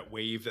 that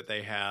wave that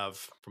they have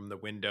from the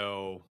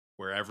window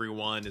where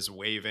everyone is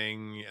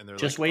waving and they're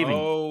just like, waving.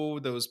 Oh,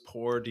 those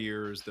poor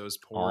deers, those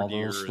poor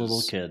deers. Those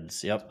little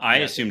kids. Yep. I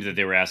assumed that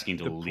they were asking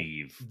to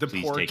leave. The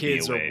Please poor take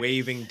kids me are away.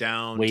 waving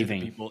down to the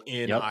people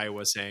in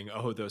Iowa saying,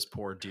 oh, those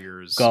poor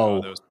deers. Go.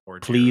 Oh, those poor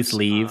deers. Please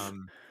leave.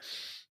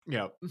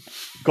 Yeah.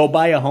 Go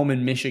buy a home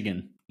in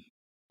Michigan.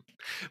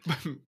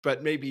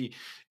 But maybe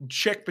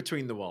check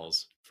between the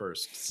walls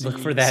first. Look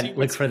for that.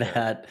 Look for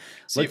that.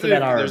 Look for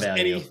that R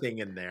value. Anything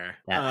in there.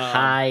 That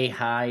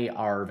high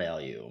R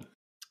value.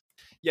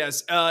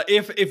 Yes.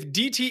 If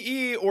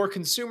DTE or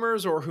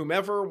consumers or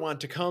whomever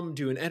want to come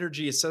do an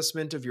energy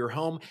assessment of your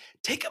home,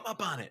 take them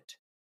up on it.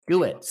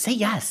 Do it. Say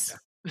yes.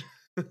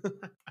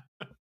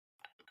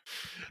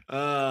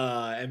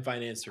 And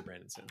finance through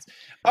Brandon Sims.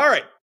 All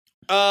right.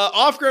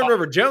 Off-Grid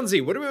River.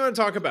 Jonesy, what do we want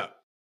to talk about?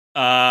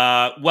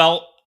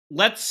 Well,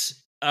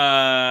 let's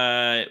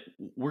we're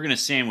gonna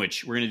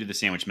do the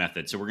sandwich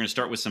method. So we're gonna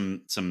start with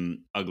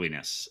some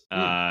ugliness.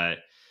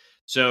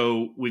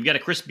 So we've got a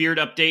Chris Beard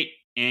update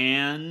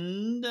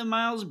and a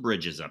Miles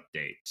Bridges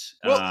update.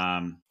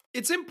 Well,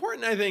 it's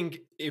important, I think,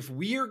 if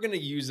we are going to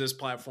use this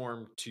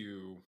platform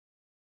to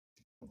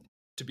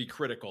be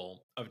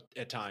critical of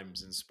at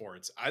times in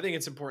sports, I think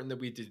it's important that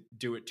we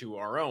do it to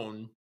our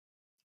own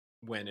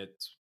when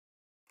it's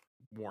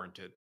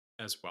warranted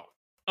as well.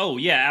 Oh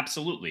yeah,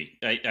 absolutely.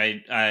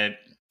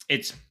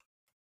 It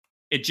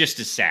just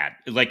is sad.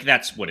 Like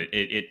that's what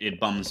it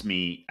bums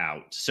me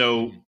out.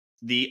 So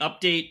the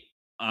update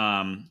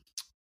on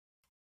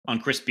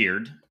Chris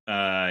Beard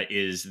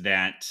is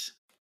that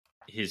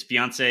his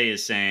fiance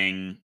is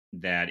saying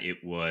that it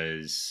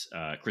was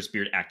Chris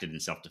Beard acted in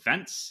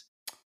self-defense,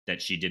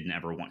 that she didn't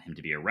ever want him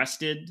to be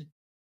arrested.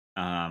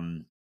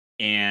 And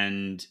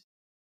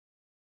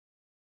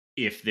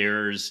if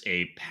there's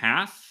a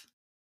path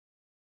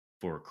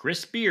for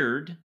Chris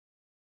Beard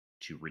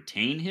to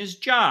retain his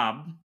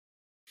job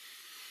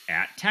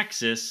at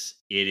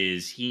Texas, it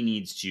is he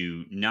needs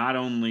to not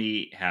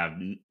only have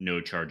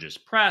no charges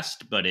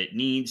pressed, but it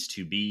needs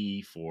to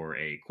be for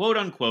a quote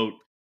unquote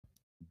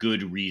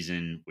good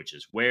reason, which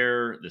is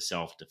where the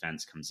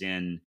self-defense comes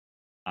in.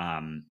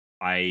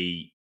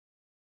 I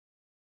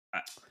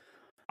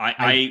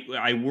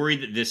worry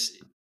that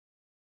this,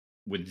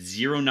 with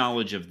zero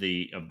knowledge of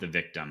the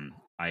victim,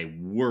 I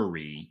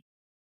worry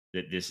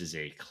that this is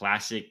a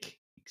classic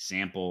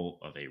example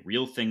of a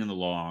real thing in the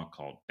law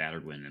called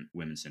battered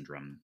women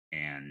syndrome,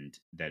 and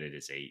that it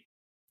is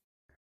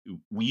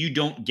you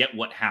don't get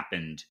what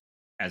happened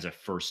as a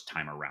first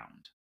time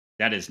around.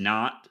 That is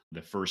not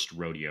the first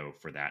rodeo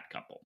for that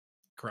couple.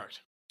 Correct.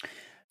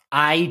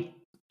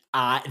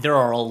 There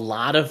are a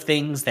lot of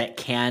things that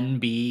can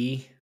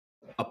be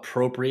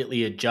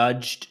appropriately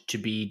adjudged to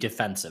be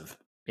defensive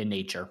in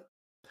nature.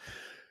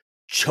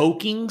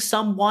 Choking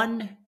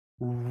someone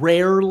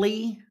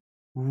rarely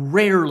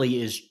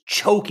is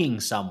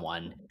choking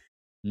someone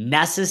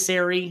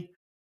necessary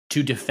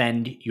to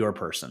defend your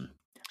person.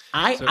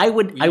 I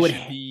would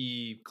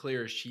be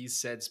clear. She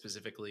said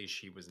specifically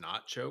she was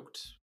not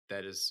choked.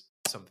 That is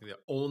something that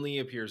only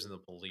appears in the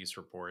police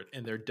report,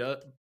 and there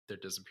does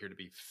appear to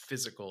be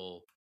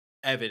physical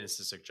evidence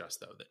to suggest,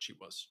 though, that she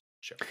was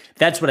choked.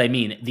 That's what I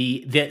mean.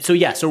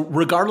 So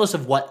regardless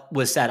of what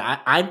was said,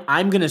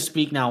 I'm going to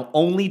speak now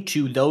only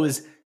to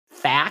those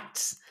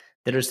facts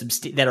that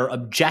are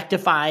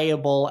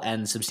objectifiable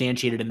and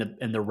substantiated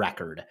in the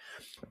record.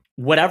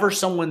 Whatever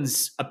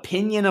someone's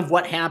opinion of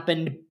what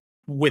happened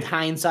with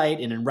hindsight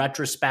and in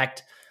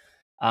retrospect,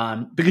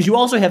 because you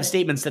also have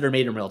statements that are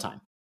made in real time,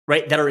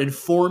 right? That are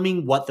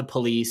informing what the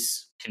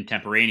police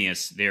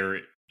contemporaneous. They're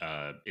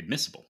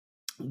admissible,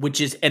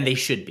 and they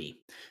should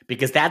be,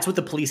 because that's what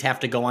the police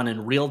have to go on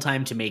in real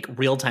time to make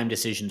real time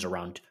decisions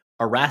around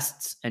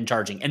arrests and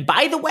charging. And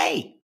by the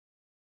way,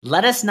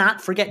 let us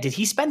not forget, did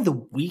he spend the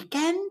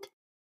weekend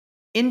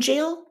in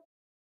jail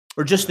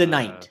or just the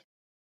night?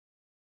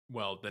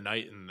 Well, the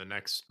night and the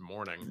next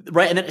morning.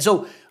 Right. And then,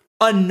 so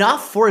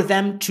enough for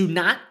them to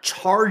not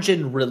charge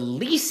and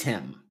release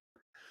him,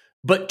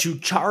 but to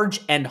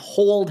charge and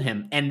hold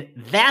him. And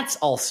that's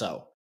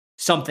also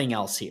something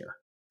else here.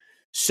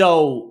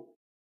 So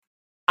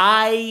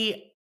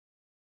I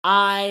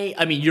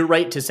mean, you're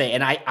right to say,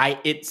 and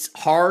it's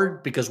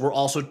hard because we're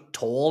also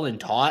told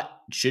and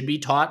should be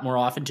taught more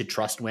often to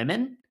trust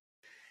women.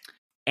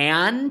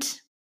 And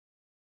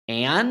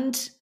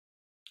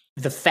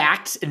the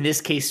facts in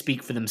this case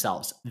speak for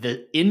themselves.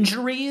 The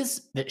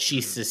injuries that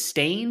she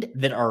sustained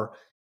that are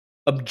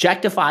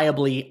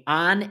objectifiably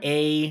on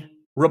a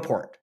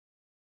report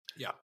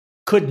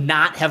could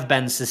not have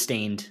been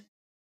sustained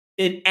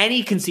in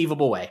any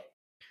conceivable way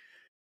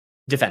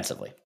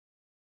defensively.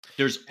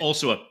 There's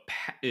also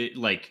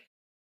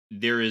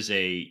there is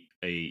a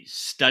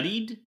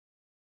studied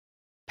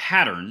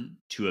pattern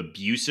to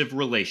abusive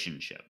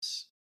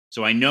relationships.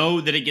 So I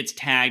know that it gets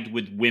tagged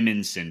with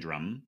women's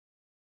syndrome,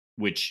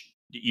 which,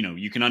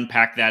 you can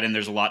unpack that and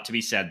there's a lot to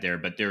be said there,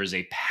 but there is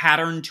a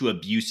pattern to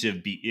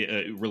abusive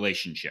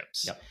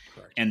relationships. Yep,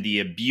 correct. And the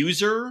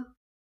abuser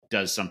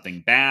does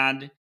something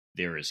bad.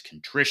 There is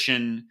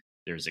contrition.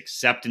 There's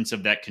acceptance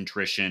of that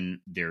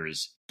contrition.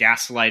 There's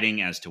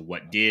gaslighting as to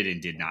what did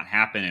and did not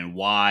happen and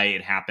why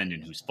it happened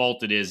and whose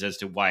fault it is as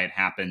to why it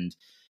happened.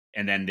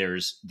 And then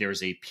there's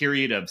a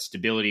period of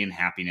stability and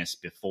happiness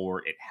before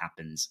it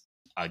happens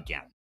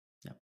again.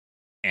 Yep.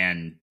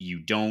 And you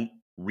don't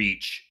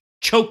reach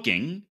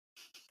choking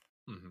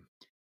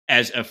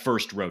as a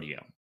first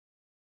rodeo.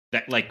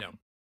 That No.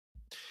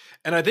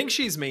 And I think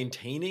she's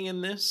maintaining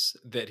in this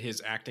that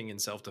his acting in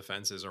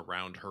self-defense is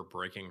around her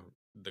breaking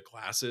the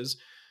glasses.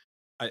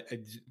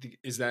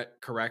 Is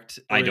that correct?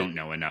 I don't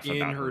know enough in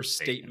about her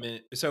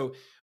statement. So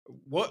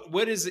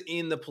what is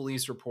in the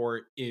police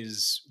report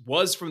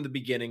was from the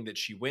beginning that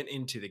she went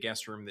into the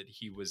guest room that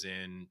he was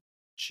in.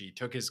 She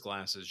took his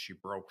glasses, she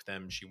broke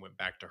them, she went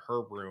back to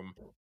her room.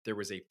 There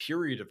was a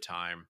period of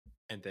time,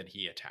 and then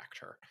he attacked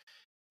her.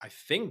 I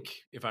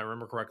think, if I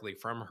remember correctly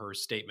from her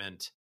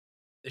statement,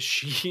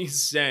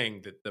 she's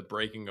saying that the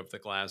breaking of the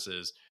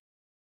glasses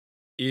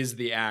is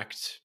the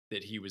act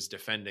that he was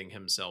defending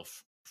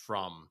himself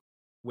from,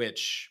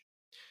 which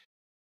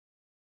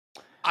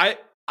I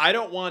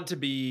don't want to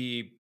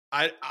be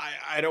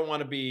I don't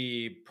want to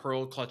be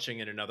pearl clutching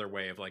in another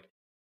way of like,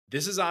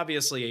 this is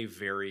obviously a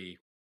very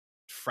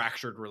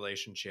fractured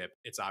relationship.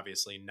 It's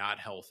obviously not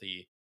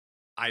healthy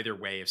either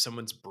way. If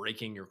someone's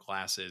breaking your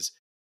glasses,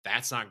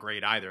 that's not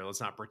great either.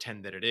 Let's not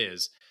pretend that it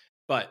is.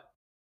 But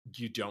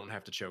you don't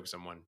have to choke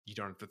someone. You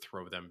don't have to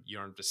throw them. You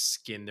don't have to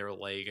skin their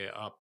leg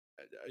up,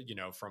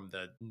 from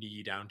the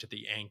knee down to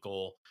the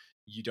ankle.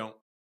 You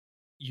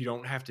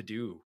don't have to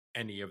do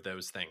any of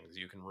those things.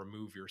 You can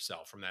remove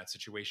yourself from that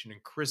situation.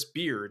 And Chris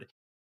Beard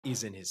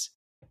is in his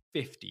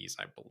 50s,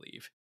 I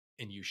believe,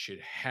 and you should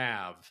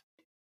have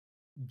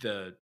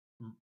the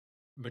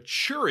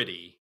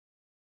maturity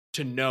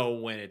to know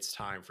when it's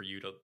time for you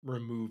to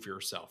remove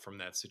yourself from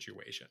that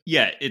situation.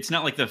 Yeah, it's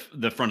not like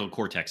the frontal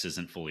cortex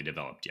isn't fully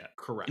developed yet.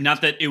 Correct.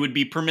 Not that it would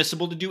be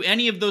permissible to do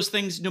any of those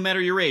things no matter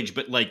your age,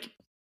 but like...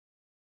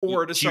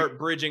 Or to start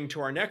bridging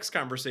to our next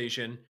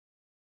conversation,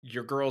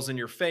 your girl's in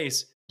your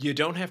face, you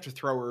don't have to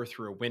throw her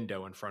through a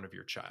window in front of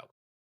your child.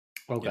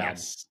 Oh, God.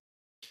 Yes.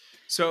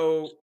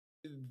 So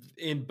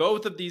in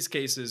both of these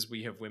cases,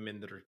 we have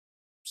women that are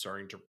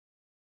starting to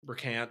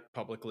recant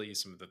publicly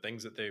some of the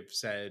things that they've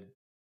said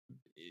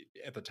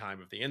at the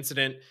time of the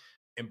incident.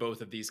 In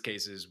both of these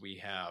cases,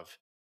 we have,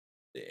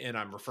 and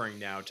I'm referring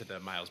now to the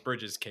Miles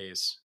Bridges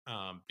case,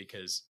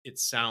 because it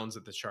sounds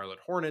that the Charlotte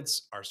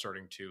Hornets are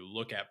starting to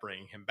look at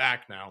bringing him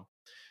back now.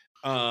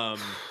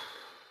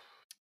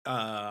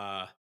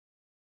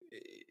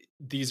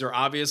 These are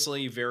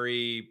obviously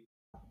very,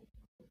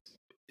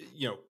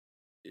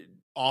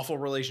 awful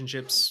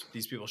relationships.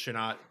 These people should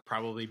not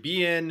probably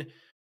be in,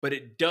 but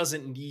it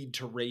doesn't need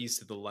to raise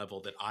to the level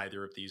that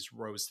either of these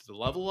rose to the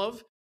level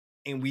of.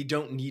 And we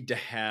don't need to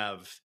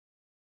have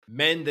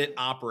men that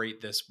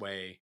operate this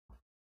way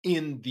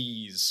in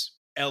these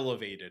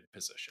elevated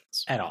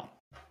positions at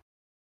all.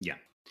 Yeah.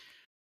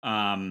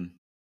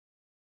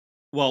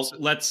 Well,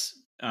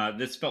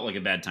 this felt like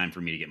a bad time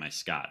for me to get my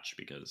scotch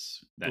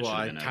because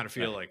I kind of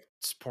feel like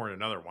it's pouring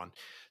another one.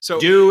 So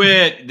do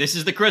it. This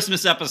is the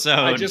Christmas episode.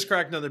 I just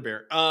cracked another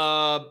beer.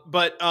 So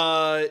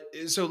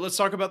let's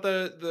talk about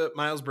the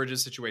Miles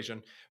Bridges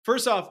situation.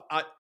 First off,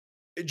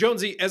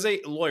 Jonesy, as a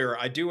lawyer,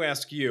 I do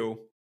ask you,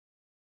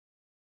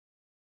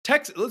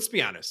 let's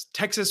be honest,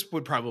 Texas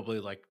would probably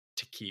like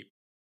to keep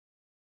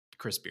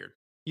Chris Beard.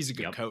 He's a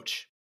good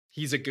coach.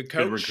 He's a good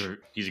coach.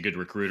 He's a good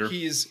recruiter.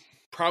 He's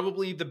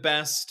probably the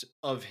best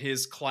of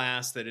his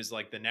class that is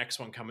like the next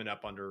one coming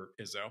up under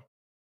Izzo.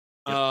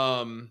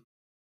 Yep.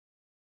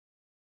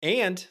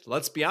 And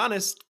let's be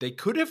honest, they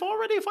could have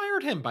already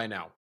fired him by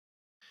now.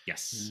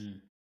 Yes.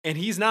 And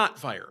he's not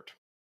fired.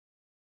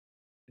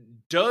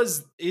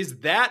 Is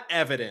that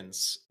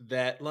evidence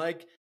that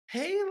like,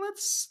 hey,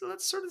 let's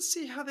sort of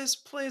see how this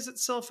plays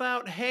itself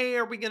out. Hey,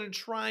 are we going to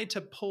try to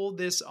pull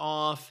this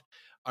off?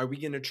 Are we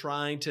going to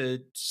try to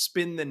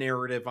spin the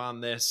narrative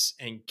on this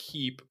and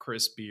keep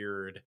Chris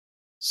Beard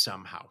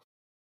somehow?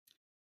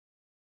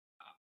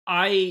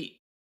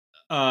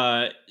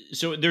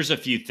 So there's a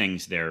few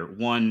things there.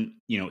 One,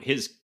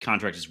 his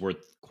contract is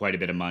worth quite a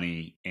bit of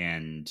money,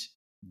 and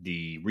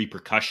the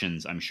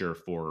repercussions, I'm sure,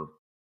 for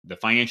the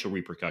financial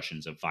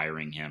repercussions of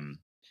firing him,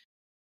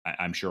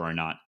 I'm sure are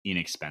not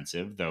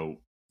inexpensive, though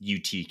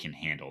UT can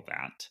handle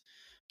that.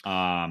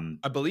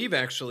 I believe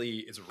actually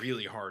it's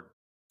really hard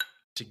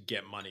to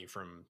get money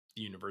from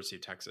the University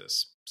of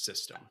Texas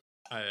system.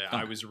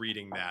 I was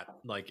reading that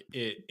like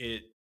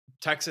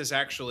Texas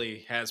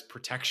actually has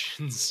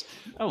protections.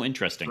 Oh,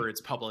 interesting. For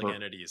its public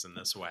entities in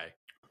this way.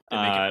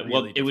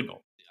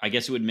 I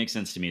guess it would make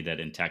sense to me that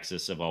in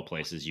Texas, of all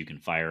places, you can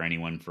fire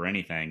anyone for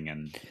anything,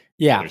 and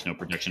there's no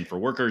protection for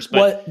workers.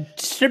 But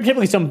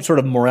typically some sort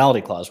of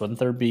morality clause, wouldn't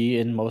there be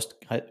in most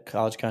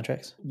college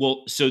contracts?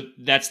 Well, so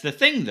that's the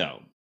thing,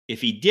 though.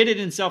 If he did it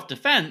in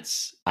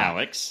self-defense,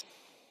 Alex,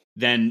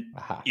 then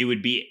it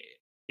would be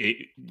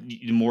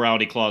the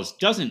morality clause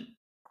doesn't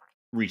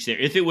reach there.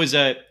 If it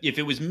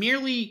was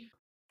merely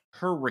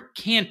her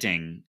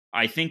recanting,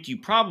 I think you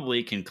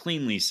probably can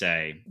cleanly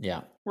say,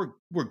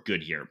 we're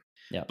good here.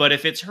 Yeah. But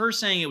if it's her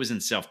saying it was in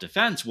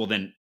self-defense, well,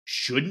 then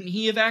shouldn't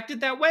he have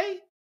acted that way?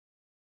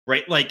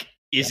 Right? Like,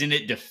 isn't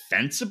it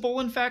defensible,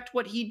 in fact,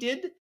 what he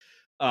did?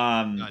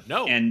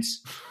 No. And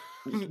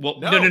well,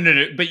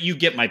 no. But you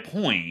get my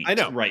point. I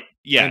know. Right.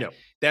 Yeah. I know.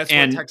 That's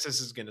what Texas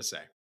is going to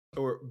say.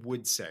 or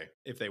would say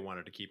if they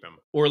wanted to keep him.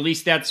 Or at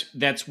least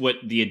that's what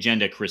the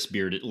agenda Chris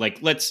Beard,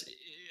 like,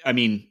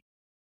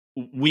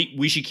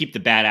 we should keep the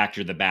bad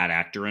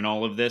actor in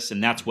all of this,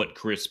 and that's what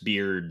Chris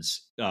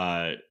Beard's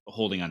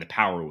holding on to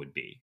power would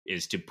be,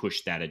 is to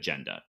push that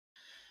agenda.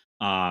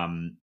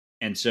 And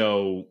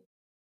so,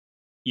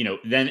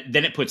 then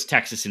it puts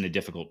Texas in a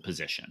difficult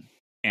position,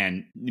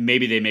 and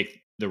maybe they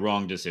make the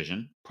wrong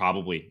decision,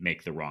 probably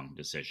make the wrong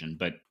decision,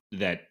 but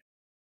that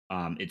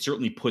it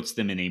certainly puts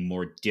them in a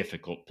more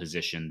difficult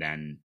position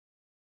than,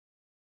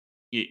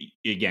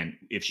 again,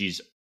 if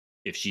she's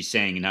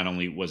saying not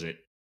only was it,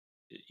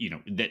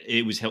 that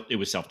it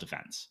was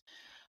self-defense.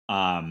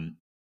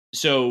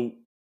 So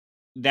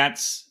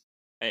that's,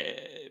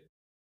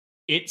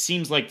 it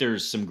seems like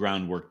there's some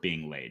groundwork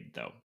being laid,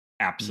 though.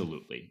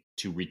 Absolutely.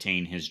 To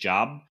retain his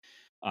job.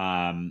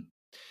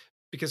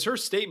 Because her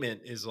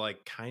statement is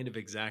like kind of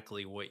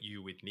exactly what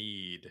you would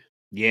need.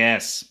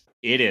 Yes,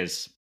 it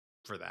is.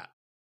 For that.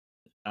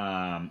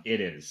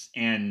 It is.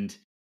 And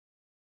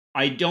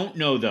I don't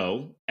know,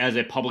 though, as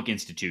a public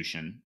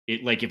institution,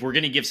 if we're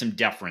going to give some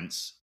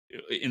deference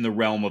in the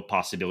realm of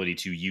possibility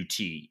to UT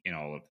in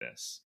all of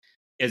this,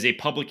 as a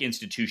public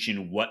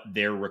institution, what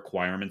their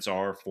requirements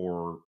are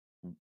for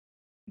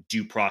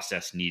due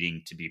process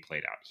needing to be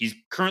played out. He's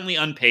currently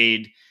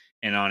unpaid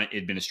and on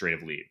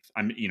administrative leave.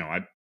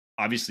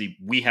 Obviously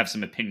we have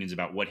some opinions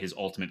about what his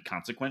ultimate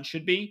consequence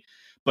should be,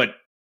 but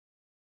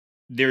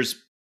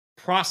there's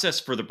process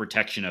for the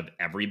protection of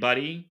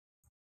everybody.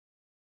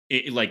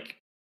 In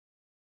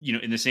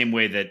the same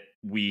way that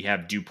we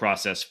have due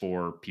process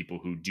for people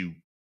who do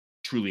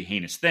truly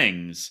heinous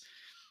things,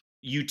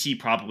 UT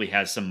probably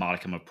has some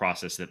modicum of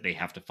process that they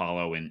have to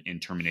follow in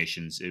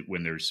terminations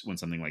when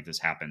something like this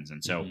happens.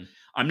 And so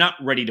I'm not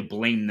ready to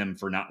blame them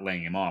for not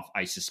laying him off.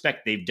 I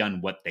suspect they've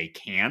done what they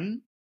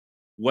can.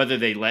 Whether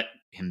they let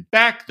him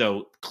back,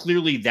 though,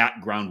 clearly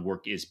that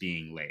groundwork is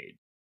being laid.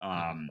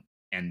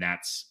 And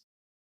that's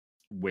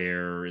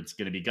where it's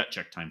going to be gut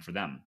check time for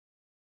them.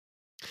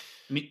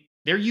 I mean,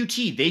 they're UT.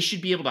 They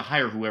should be able to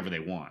hire whoever they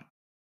want.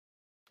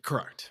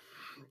 Correct.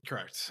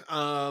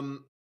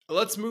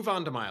 Let's move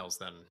on to Miles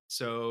then.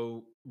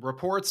 So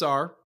reports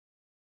are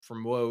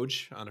from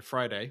Woj on a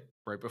Friday,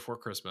 right before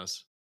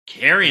Christmas.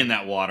 Carrying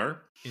that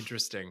water.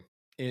 Interesting.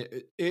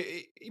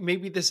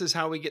 Maybe this is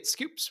how we get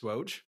scoops,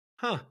 Woj.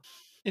 Huh.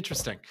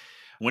 Interesting.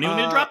 When do you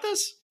want me to drop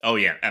this? Oh,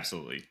 yeah,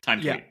 absolutely.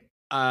 Time to wait.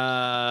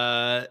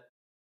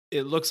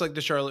 It looks like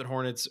the Charlotte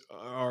Hornets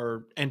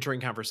are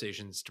entering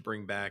conversations to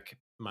bring back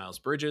Miles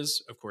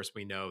Bridges. Of course,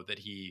 we know that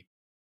he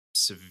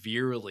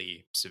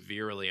severely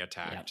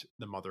attacked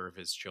the mother of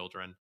his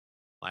children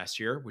last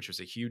year, which was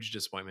a huge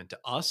disappointment to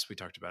us. We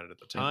talked about it at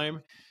the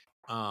time.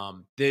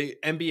 The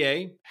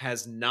NBA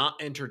has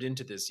not entered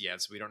into this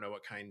yet, so we don't know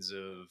what kinds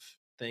of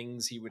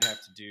things he would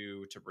have to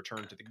do to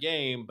return to the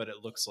game, but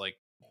it looks like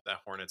the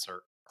Hornets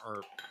are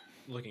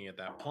looking at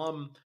that.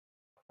 Plum,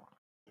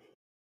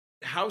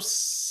 how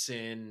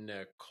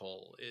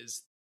cynical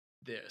is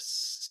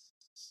this?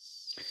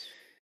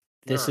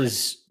 This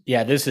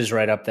is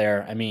right up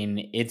there. I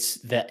mean,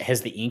 has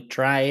the ink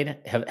dried?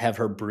 Have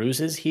her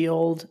bruises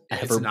healed?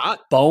 Have her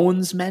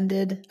bones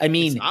mended? I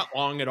mean, it's not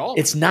long at all.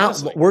 It's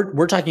not. Honestly.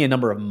 We're talking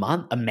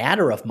a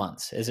matter of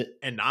months, is it?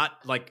 And not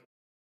like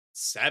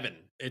 7.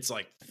 It's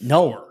like 4.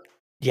 No.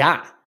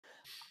 Yeah.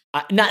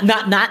 Not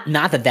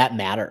that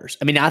matters.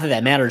 I mean, not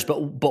that matters, but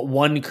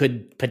one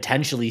could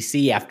potentially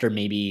see after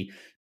maybe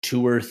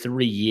 2 or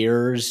 3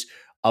 years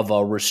of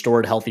a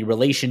restored, healthy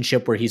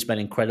relationship where he's been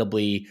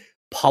incredibly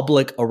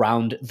public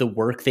around the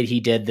work that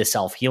he did, the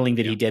self-healing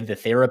that he did, the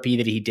therapy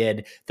that he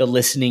did, the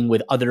listening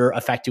with other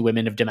affected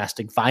women of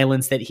domestic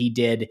violence that he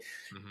did.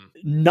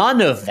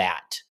 None of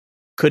that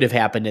could have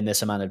happened in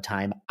this amount of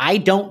time. I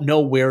don't know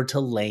where to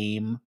lay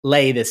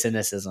the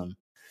cynicism.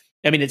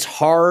 I mean, it's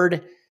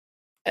hard.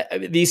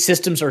 These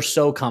systems are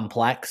so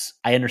complex.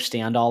 I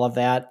understand all of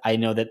that. I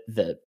know that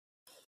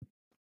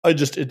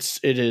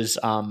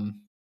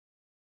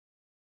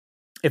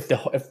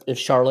if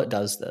Charlotte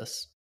does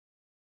this,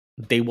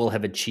 they will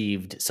have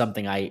achieved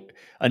something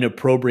an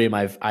opprobrium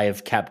I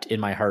have kept in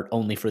my heart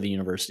only for the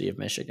University of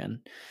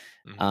Michigan.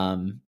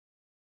 The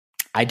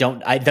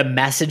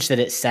message that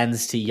it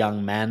sends to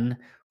young men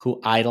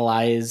who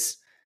idolize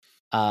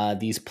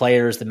these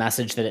players, the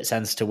message that it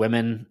sends to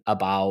women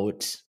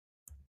about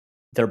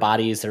their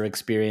bodies, their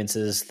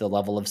experiences, the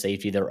level of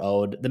safety they're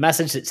owed, the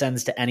message it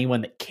sends to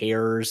anyone that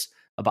cares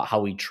about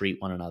how we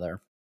treat one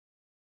another.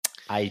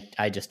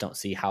 I just don't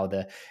see how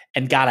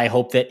and God, I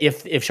hope that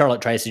if Charlotte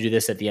tries to do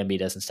this, that the NBA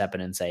doesn't step in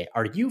and say,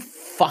 "Are you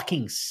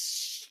fucking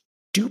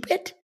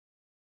stupid?"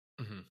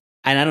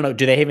 And I don't know,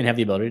 do they even have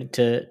the ability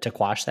to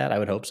quash that? I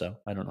would hope so.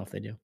 I don't know if they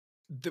do.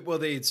 Well,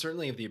 they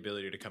certainly have the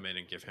ability to come in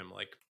and give him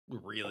like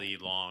really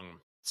long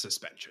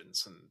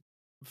suspensions and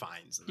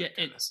fines and that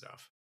kind of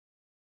stuff.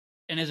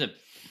 And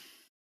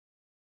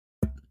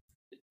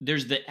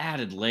there's the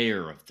added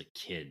layer of the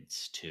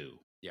kids too.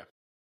 Yeah.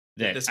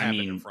 That this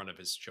happened in front of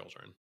his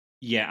children.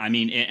 Yeah. I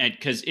mean,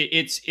 because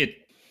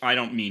I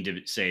don't mean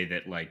to say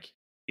that like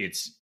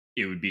it's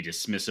it would be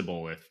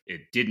dismissible if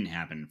it didn't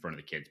happen in front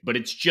of the kids. But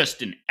it's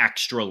just an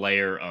extra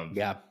layer of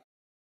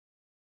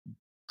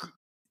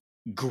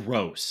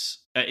gross.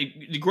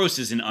 Gross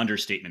is an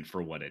understatement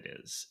for what it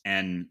is.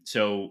 And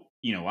so,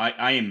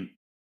 I am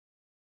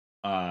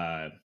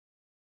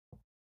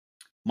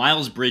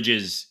Miles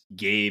Bridges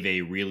gave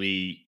a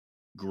really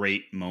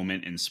great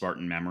moment in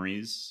Spartan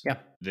Memories. Yeah.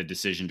 The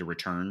decision to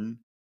return.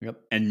 Yep.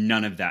 And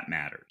none of that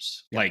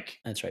matters. Yep.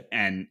 That's right.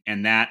 And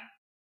that,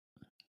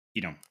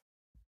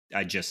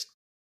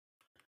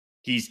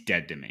 he's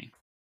dead to me.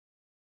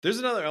 There's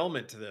another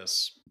element to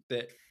this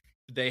that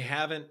they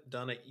haven't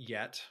done it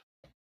yet,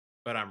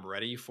 but I'm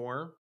ready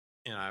for,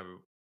 and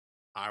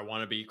I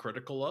want to be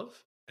critical of,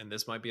 and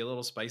this might be a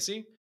little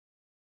spicy,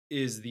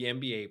 is the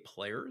NBA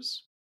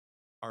players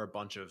are a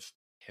bunch of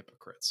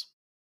hypocrites.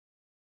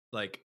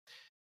 Like,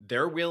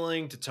 they're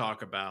willing to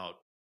talk about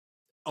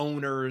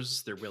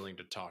owners, they're willing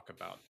to talk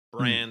about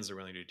brands, they're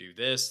willing to do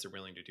this, they're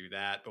willing to do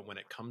that, but when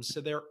it comes to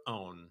their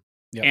own,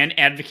 and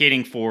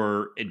advocating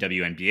for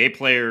WNBA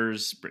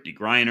players, Brittany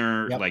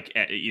Griner,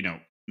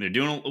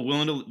 they're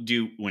willing to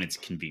do when it's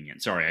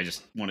convenient. Sorry, I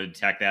just wanted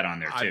to tack that on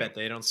there too. I bet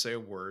they don't say a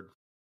word.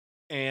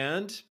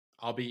 And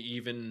I'll be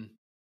even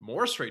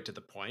more straight to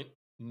the point.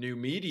 New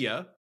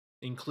media,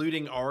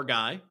 including our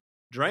guy,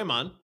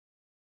 Draymond.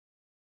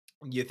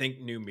 You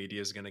think new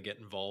media is going to get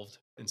involved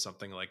in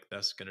something like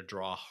this? Going to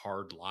draw a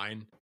hard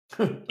line?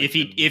 If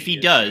he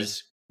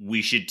does,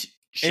 we should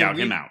shout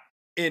him out.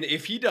 And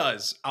if he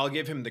does, I'll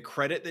give him the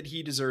credit that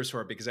he deserves for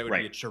it, because that would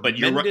be a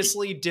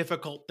tremendously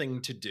difficult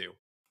thing to do.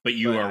 But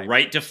you are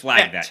right to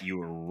flag that.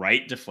 You are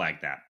right to flag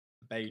that.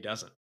 Bet he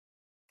doesn't.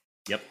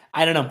 Yep.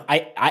 I don't know.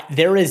 I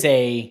there is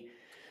a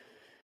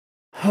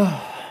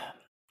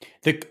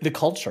the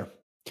culture.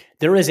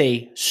 There is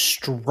a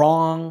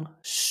strong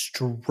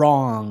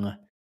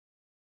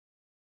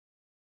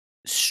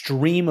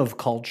stream of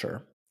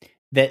culture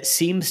that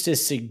seems to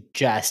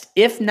suggest,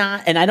 if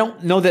not, and I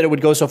don't know that it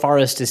would go so far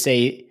as to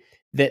say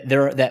that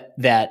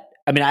that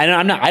I mean,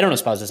 I don't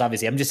espouse this,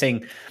 obviously. I'm just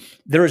saying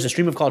there is a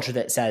stream of culture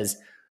that says,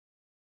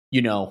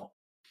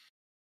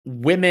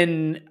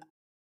 women.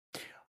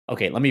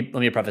 Okay, let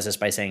me preface this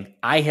by saying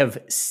I have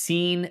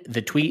seen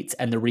the tweets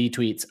and the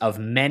retweets of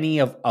many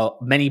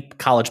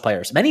college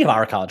players, many of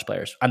our college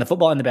players on the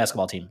football and the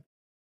basketball team,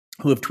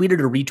 who have tweeted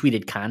or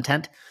retweeted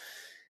content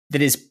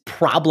that is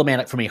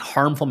problematic from a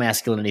harmful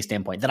masculinity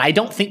standpoint, that I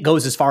don't think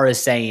goes as far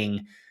as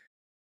saying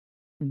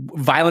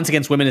violence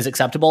against women is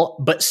acceptable,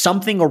 but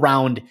something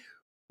around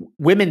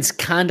women's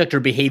conduct or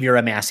behavior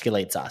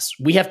emasculates us.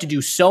 We have to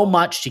do so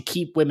much to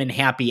keep women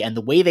happy, and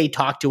the way they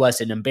talk to us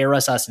and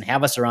embarrass us and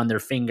have us around their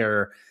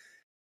finger,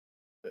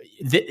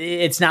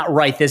 it's not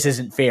right. This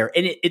isn't fair.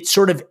 And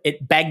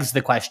it begs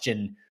the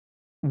question,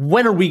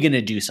 when are we going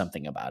to do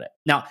something about it?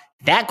 Now,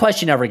 that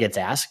question never gets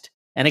asked.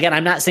 And again,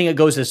 I'm not saying it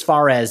goes as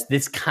far as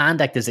this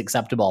conduct is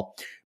acceptable,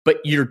 but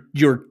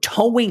you're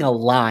towing a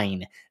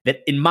line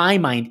that, in my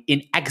mind,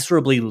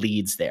 inexorably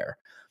leads there.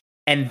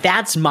 And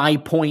that's my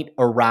point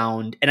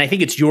around, and I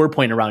think it's your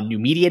point around new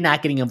media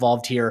not getting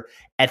involved here.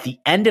 At the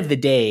end of the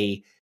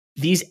day,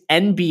 these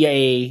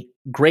NBA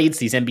greats,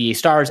 these NBA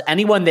stars,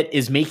 anyone that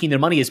is making their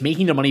money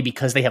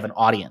because they have an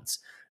audience.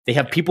 They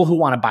have people who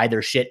want to buy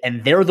their shit,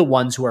 and they're the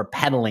ones who are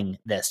peddling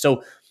this.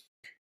 So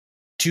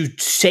to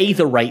say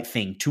the right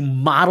thing, to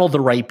model the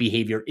right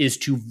behavior, is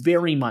to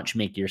very much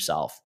make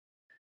yourself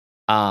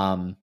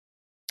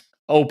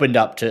opened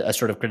up to a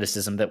sort of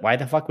criticism that why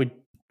the fuck would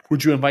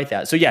you invite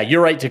that? So yeah,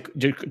 you're right to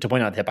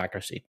point out the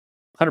hypocrisy,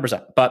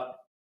 100%. But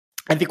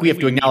I think we have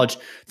to acknowledge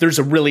there's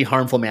a really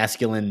harmful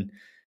masculine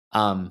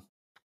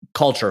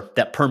culture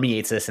that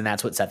permeates this, and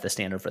that's what set the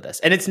standard for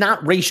this. And it's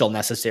not racial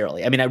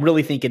necessarily. I mean, I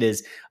really think it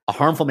is a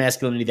harmful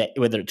masculinity that,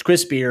 whether it's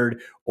Chris Beard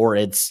or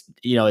it's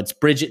Miles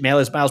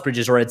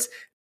Bridges or it's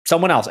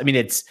someone else. I mean,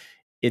 it's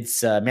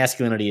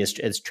masculinity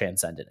is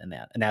transcendent in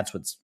that, and that's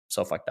what's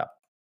so fucked up.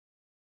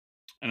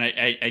 And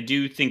I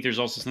do think there's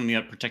also something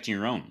about protecting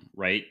your own,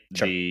 right?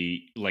 Sure.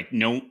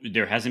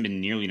 There hasn't been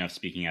nearly enough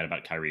speaking out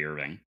about Kyrie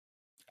Irving.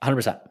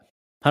 100%.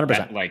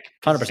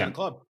 100%.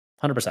 Club.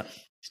 100%.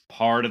 He's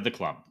part of the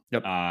club.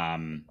 Yep.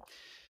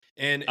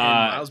 And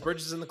Miles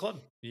Bridges is in the club.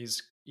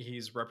 He's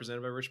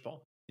represented by Rich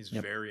Paul. He's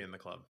very in the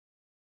club.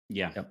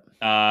 Yeah.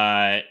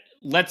 Yep.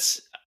 Let's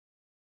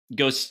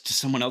go to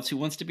someone else who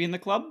wants to be in the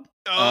club.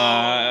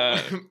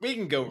 We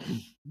can go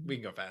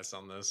fast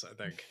on this, I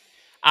think.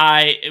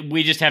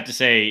 We just have to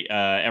say,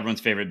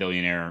 everyone's favorite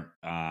billionaire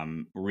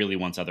really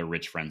wants other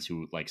rich friends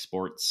who like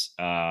sports.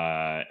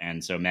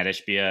 And so Matt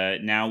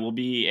Ishbia now will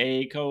be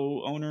a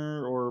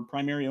co-owner or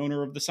primary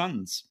owner of the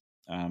Suns.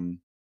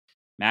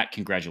 Matt,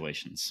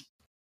 congratulations.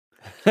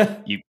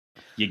 You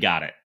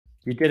got it.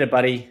 You did it,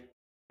 buddy.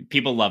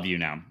 People love you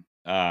now.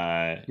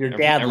 Your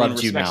dad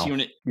loves you now.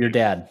 Your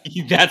dad.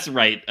 That's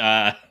right.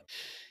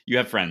 You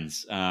have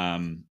friends.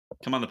 Come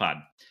on the pod.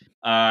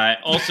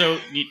 Also,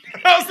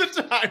 how's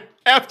the time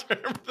after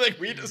everything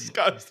we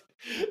discussed?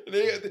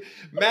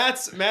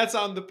 Matt's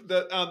on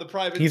the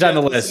private. He's on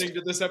the list listening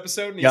to this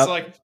episode, and he's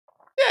like,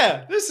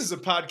 "Yeah, this is a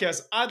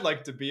podcast I'd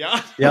like to be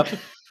on." Yep.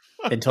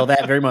 until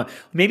that very moment.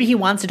 Maybe he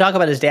wants to talk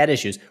about his dad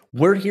issues.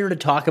 We're here to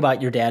talk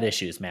about your dad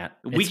issues, Matt.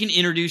 We can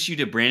introduce you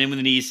to Brandon with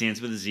an E,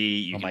 Sans with a Z.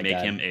 You can make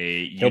him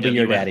a He'll be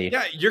your daddy.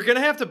 Yeah, you're gonna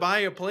have to buy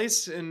a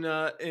place in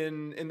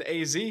the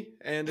AZ,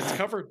 and it's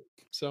covered.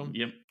 So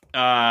yep.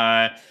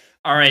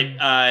 All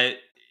right.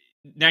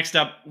 Next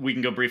up, we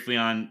can go briefly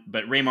on,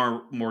 but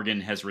Raymar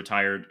Morgan has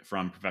retired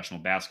from professional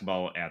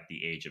basketball at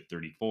the age of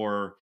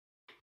 34.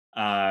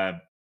 I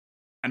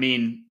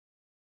mean,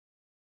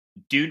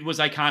 dude was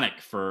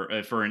iconic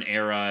for an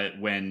era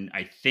when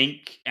I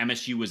think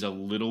MSU was a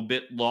little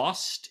bit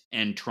lost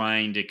and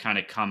trying to kind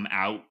of come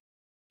out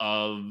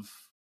of,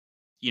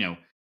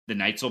 the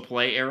Knights will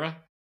play era.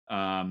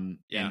 And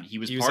he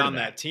was part on of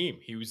that team.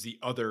 He was the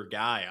other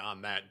guy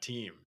on that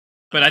team.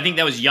 But I think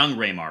that was young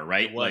Raymar,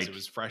 right? It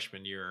was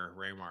freshman year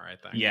Raymar, I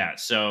think. Yeah.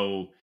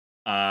 So,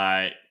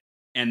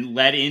 and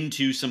led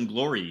into some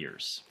glory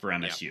years for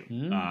MSU.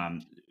 Yeah.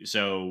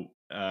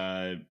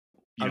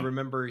 I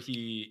remember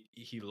he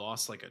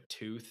lost like a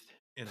tooth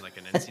in like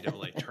an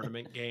NCAA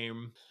tournament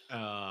game.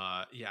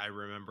 I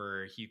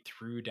remember he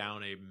threw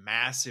down a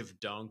massive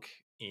dunk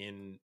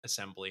in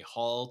Assembly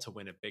Hall to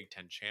win a Big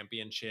Ten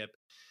championship.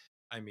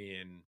 I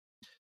mean,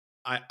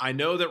 I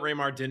know that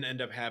Raymar didn't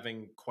end up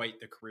having quite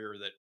the career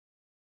that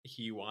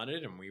he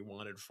wanted and we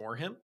wanted for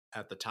him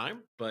at the time,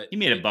 but he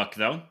made a buck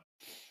though.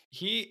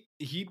 He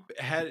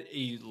had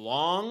a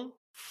long,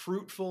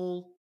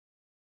 fruitful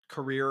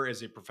career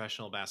as a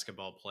professional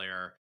basketball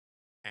player,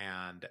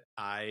 and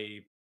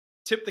I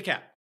tip the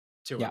cap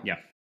to him. Yeah.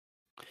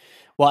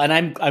 Well, and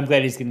I'm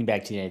glad he's getting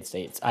back to the United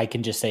States. I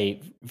can just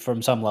say,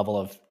 from some level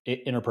of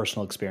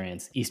interpersonal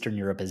experience, Eastern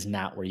Europe is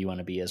not where you want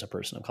to be as a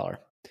person of color.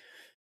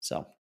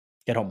 So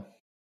get home.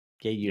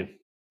 Get you. Yeah.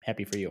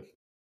 Happy for you.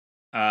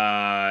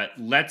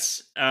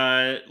 Let's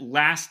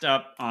last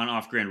up on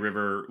Off Grand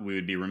River. We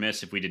would be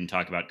remiss if we didn't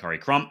talk about Kari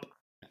Crump,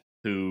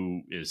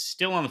 who is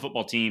still on the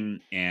football team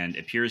and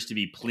appears to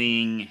be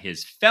pleading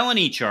his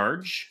felony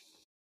charge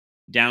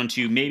down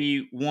to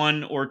maybe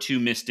 1 or 2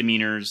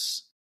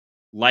 misdemeanors.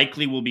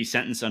 Likely will be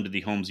sentenced under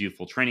the Holmes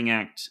Youthful Training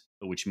Act,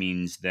 which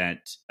means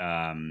that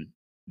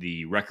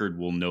the record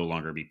will no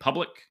longer be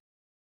public.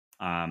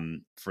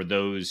 For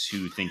those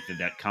who think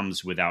that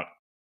comes without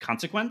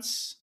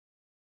consequence,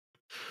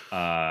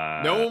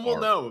 no one will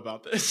know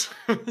about this.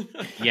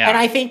 Yeah. And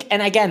I think,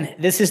 and again,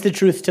 this is the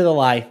truth to the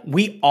lie.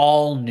 We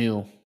all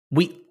knew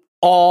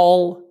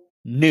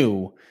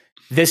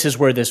this is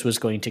where this was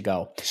going to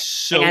go.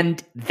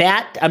 And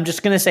that, I'm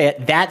just going to say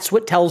it, that's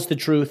what tells the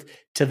truth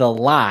to the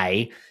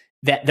lie,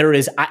 that there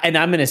is, and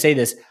I'm going to say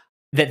this,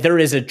 that there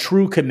is a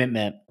true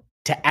commitment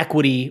to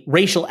equity,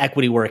 racial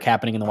equity work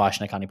happening in the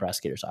Washington County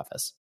Prosecutor's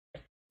Office.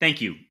 Thank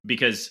you.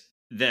 Because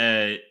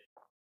I've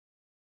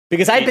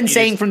been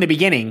saying from the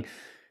beginning,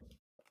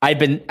 I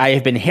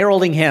have been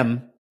heralding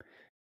him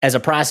as a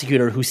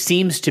prosecutor who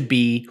seems to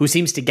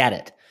get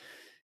it.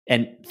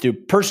 And through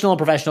personal and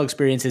professional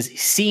experiences, he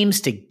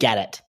seems to get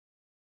it.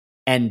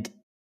 And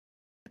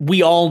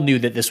we all knew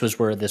that this was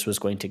where this was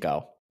going to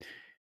go.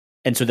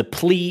 And so the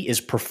plea is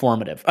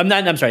performative.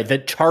 The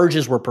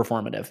charges were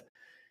performative.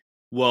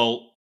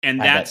 Well,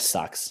 and that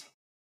sucks.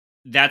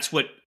 That's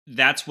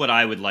what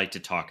I would like to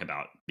talk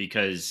about,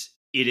 because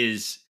it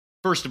is,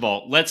 first of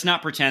all, let's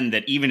not pretend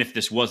that even if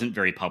this wasn't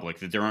very public,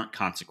 that there aren't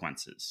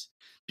consequences.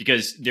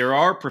 Because there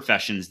are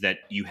professions that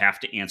you have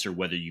to answer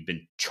whether you've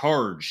been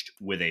charged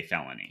with a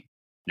felony,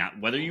 not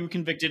whether you were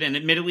convicted. And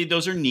admittedly,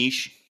 those are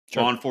niche.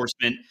 Sure. Law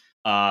enforcement,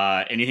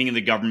 anything in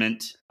the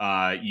government,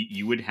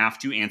 you would have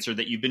to answer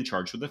that you've been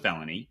charged with a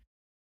felony.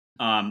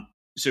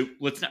 So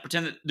let's not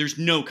pretend that there's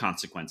no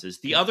consequences.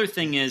 The other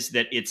thing is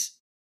that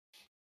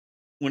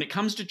when it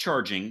comes to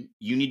charging,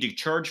 you need to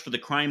charge for the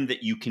crime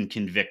that you can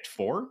convict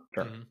for,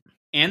 sure.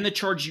 And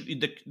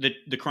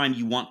the crime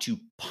you want to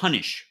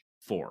punish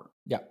for.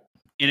 Yeah.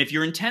 And if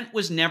your intent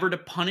was never to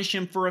punish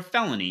him for a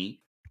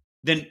felony,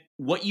 then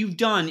what you've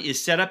done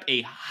is set up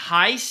a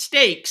high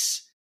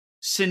stakes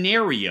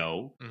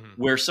scenario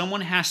where someone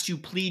has to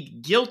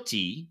plead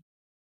guilty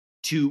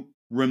to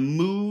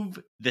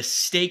remove the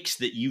stakes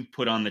that you've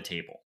put on the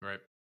table. Right.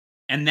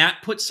 And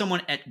that puts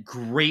someone at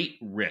great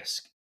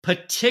risk,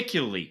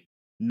 particularly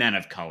men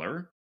of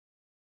color.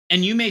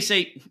 And you may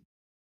say,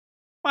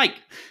 Mike,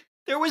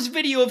 there was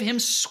video of him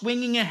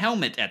swinging a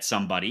helmet at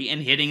somebody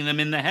and hitting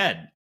them in the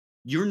head.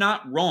 You're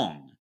not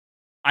wrong.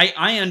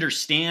 I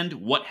understand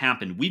what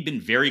happened. We've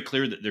been very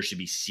clear that there should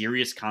be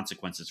serious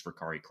consequences for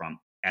Kari Crump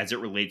as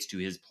it relates to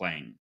his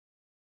playing.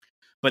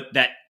 But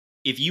that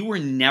if you were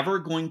never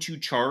going to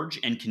charge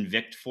and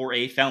convict for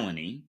a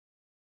felony,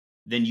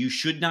 then you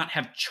should not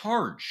have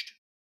charged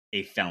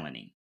a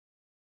felony.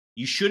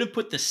 You should have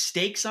put the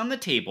stakes on the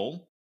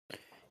table.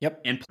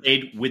 Yep. And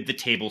played with the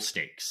table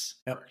stakes.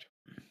 Yep.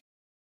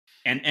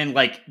 And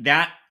like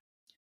that,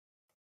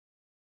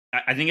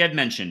 I think I've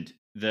mentioned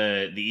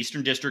the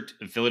Eastern District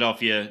of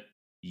Philadelphia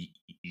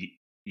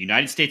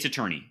United States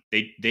Attorney.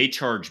 They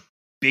charge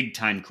big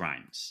time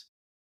crimes.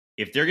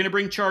 If they're going to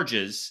bring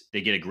charges,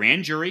 they get a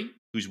grand jury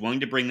who's willing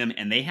to bring them,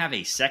 and they have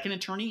a second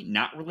attorney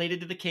not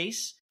related to the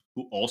case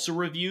who also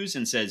reviews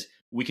and says,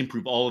 we can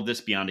prove all of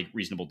this beyond a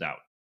reasonable doubt.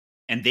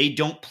 And they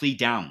don't plead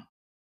down.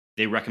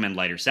 They recommend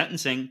lighter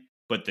sentencing,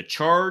 but the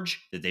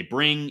charge that they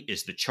bring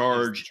is the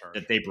charge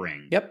that they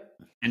bring. Yep.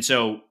 And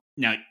so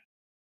now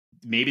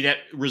maybe that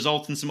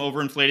results in some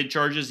overinflated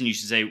charges, and you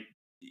should say,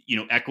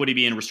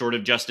 equity and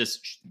restorative justice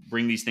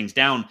bring these things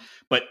down,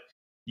 but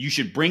you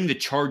should bring the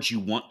charge you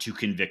want to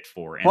convict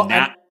for. And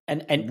that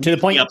and really to the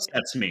point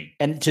upsets me.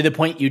 And to the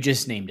point you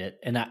just named it,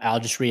 and I'll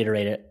just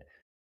reiterate it.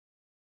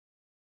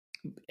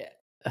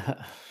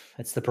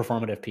 That's the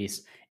performative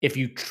piece. If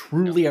you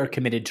truly are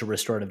committed to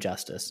restorative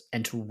justice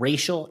and to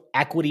racial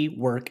equity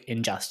work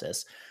in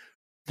justice,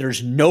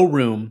 there's no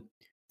room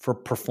for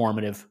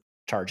performative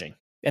charging.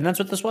 And that's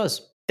what this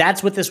was.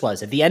 That's what this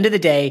was. At the end of the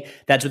day,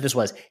 that's what this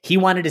was. He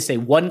wanted to say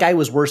one guy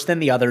was worse than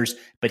the others,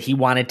 but he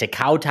wanted to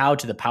kowtow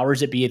to the powers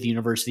that be at the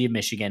University of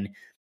Michigan.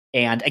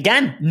 And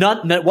again,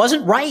 it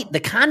wasn't right. The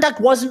conduct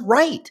wasn't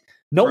right.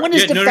 No one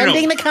is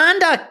defending the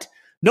conduct.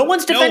 No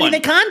one's defending the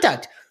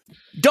conduct.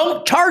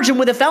 Don't charge him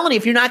with a felony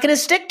if you're not going to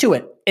stick to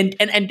it. And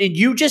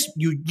you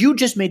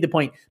just made the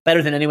point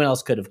better than anyone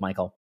else could have,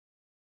 Michael.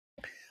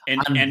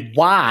 On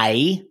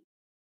why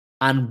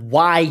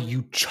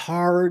you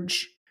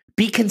charge.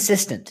 Be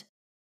consistent.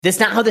 That's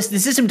not how the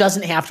system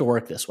doesn't have to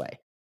work this way.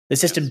 The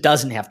system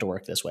doesn't have to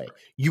work this way.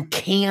 You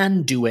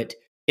can do it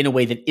in a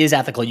way that is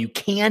ethical. You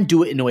can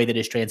do it in a way that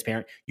is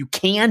transparent. You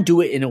can do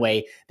it in a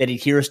way that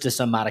adheres to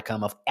some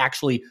modicum of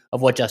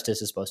what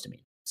justice is supposed to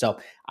mean. So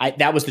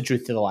that was the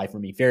truth to the lie for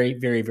me. Very,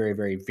 very, very,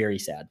 very, very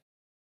sad.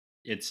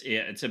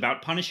 It's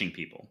about punishing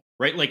people,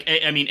 right? Like,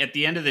 I mean, at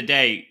the end of the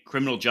day,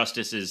 criminal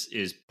justice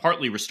is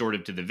partly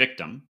restorative to the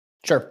victim.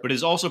 Sure. But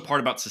is also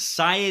part about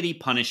society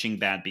punishing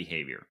bad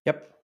behavior.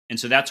 Yep. And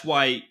so that's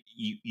why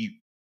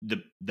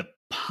the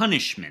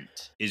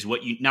punishment is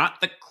what not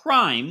the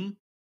crime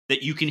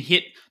that you can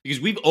hit, because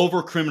we've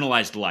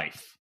over-criminalized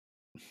life.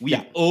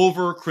 We've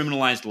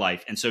over-criminalized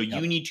life. And so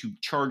you need to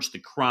charge the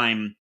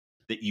crime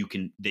that you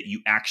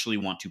actually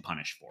want to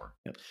punish for.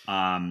 Yep.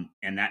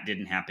 And that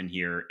didn't happen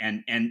here.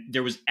 And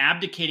there was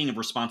abdicating of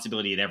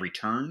responsibility at every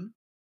turn.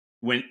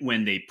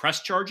 When they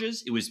pressed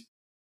charges, it was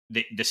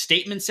the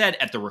statement said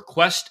at the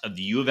request of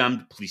the U of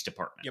M Police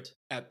Department. Yep,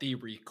 at the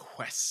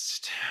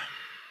request.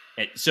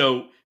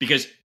 So,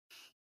 because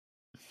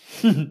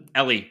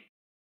Ellie,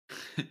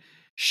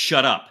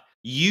 shut up.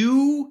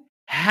 You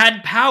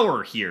had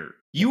power here.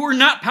 You were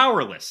not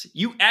powerless.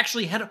 You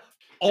actually had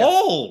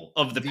all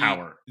of the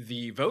power.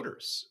 The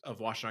voters of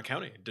Washtenaw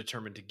County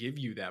determined to give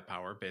you that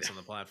power based on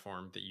the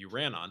platform that you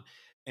ran on.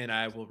 And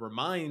I will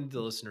remind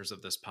the listeners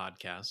of this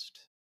podcast,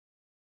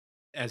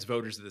 as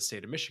voters of the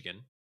state of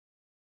Michigan,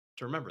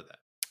 to remember that.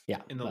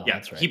 Yeah.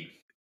 That's right. He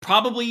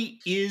probably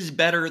is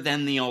better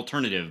than the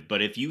alternative,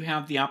 but if you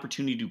have the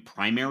opportunity to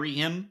primary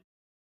him,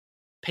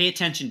 pay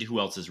attention to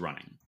who else is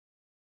running.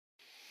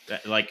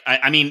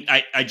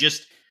 I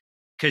just,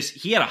 because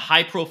he had a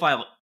high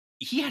profile,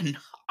 he had an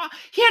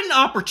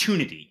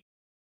opportunity.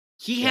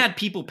 He had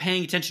people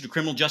paying attention to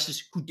criminal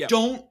justice who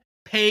don't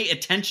pay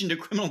attention to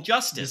criminal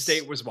justice. The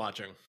state was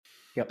watching.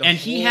 Yep. And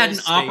he had an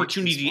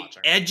opportunity to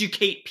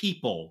educate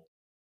people.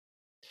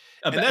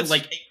 I want to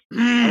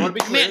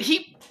be clear. Man,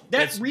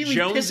 that really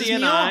pisses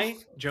me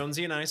off.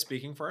 Jonesy and I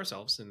speaking for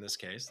ourselves in this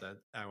case. That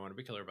I want to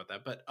be clear about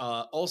that. But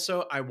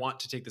also, I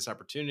want to take this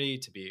opportunity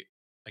to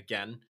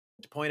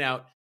point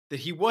out that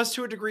he was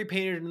to a degree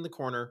painted in the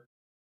corner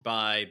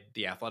by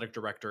the athletic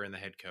director and the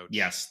head coach.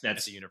 Yes, that's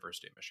at the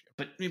University of Michigan.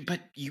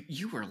 But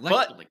you were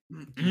elected.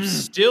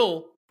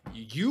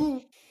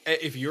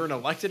 If you're an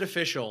elected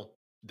official,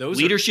 those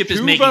leadership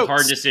is making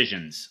hard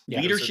decisions.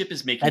 Yeah, leadership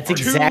is making. That's hard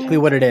exactly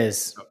what it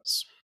is.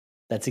 Votes.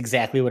 That's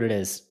exactly what it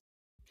is.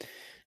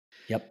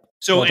 Yep.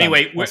 So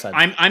anyway,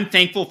 I'm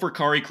thankful for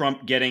Kari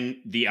Crump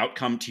getting the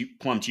outcome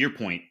to your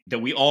point that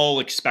we all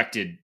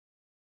expected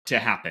to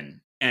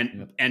happen,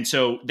 and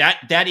so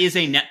that is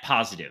a net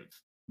positive.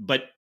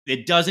 But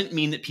it doesn't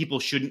mean that people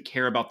shouldn't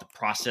care about the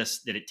process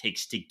that it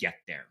takes to get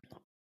there.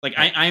 Like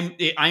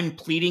I'm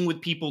pleading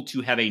with people to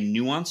have a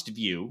nuanced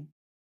view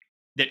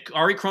that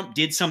Kari Crump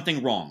did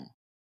something wrong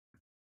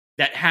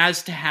that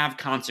has to have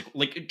consequences,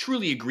 like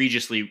truly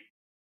egregiously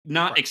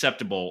not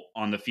acceptable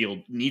on the field,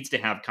 needs to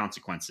have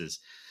consequences.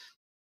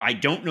 I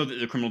don't know that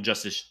the criminal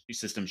justice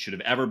system should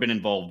have ever been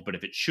involved, but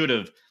if it should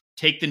have,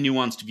 take the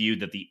nuanced view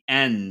that the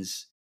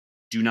ends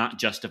do not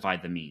justify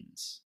the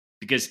means.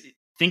 Because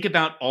think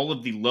about all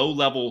of the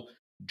low-level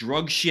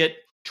drug shit,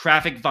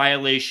 traffic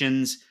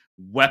violations,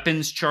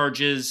 weapons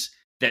charges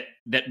that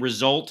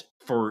result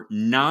for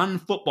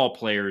non-football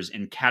players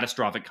in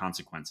catastrophic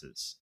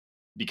consequences.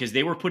 Because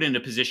they were put in a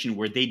position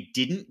where they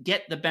didn't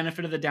get the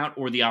benefit of the doubt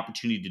or the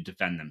opportunity to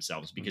defend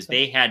themselves because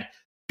they had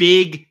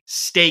big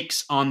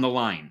stakes on the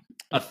line,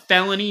 a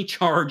felony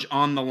charge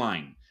on the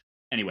line.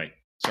 Anyway,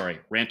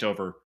 sorry, rant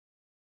over.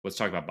 Let's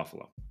talk about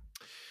Buffalo.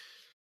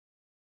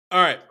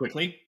 All right.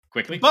 Quickly.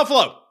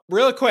 Buffalo.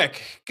 real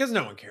quick, because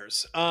no one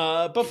cares.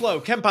 Buffalo,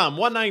 Kempom,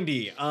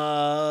 190.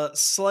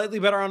 Slightly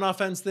better on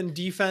offense than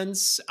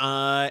defense.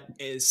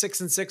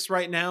 6-6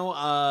 right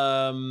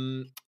now.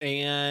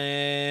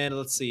 And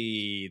let's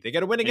see. They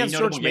got a win against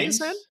George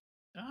Mason.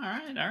 All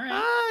right.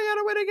 I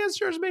got a win against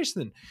George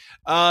Mason.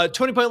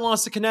 20-point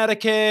loss to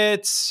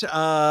Connecticut.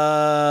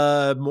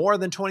 More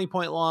than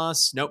 20-point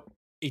loss. Nope.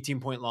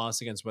 18-point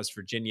loss against West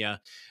Virginia.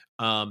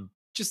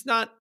 Just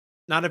not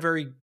a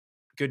very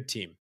good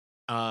team.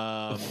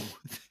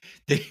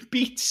 They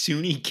beat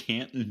SUNY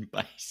Canton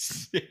by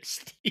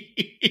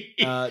 60.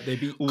 They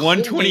beat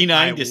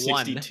 129 to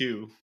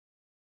 62.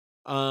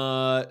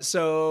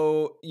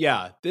 So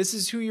yeah, this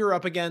is who you're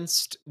up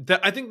against.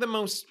 I think the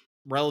most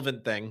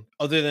relevant thing,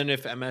 other than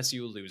if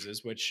MSU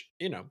loses, which,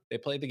 they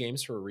play the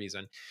games for a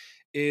reason,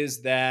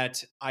 is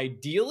that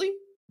ideally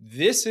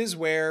this is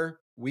where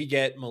we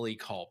get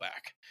Malik Hall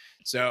back.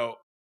 So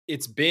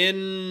it's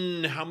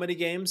been how many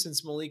games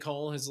since Malik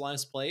Hall has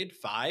last played?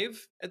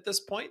 5 at this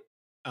point.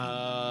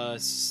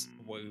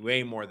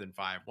 Way more than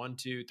 5. 1,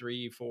 2,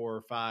 3,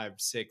 4, 5,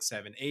 6,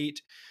 7,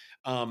 8.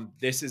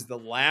 This is the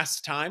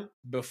last time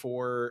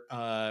before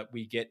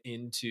we get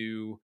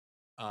into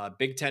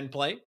Big Ten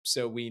play.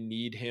 So we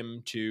need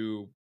him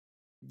to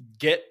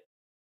get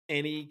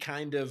any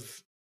kind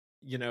of,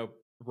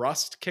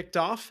 rust kicked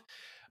off.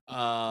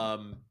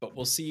 But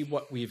we'll see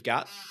what we've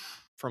got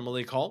from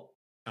Malik Hall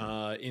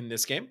in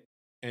this game.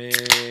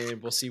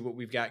 And we'll see what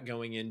we've got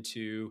going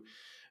into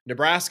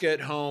Nebraska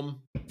at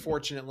home,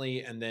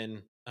 fortunately, and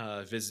then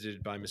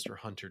visited by Mr.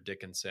 Hunter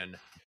Dickinson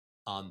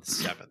on the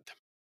 7th.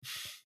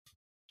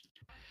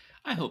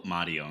 I hope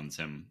Mahdi owns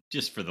him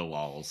just for the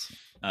lulz.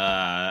 All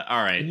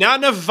right. Not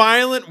in a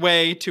violent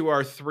way to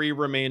our 3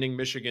 remaining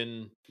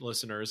Michigan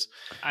listeners.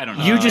 I don't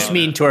know. You just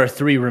mean to our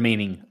 3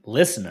 remaining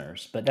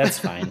listeners, but that's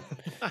fine.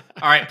 All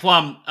right,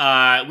 Plum,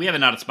 we have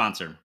not a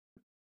sponsor.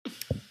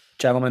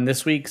 Gentlemen,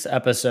 this week's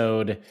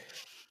episode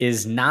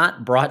is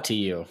not brought to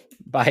you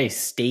by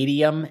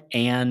Stadium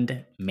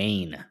and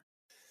Maine.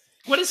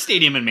 What is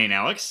Stadium and Maine,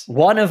 Alex?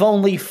 One of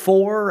only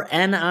 4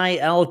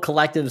 NIL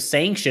collectives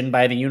sanctioned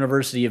by the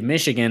University of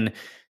Michigan,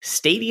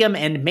 Stadium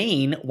and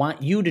Maine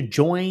want you to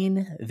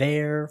join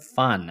their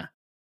fun.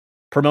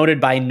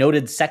 Promoted by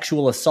noted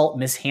sexual assault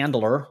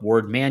mishandler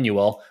Ward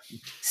Manuel,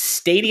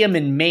 Stadium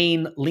and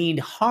Maine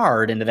leaned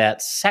hard into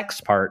that sex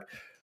part,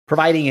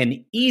 providing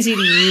an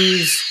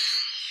easy-to-use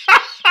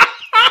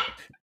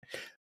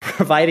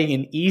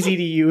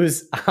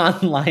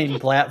online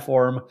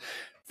platform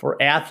for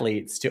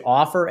athletes to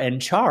offer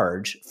and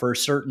charge for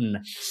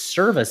certain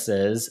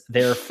services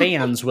their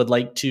fans would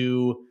like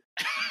to,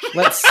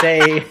 let's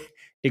say,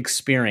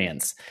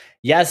 experience.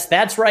 Yes,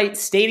 that's right.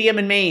 Stadium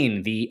and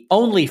Maine, the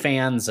only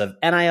fans of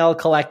NIL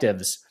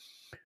collectives,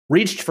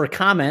 reached for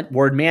comment.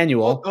 Ward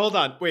Manuel. Hold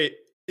on. Wait,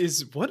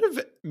 is one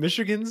of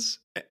Michigan's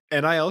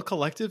NIL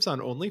collectives on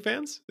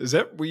OnlyFans? Is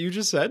that what you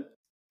just said?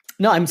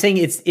 No, I'm saying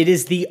it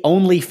is the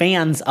only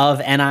fans of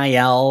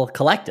NIL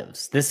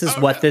collectives. This is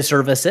what this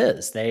service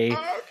is. They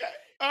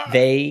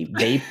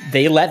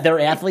let their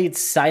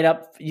athletes sign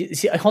up.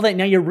 See, hold on,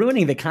 now you're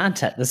ruining the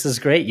content. This is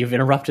great. You've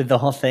interrupted the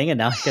whole thing, and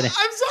now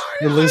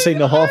you're losing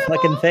the whole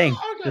fucking thing.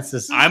 Okay.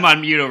 I'm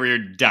on mute over here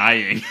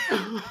dying.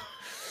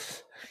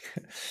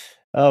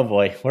 Oh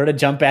boy, we're to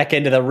jump back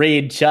into the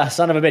read,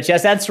 son of a bitch.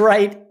 Yes, that's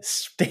right.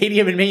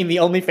 Stadium and Maine, the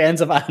only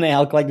fans of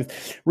NIL collectives,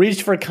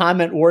 reached for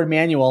comment. Ward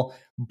Manuel,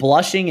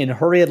 blushing and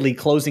hurriedly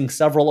closing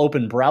several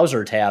open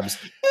browser tabs,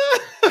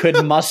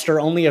 could muster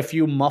only a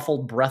few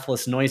muffled,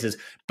 breathless noises.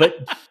 But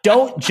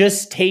don't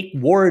just take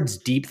Ward's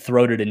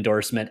deep-throated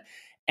endorsement.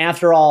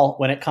 After all,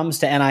 when it comes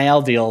to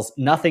NIL deals,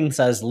 nothing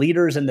says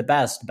leaders in the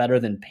best better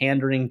than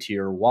pandering to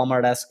your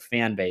Walmart-esque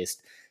fan base.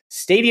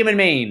 Stadium in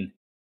Maine,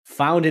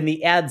 found in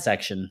the ad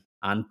section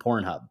on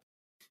Pornhub.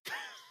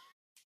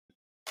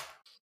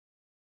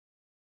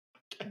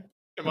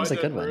 Am I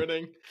done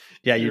ruining?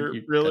 Yeah, you're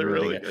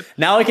really good.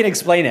 Now I can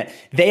explain it.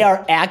 They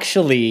are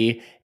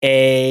actually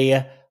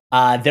their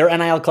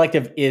NIL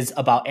collective is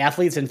about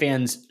athletes and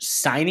fans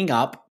signing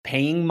up,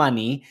 paying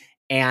money,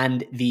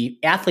 and the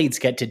athletes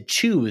get to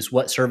choose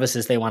what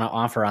services they want to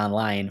offer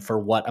online for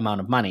what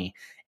amount of money.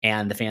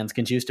 And the fans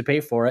can choose to pay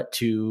for it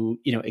to,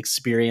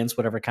 experience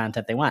whatever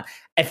content they want.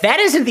 If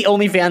that isn't the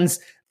OnlyFans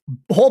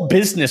whole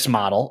business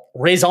model,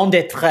 raison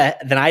d'etre,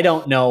 then I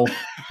don't know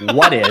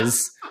what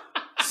is.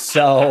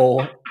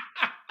 So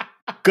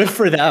good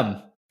for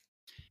them.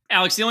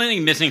 Alex, the only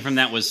thing missing from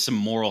that was some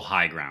moral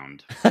high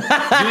ground.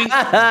 doing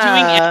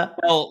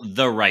NFL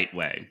the right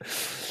way.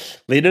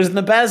 Leaders in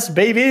the best,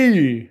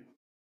 baby.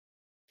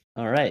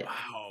 All right.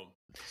 Wow.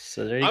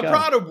 So there you go. I'm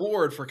proud of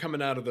Ward for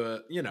coming out of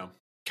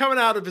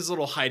his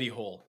little hidey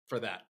hole for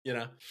that,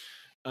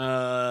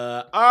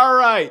 All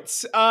right.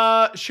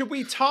 Should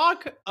we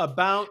talk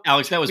about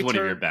Alex? That was one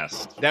of your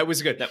best. That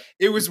was good.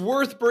 It was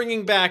worth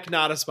bringing back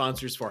not a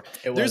sponsors for.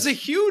 There's a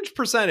huge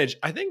percentage.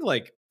 I think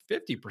like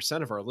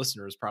 50% of our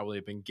listeners probably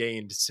have been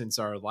gained since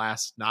our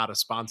last not a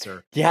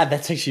sponsor. Yeah,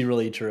 that's actually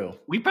really true.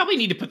 We probably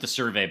need to put the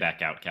survey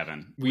back out,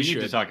 Kevin. We need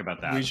to talk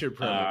about that. We should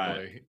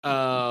probably.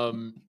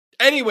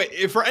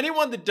 Anyway, for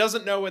anyone that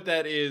doesn't know what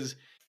that is,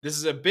 this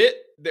is a bit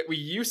that we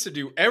used to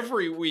do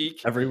every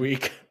week. Every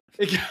week.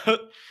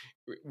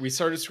 We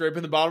started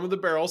scraping the bottom of the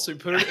barrel, so we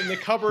put it in the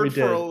cupboard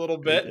for a little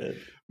bit.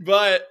 We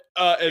But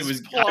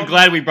I'm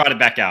glad we brought it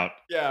back out.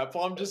 Yeah,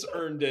 Plum just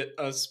earned it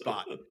a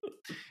spot.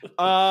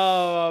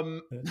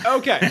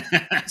 Okay,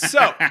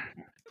 so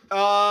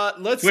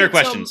let's Twitter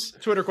questions.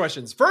 Twitter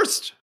questions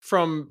first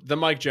from the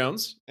Mike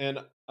Jones, and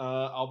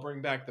I'll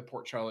bring back the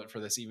Port Charlotte for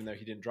this, even though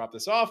he didn't drop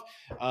this off.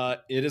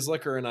 It is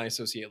liquor, and I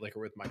associate liquor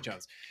with Mike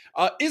Jones.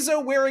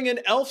 Izzo wearing an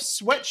elf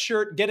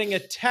sweatshirt, getting a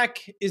tech.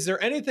 Is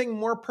there anything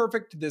more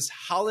perfect this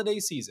holiday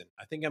season?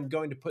 I think I'm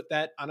going to put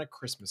that on a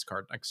Christmas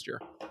card next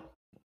year.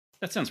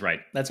 That sounds right.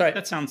 That's right.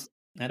 That's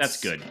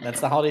good. That's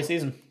the holiday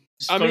season.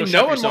 I mean,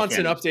 no one wants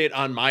an update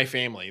on my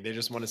family. They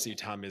just want to see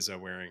Tom Izzo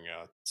wearing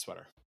a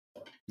sweater.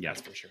 Yeah,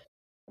 that's for sure.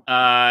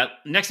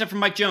 Next up from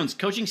Mike Jones,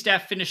 coaching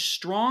staff finished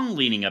strong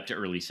leading up to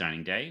early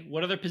signing day.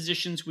 What other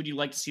positions would you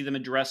like to see them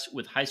address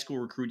with high school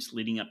recruits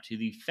leading up to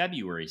the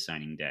February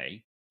signing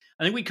day?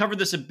 I think we covered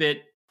this a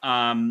bit.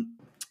 I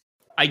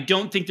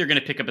don't think they're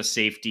going to pick up a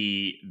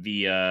safety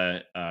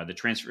via the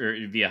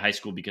transfer via high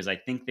school because I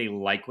think they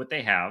like what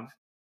they have.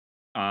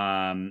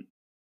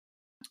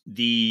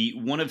 The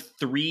one of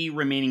 3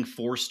 remaining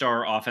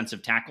 4-star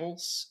offensive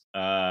tackles.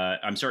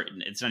 I'm sorry,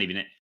 it's not even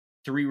it.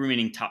 3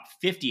 remaining top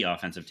 50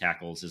 offensive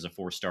tackles is a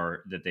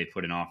 4-star that they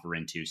put an offer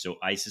into. So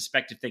I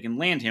suspect if they can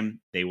land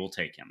him, they will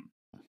take him.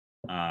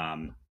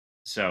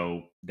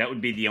 So that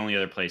would be the only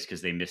other place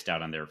because they missed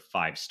out on their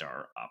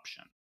 5-star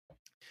option.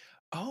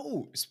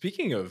 Oh,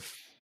 speaking of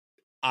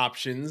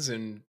options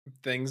and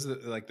things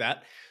like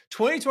that,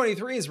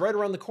 2023 is right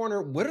around the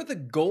corner. What are the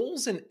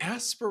goals and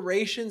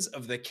aspirations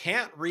of the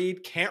Can't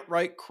Read, Can't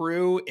Write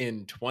crew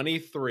in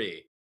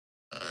 23?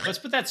 Let's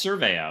put that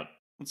survey out.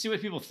 Let's see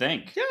what people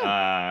think.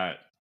 Yeah.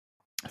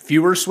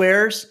 Fewer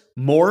swears,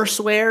 more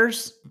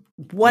swears,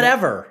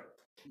 whatever.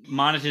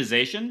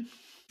 Monetization?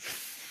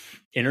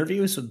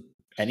 Interviews with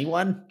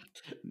anyone?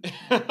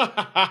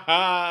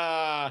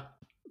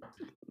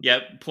 Yeah,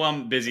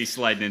 Plum busy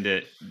sliding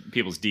into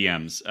people's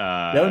DMs.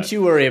 Don't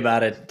you worry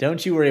about it.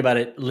 Don't you worry about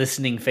it,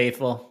 listening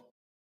faithful.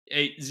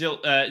 Hey, Zil,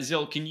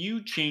 can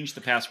you change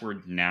the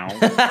password now?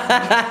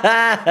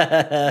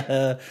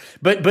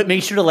 But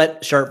make sure to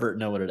let Sharpvert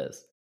know what it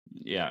is.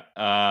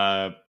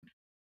 Yeah.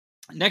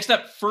 Next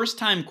up,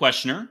 first-time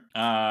questioner,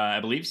 I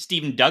believe,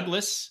 Stephen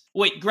Douglas.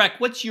 Wait, Greg,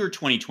 what's your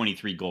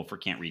 2023 goal for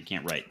Can't Read,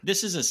 Can't Write?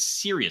 This is a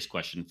serious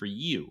question for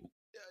you.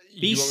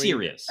 Be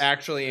serious.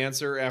 Actually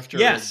answer after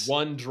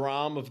one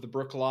dram of the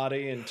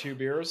Brooklotti and 2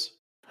 beers?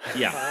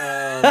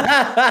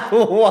 Yeah.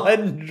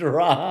 One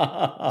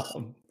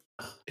dram.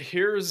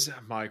 Here's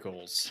my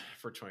goals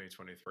for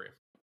 2023.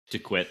 To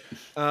quit.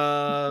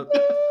 I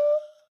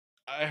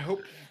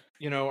hope,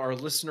 our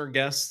listener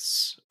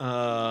guests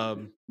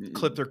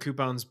clip their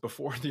coupons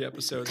before the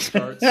episode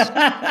starts.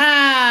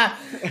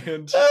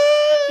 And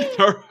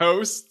our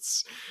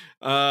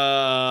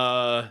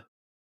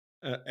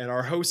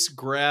hosts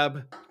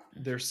grab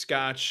their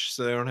scotch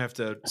so they don't have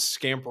to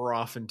scamper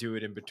off and do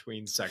it in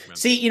between segments.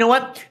 See, you know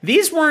what?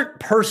 These weren't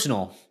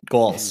personal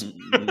goals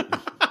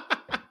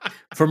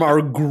from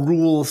our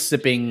gruel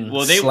sipping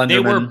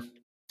Slenderman.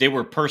 They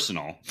were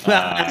personal.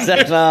 Well,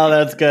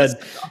 that's good.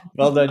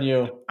 Well done,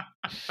 you.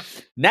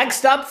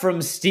 Next up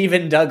from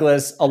Stephen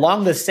Douglas,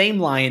 along the same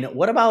line,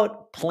 what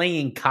about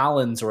playing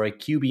Collins or a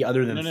QB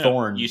other than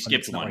Thorne? You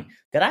skipped one.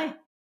 Did I?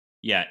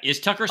 Yeah. Is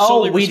Tucker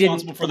solely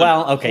responsible for the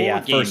poor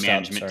game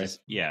management?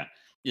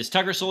 Is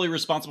Tucker solely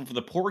responsible for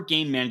the poor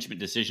game management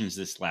decisions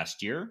this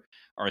last year?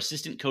 Are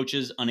assistant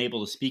coaches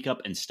unable to speak up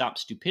and stop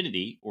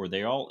stupidity, or are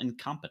they all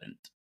incompetent?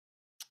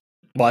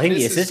 Well, I think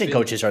the assistant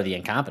coaches are the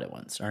incompetent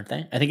ones, aren't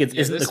they? I think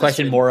isn't the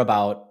question more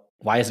about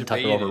why isn't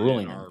Tucker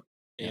overruling them?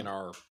 In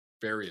our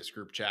various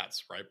group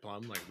chats, right,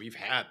 Plum? Like, we've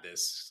had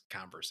this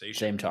conversation.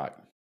 Same talk.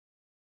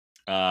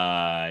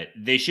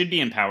 They should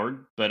be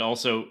empowered, but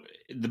also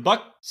the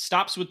buck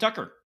stops with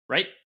Tucker,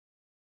 right?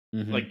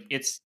 Mm-hmm. Like,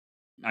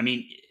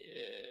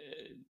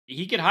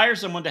 he could hire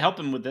someone to help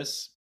him with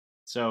this.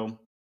 So,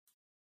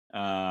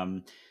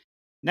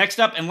 next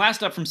up and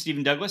last up from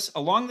Stephen Douglas,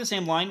 along the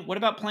same line, what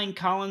about playing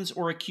Collins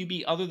or a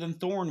QB other than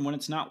Thorne when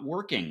it's not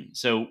working?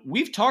 So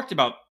we've talked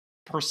about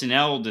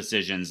personnel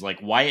decisions, like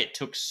why it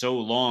took so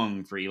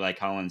long for Eli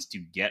Collins to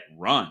get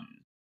run.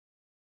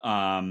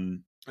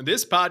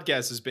 This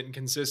podcast has been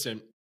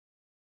consistent,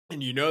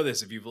 and you know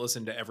this if you've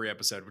listened to every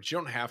episode, which you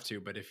don't have to,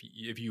 but if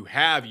you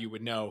have, you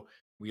would know.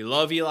 We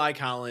love Eli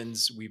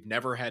Collins. We've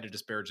never had a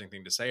disparaging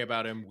thing to say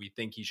about him. We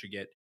think he should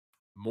get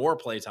more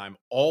playtime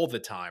all the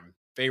time.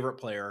 Favorite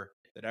player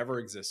that ever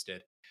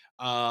existed.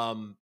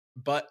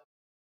 But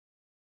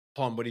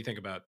Plum, what do you think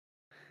about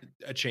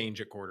a change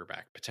at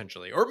quarterback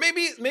potentially, or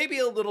maybe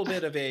a little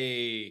bit of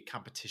a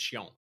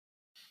competition?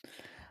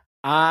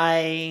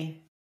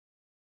 I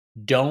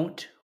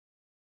don't.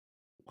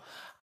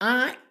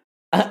 I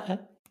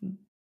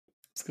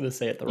was going to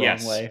say it the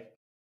wrong way.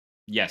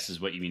 Yes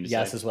is what you mean to say.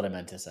 Yes is what I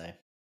meant to say.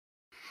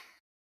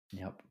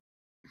 Yep.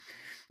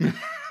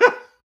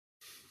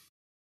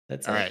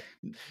 That's All it. right.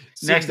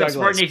 Next up, Douglas,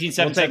 Spartan we'll take it.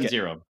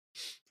 18770.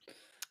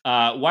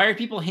 Why are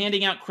people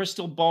handing out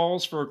crystal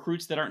balls for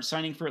recruits that aren't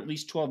signing for at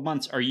least 12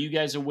 months? Are you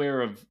guys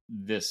aware of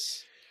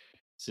this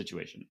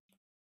situation?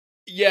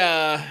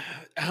 Yeah.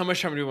 How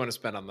much time do we want to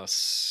spend on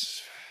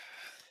this?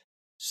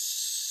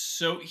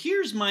 So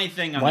here's my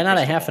thing on Why the not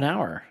a crystal half an ball.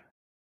 hour?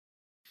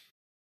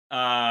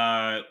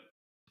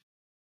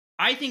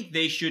 I think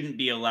they shouldn't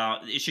be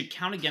allowed. It should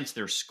count against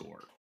their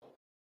score.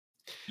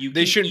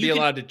 They shouldn't be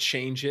allowed to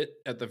change it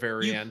at the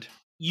very end.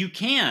 You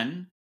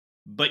can,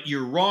 but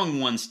your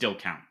wrong one still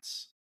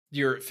counts.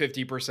 You're at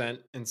 50%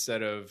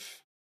 instead of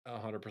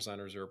 100% or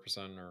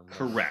 0% or whatever.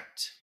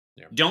 Correct.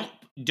 Yeah.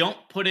 Don't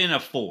put in a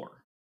 4.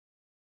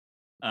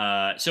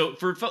 So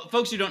for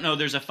folks who don't know,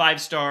 there's a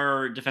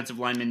 5-star defensive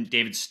lineman,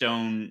 David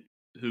Stone,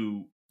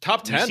 who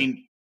top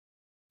 10.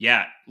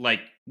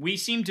 We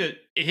seem to,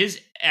 his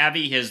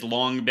Avi has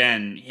long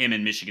been him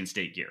in Michigan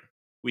State gear.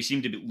 We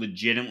seem to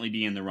legitimately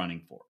be in the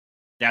running for.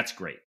 That's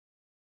great.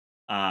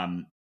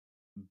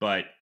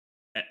 But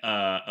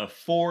a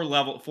 4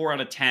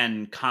 out of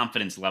 10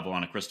 confidence level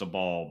on a crystal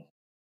ball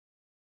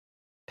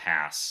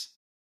pass.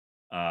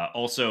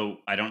 Also,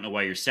 I don't know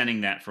why you're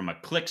sending that from a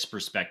clicks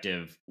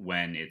perspective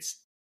when it's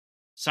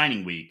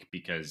signing week,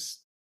 because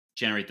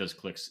generate those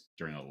clicks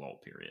during a lull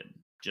period.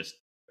 Just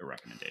a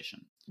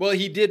recommendation. Well,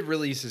 he did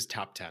release his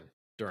top 10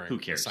 during the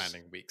cares?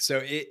 signing week.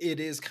 So it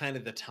is kind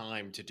of the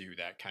time to do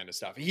that kind of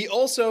stuff. He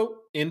also,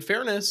 in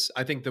fairness,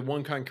 I think the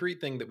one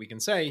concrete thing that we can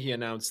say, he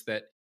announced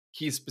that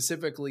he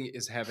specifically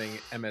is having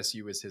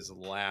MSU as his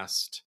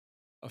last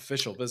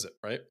official visit,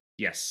 right?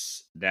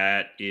 Yes,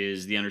 that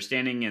is the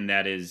understanding, and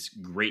that is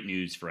great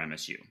news for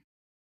MSU.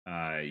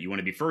 You want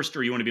to be first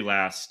or you want to be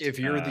last? If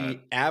you're the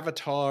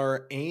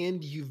avatar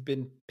and you've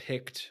been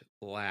picked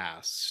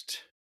last,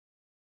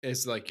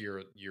 it's like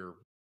your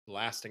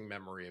lasting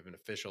memory of an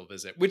official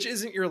visit, which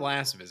isn't your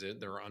last visit.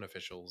 There are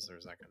unofficials,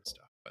 there's that kind of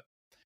stuff. But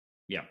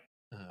yeah.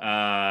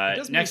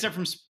 Next up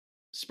from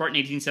Spartan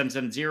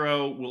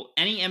 18770, will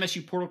any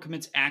MSU portal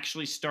commits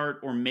actually start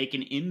or make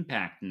an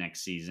impact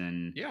next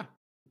season? Yeah.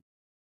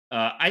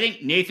 I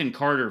think Nathan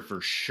Carter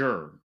for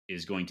sure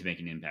is going to make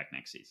an impact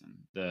next season,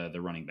 the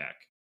running back,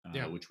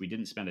 which we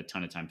didn't spend a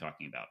ton of time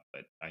talking about,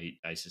 but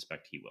I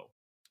suspect he will.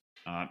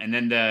 And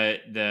then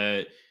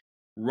the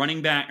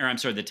running back, or I'm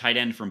sorry, the tight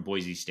end from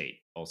Boise State.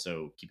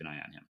 Also keep an eye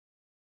on him.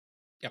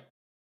 Yep.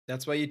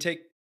 That's why you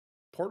take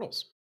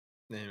portals.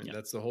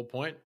 That's the whole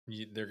point.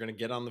 They're going to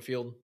get on the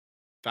field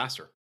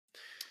faster.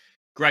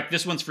 Greg,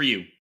 this one's for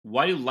you.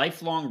 Why do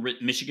lifelong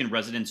Michigan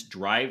residents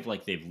drive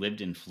like they've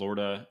lived in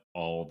Florida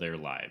all their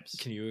lives?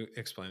 Can you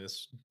explain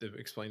this?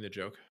 Explain the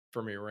joke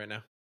for me right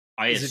now.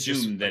 I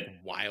assume that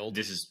wild.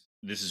 This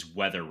is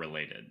weather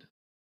related.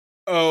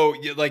 Oh,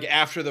 like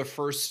after the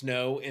first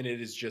snow and it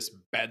is just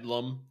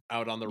bedlam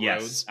out on the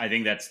roads. I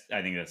think that's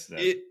that.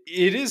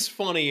 It is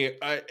funny.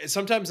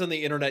 Sometimes on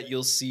the internet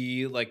you'll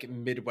see like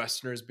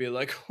Midwesterners be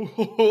like,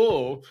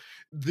 "Oh,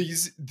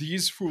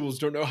 these fools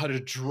don't know how to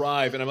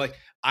drive," and I'm like,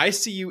 I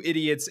see you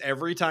idiots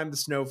every time the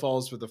snow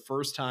falls for the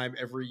first time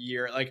every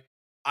year. Like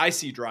I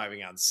see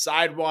driving on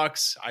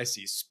sidewalks. I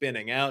see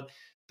spinning out.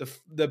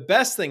 The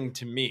best thing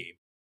to me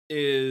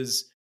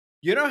is,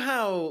 you know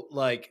how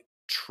like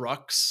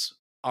trucks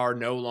are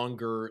no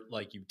longer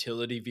like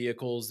utility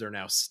vehicles. They're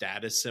now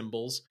status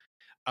symbols.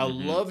 I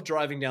love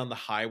driving down the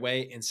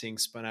highway and seeing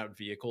spun out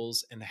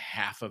vehicles, and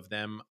half of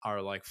them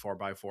are like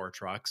 4x4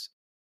 trucks.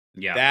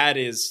 Yeah. That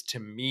is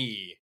to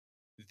me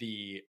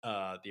the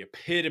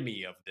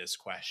epitome of this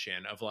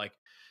question of like,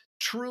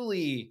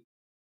 truly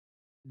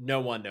no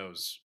one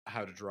knows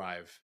how to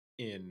drive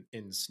in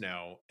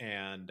snow.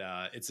 And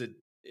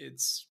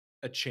it's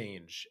a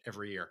change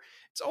every year.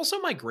 It's also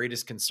my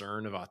greatest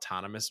concern of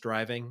autonomous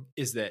driving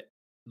is that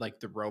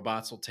like the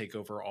robots will take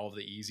over all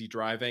the easy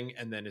driving.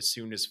 And then as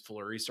soon as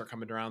flurries start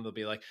coming around, they'll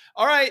be like,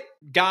 all right,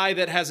 guy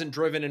that hasn't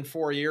driven in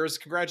 4 years,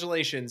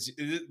 congratulations.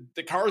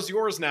 The car's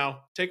yours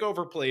now. Take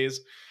over, please.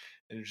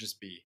 And it'll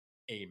just be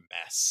a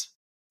mess.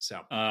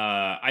 So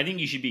I think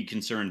you should be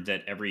concerned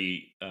that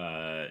every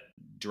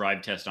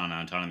drive test on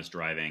autonomous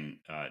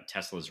driving,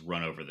 Tesla's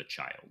run over the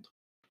child.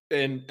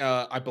 And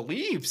I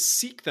believe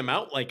seek them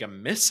out like a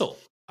missile,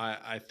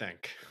 I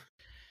think.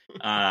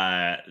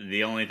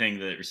 The only thing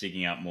that we're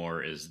seeking out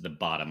more is the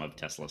bottom of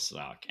Tesla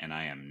stock, and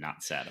I am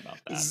not sad about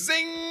that.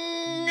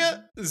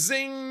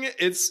 Zing.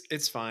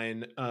 It's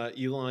fine.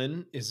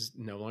 Elon is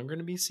no longer going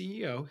to be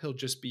CEO. He'll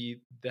just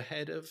be the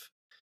head of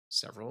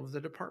several of the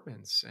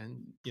departments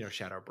and,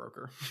 shadow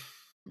broker.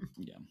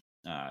 Yeah.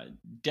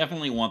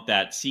 Definitely want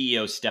that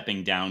CEO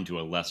stepping down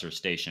to a lesser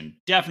station.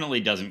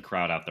 Definitely doesn't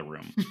crowd out the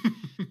room.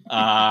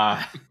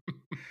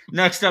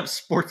 Next up,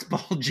 Sports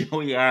Ball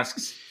Joey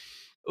asks,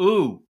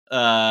 I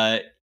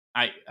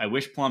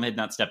wish Plum had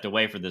not stepped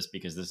away for this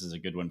because this is a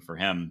good one for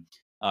him.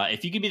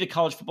 If you could be the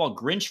college football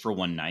Grinch for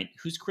one night,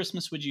 whose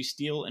Christmas would you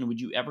steal and would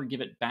you ever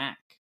give it back?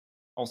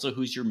 Also,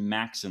 who's your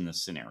Max in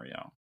this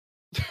scenario?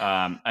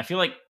 I feel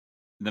like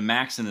the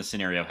Max in this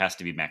scenario has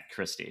to be Mac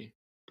Christie.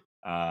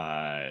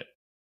 I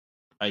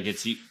could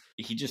see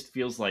he just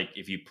feels like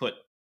if you put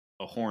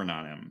a horn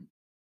on him,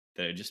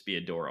 that would just be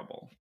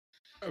adorable.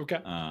 Okay.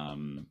 All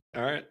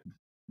right.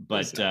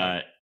 But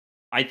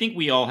I think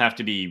we all have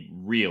to be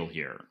real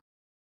here.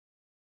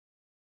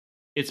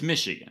 It's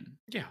Michigan.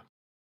 Yeah.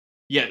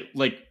 Yeah,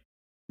 like,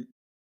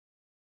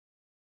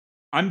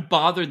 I'm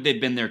bothered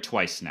they've been there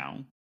twice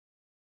now.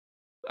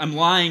 I'm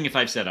lying if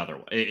I've said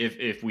otherwise.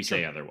 If we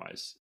say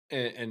otherwise.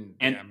 And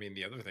I mean,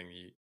 the other thing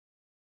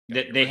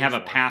that they have a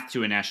path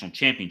to a national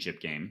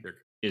championship game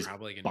is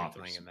probably going to be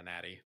playing in the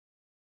Natty.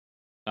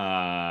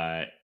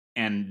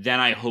 And then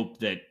I hope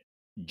that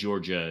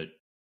Georgia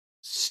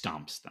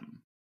stomps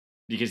them,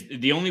 because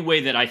the only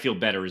way that I feel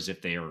better is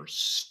if they are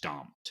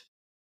stomped.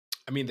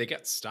 I mean, they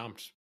got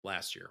stomped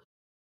last year.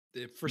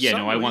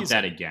 I want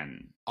that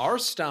again. Our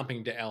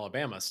stomping to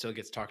Alabama still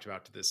gets talked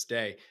about to this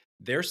day.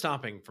 Their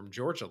stomping from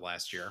Georgia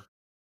last year,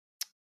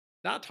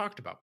 not talked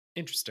about.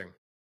 Interesting.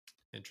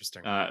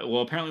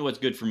 Well, apparently what's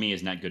good for me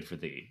is not good for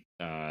thee.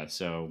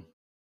 So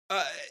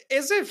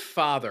as a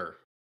father,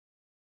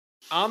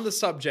 on the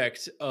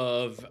subject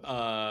of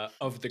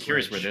the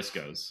curious Grinch, where this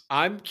goes.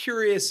 I'm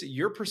curious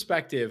your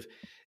perspective.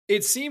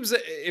 It seems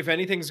that if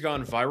anything's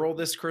gone viral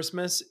this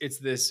Christmas, it's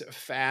this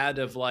fad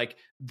of like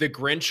the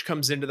Grinch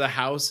comes into the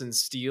house and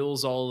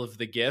steals all of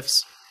the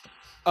gifts.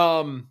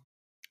 How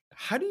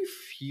do you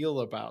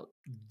feel about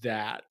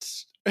that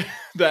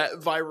that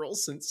viral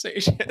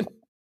sensation?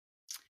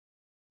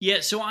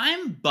 Yeah, so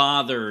I'm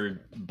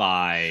bothered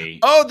by.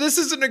 Oh, this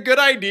isn't a good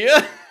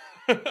idea.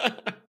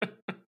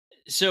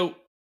 So,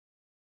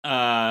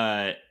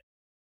 there's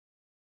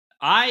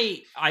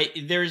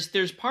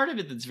part of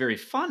it that's very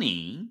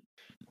funny,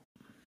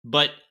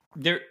 but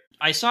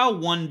I saw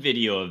one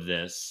video of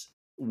this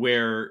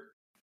where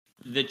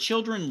the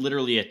children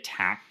literally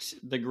attacked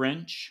the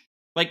Grinch,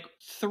 like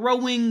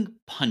throwing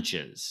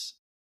punches.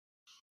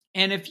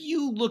 And if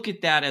you look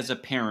at that as a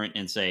parent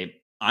and say,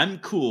 I'm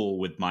cool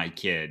with my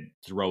kid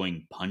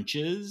throwing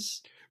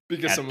punches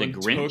because at someone the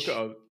Grinch,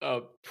 took a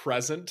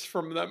present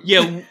from them.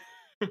 Yeah.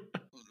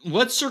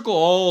 Let's circle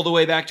all the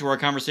way back to our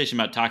conversation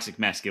about toxic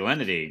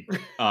masculinity.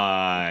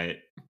 It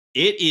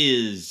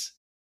is,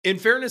 in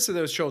fairness to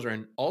those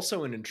children,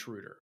 also an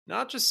intruder,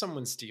 not just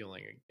someone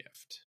stealing a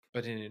gift,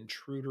 but an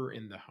intruder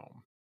in the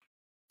home.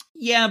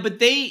 Yeah, but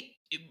they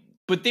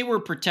were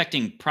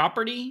protecting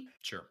property.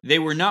 Sure. They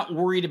were not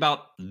worried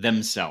about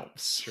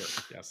themselves. Sure.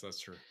 Yes, that's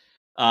true.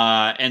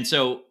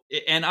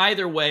 And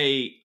either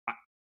way,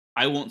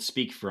 I won't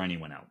speak for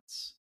anyone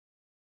else.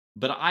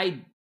 But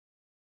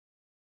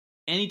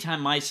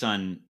anytime my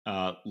son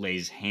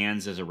lays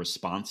hands as a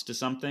response to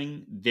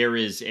something, there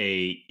is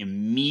a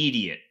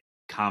immediate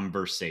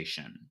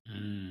conversation.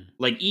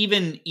 Like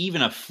even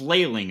a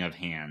flailing of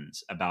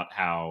hands about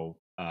how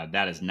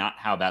that is not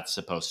how that's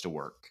supposed to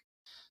work.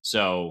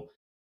 So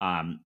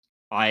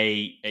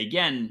I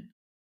again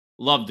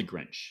love the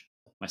Grinch.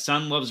 My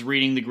son loves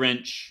reading the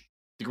Grinch.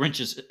 The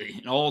Grinch is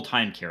an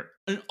all-time character.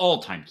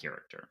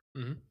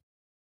 Mm-hmm.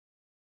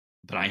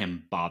 But I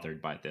am bothered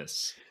by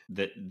this.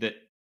 That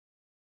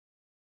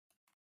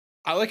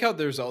I like how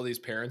there's all these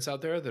parents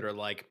out there that are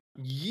like,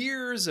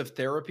 years of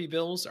therapy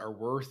bills are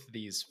worth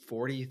these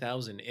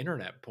 40,000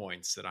 internet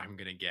points that I'm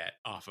gonna get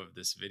off of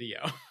this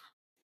video.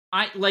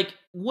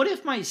 What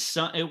if my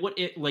son?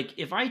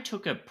 If I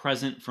took a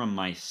present from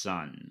my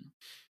son,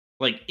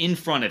 like in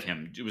front of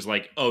him, it was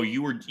like, oh,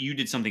 you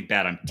did something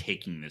bad. I'm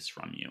taking this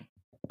from you.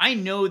 I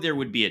know there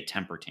would be a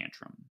temper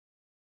tantrum,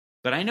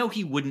 but I know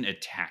he wouldn't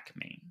attack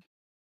me.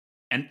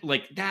 And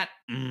like that,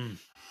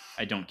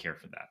 I don't care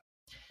for that.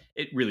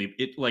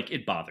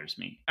 It bothers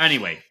me.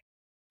 Anyway,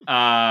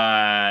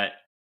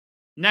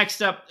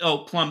 next up,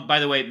 Plum, by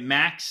the way,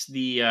 Max,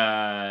 the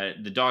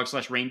dog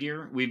 /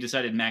 reindeer, we've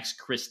decided Max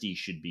Christie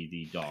should be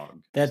the dog.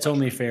 That's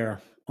only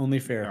fair. Only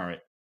fair. All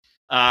right.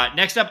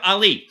 Next up,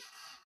 Ali.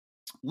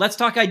 Let's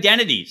talk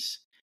identities.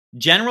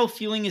 General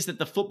feeling is that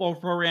the football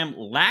program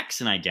lacks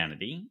an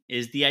identity.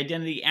 Is the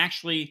identity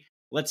actually,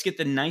 let's get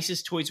the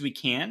nicest toys we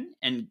can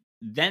and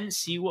then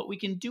see what we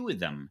can do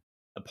with them?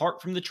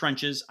 Apart from the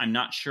trenches, I'm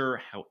not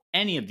sure how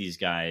any of these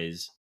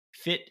guys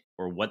fit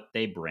or what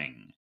they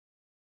bring.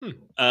 You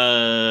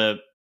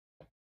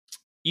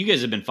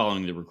guys have been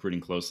following the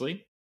recruiting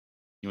closely.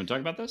 You want to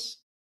talk about this?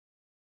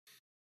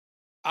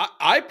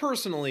 I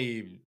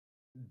personally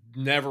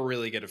never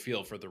really get a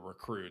feel for the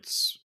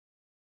recruits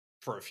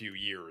for a few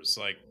years.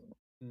 Like,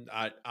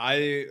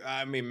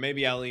 I mean,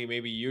 maybe Ali,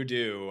 maybe you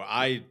do.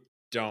 I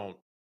don't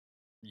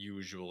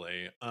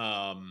usually.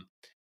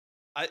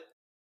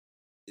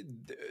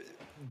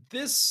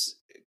 This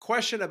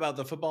question about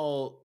the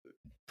football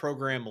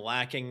program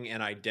lacking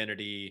an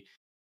identity,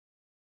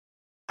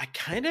 I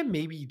kind of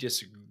maybe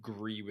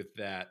disagree with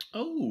that.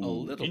 Oh, a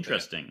little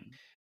interesting.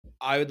 Bit.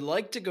 I would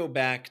like to go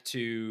back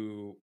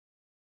to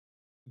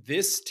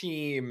this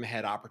team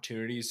had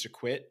opportunities to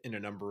quit in a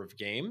number of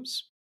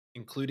games,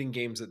 including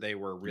games that they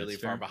were really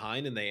far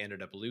behind and they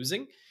ended up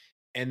losing,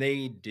 and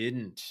they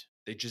didn't.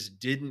 They just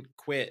didn't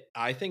quit.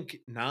 I think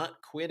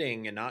not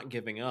quitting and not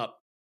giving up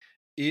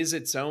is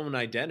its own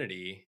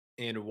identity,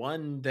 and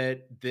one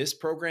that this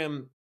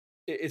program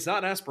it's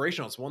not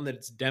aspirational. It's one that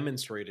it's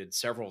demonstrated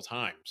several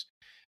times.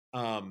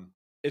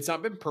 It's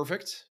not been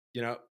perfect.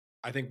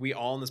 I think we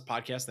all in this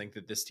podcast think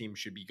that this team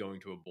should be going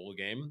to a bowl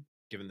game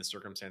given the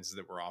circumstances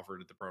that were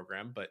offered at the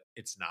program, but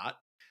it's not.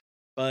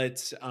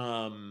 But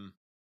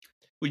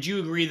would you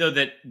agree though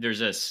that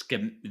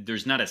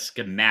there's not a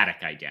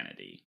schematic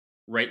identity,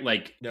 right?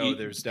 Like no,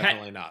 there's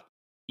definitely not.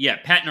 Yeah,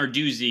 Pat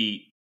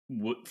Narduzzi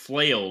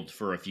flailed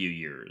for a few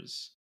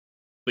years,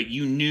 but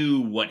you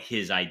knew what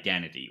his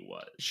identity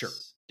was. Sure.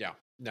 Yeah.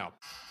 No.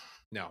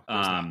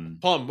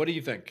 Plum, what do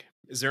you think?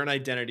 Is there an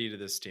identity to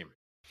this team?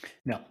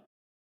 No.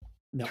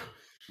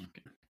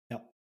 Okay.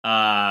 No.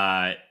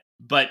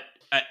 But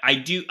I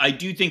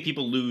do think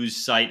people lose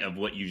sight of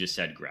what you just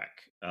said, Greg,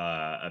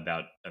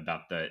 about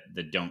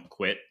the don't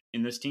quit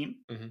in this team,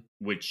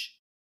 which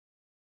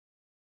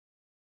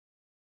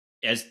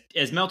as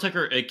Mel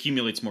Tucker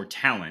accumulates more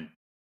talent,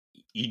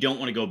 you don't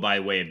want to go by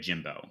way of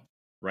Jimbo,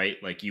 right?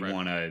 Like you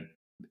want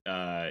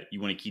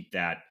to keep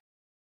that.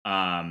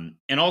 And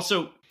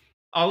also,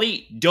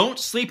 Ali, don't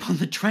sleep on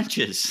the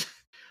trenches.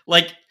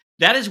 Like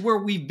that is where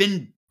we've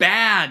been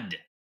bad.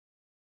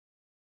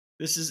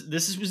 This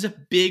was a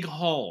big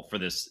haul for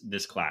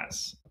this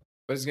class,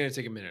 but it's going to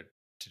take a minute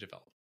to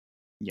develop.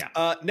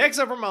 Yeah. Next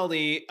up from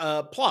Ali,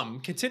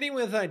 Plum. Continuing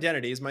with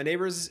identities, my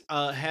neighbors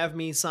have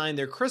me sign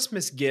their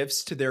Christmas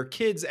gifts to their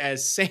kids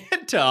as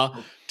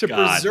Santa to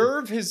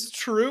preserve his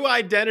true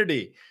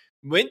identity.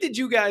 When did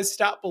you guys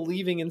stop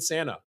believing in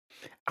Santa?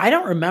 I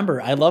don't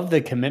remember. I love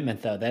the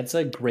commitment, though. That's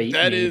a great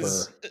neighbor.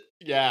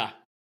 Yeah.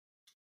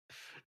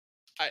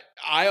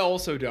 I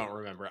also don't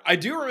remember. I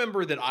do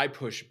remember that I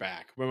pushed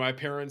back when my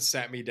parents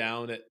sat me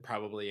down at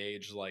probably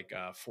age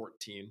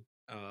 14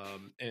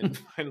 and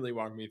finally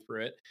walked me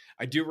through it.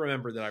 I do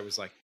remember that I was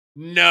like,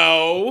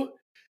 no.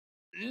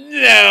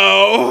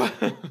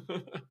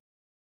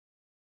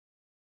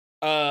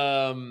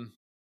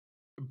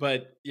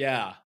 But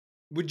yeah,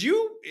 would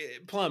you,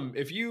 Plum,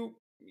 if you,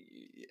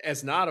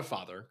 as not a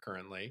father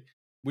currently,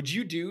 would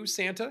you do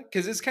Santa?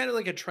 Because it's kind of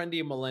like a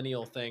trendy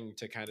millennial thing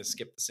to kind of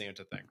skip the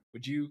Santa thing.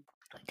 Would you?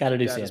 Gotta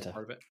do Santa.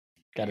 Part of it.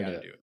 Gotta do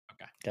it.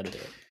 Okay. Gotta do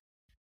it.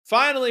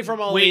 Finally,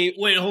 from Ali.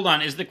 Wait, hold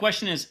on. Is the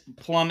question is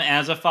Plum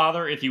as a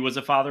father? If he was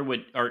a father,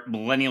 are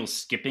millennials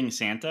skipping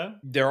Santa?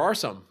 There are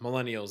some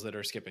millennials that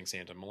are skipping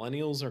Santa.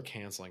 Millennials are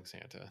canceling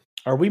Santa.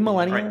 Are we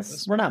millennials?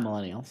 Right. We're not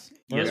millennials.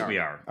 Yes, we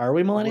are. Are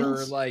we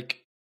millennials? We're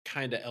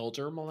kind of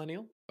elder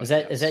millennial. Is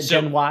that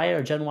Gen Y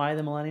or Gen Y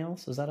the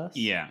millennials? Is that us?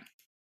 Yeah.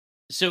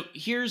 So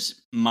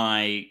here's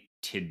my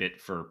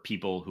tidbit for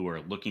people who are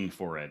looking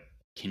for a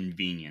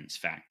convenience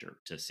factor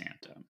to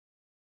Santa.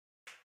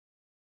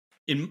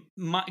 In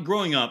my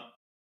growing up,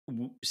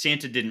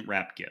 Santa didn't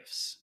wrap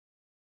gifts,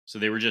 so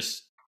they were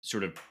just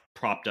sort of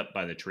propped up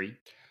by the tree.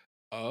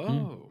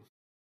 Oh,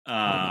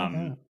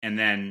 and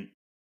then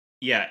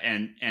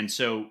and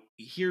so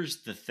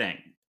here's the thing: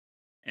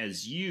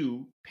 as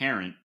you,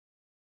 parent,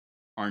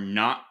 are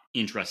not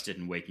interested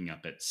in waking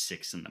up at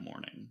 6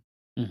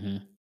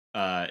 a.m,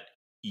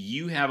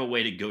 you have a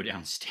way to go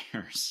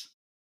downstairs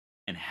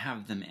and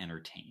have them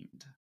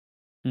entertained.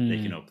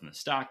 They can open the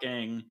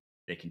stocking,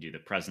 they can do the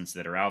presents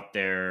that are out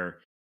there,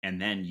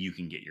 and then you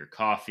can get your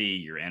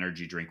coffee, your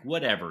energy drink,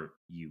 whatever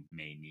you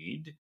may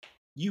need.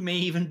 You may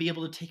even be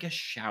able to take a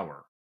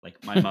shower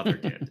like my mother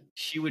did.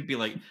 She would be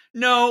like,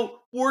 no,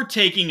 we're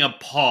taking a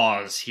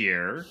pause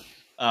here.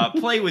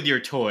 Play with your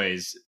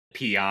toys,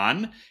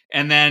 peon.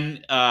 And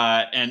then,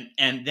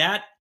 and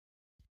that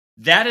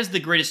is the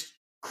greatest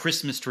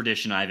Christmas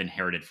tradition I've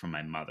inherited from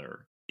my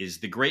mother, is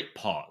the great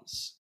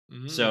pause.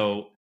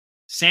 So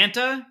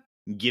Santa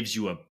gives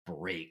you a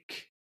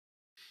break.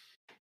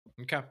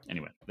 Okay.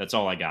 Anyway, that's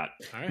all I got.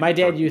 All right. My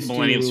dad used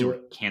millennials who were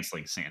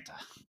canceling Santa.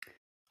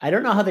 I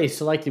don't know how they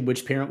selected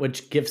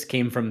which gifts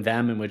came from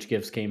them and which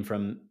gifts came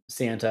from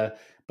Santa,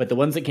 but the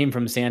ones that came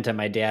from Santa,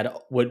 my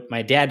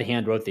dad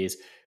hand wrote these,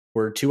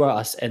 were to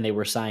us, and they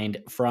were signed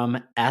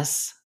from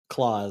S.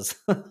 Claus.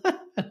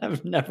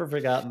 I've never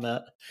forgotten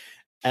that.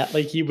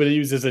 He would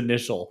use his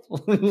initial.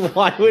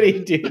 Why would he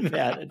do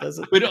that? It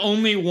doesn't. But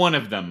only one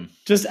of them.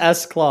 Just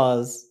S.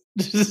 Claus.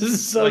 This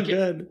is so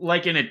good.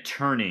 Like an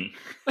attorney.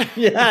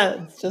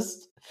 Yeah, it's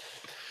just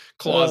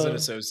Claus and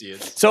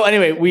Associates. So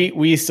anyway,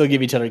 we still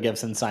give each other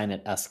gifts and sign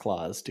it S.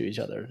 Claus to each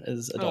other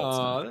as adults.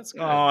 Oh, that's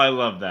good. Oh, I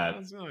love that.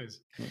 That's nice.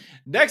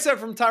 Next up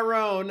from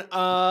Tyrone,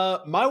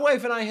 my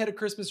wife and I had a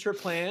Christmas trip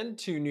planned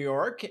to New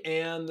York,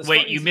 and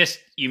you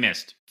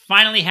missed.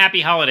 Finally, happy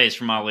holidays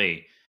from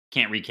Ali.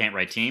 Can't read, can't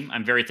write team.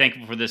 I'm very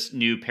thankful for this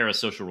new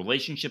parasocial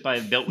relationship I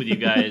have built with you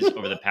guys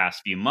over the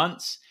past few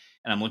months.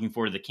 And I'm looking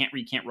forward to the Can't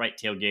Read, Can't Write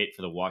tailgate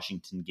for the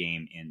Washington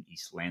game in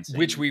East Lansing.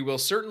 Which we will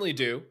certainly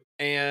do.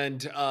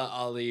 And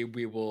Ali,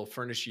 we will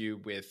furnish you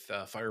with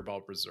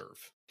Fireball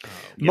Reserve.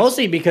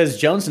 Mostly because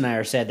Jones and I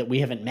are sad that we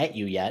haven't met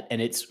you yet.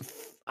 And it's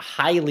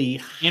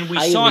highly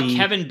saw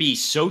Kevin be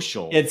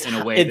social in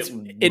a way it's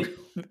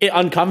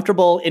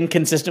uncomfortable,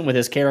 inconsistent with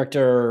his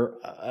character,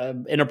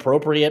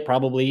 inappropriate,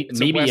 probably,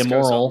 maybe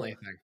immoral.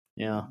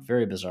 Yeah,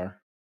 very bizarre.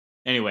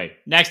 Anyway,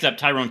 next up,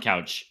 Tyrone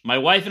Couch. My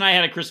wife and I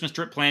had a Christmas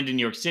trip planned in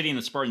New York City, and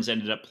the Spartans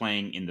ended up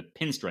playing in the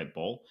Pinstripe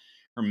Bowl.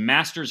 Her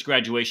master's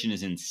graduation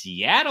is in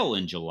Seattle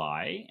in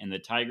July, and the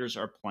Tigers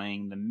are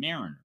playing the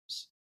Mariners.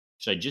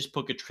 Should I just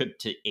book a trip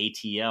to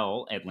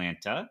ATL,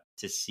 Atlanta,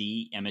 to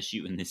see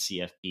MSU in the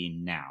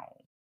CFP now?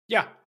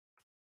 Yeah.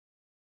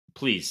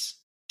 Please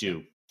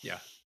do. Yeah.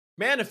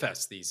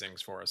 Manifest these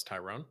things for us,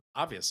 Tyrone,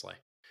 obviously.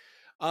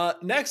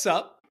 Next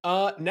up,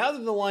 now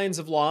that the Lions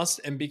have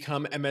lost and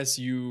become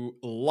MSU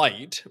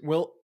light,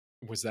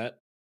 was that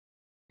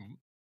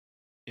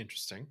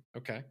interesting?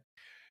 Okay.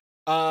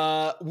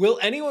 Will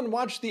anyone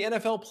watch the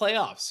NFL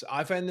playoffs?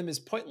 I find them as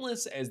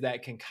pointless as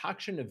that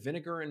concoction of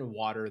vinegar and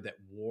water that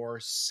wore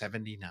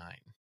 79.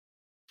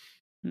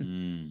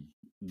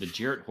 The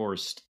Jarrett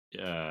Horst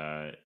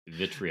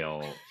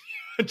vitriol.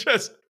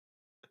 Just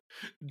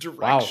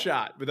direct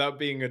shot without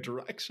being a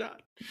direct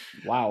shot.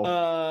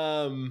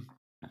 Wow.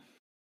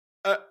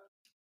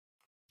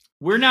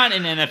 We're not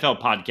an NFL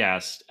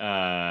podcast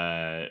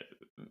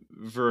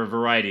for a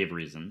variety of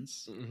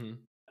reasons. Mm-hmm.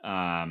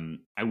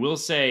 I will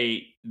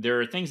say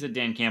there are things that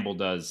Dan Campbell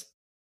does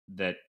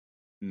that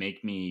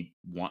make me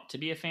want to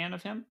be a fan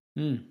of him.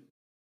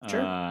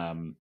 Sure.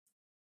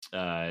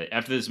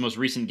 After this most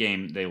recent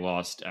game they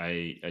lost,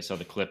 I saw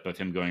the clip of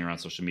him going around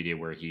social media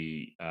where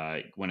he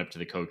went up to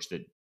the coach,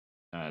 the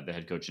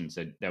head coach, and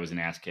said, "That was an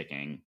ass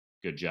kicking.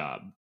 Good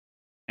job."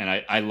 And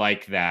I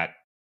like that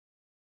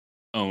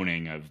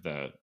owning of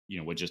the,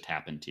 what just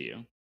happened to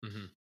you.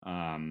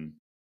 Mm-hmm.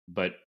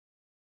 But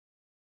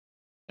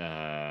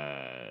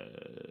I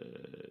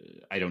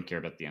don't care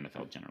about the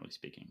NFL, generally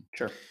speaking.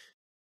 Sure.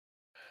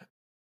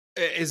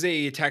 As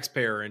a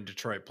taxpayer in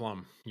Detroit,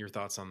 Plum, your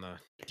thoughts on the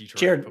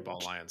Detroit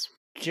Football Lions?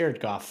 Jared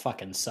Goff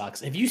fucking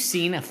sucks. Have you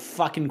seen a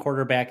fucking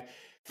quarterback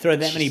throw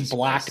that many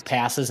blocked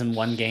passes in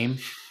one game?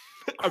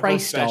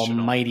 Christ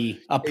almighty.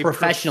 A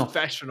professional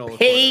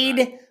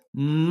paid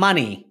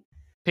money.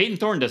 Peyton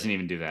Thorne doesn't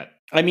even do that.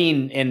 I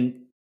mean, and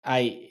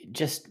I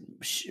just,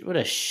 what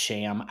a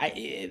sham.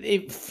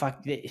 They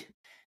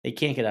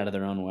can't get out of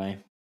their own way.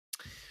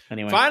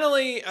 Anyway.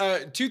 Finally,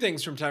 two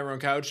things from Tyrone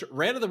Couch.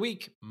 Rant of the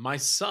week, my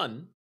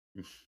son.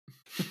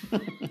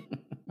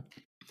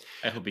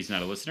 I hope he's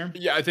not a listener.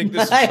 Yeah, I think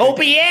this is I hope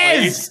he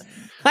is.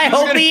 I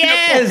hope he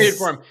is.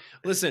 For him.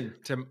 Listen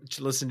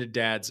to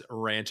Dad's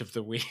rant of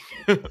the week.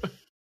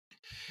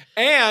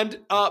 And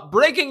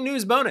breaking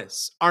news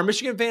bonus. Are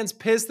Michigan fans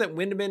pissed that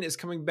Windeman is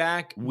coming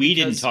back? We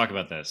didn't talk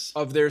about this.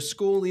 Of their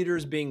school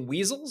leaders being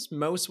weasels.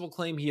 Most will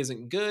claim he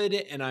isn't good,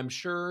 and I'm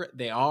sure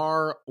they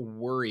are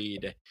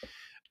worried.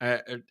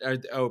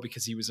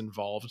 Because he was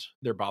involved.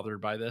 They're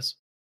bothered by this.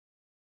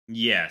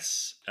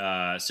 Yes.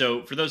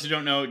 So for those who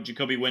don't know,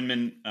 Jacoby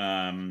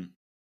Windman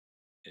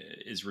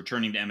is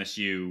returning to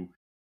MSU.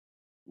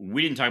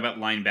 We didn't talk about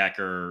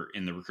linebacker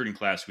in the recruiting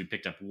class. We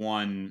picked up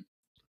one.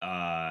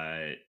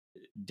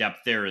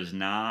 Depth there is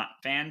not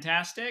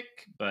fantastic,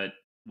 but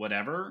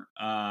whatever.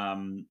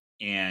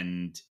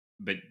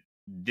 But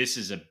this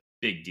is a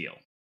big deal.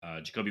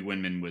 Jacoby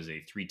Windman was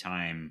a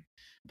 3-time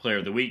Player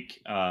of the Week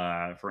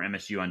for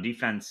MSU on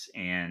defense,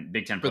 and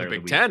Big Ten Player of the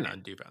Week. Big Ten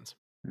on defense.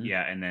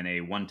 Yeah, and then a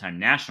 1-time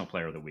National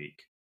Player of the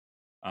Week.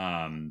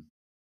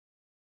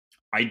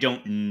 I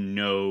don't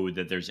know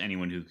that there's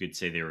anyone who could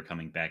say they were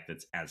coming back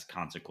that's as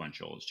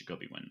consequential as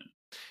Jacoby Windman.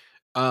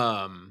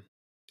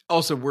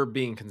 Also, we're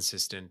being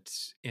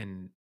consistent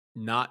in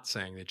not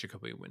saying that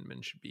Jacoby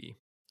Windman should be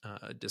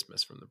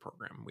dismissed from the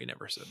program. We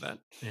never said that,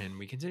 and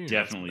we continue.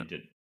 Definitely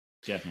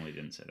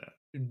didn't say that.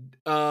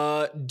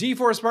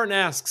 D4 Spartan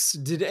asks,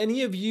 did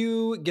any of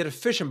you get a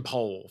fishing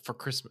pole for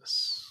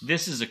Christmas?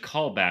 This is a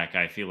callback,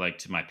 I feel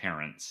to my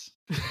parents.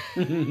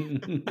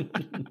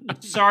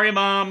 Sorry,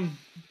 Mom.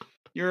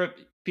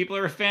 People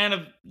are a fan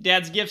of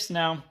Dad's gifts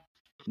now.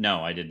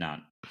 No, I did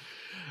not.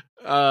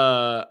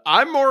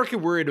 I'm more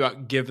worried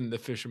about giving the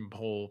fishing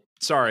pole.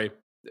 Sorry,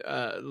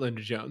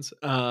 Linda Jones,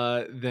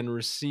 than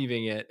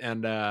receiving it.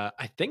 And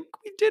I think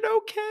we did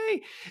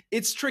okay.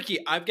 It's tricky.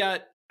 I've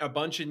got a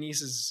bunch of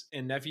nieces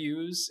and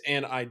nephews,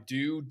 and I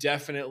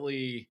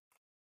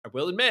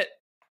will admit,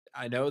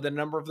 I know that a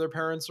number of their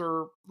parents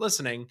are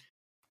listening.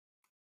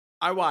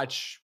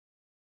 It's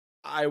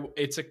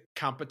a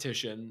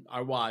competition.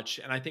 I watch,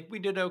 and I think we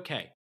did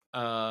okay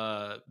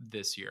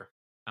this year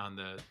on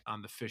the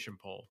fishing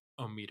pole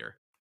meter.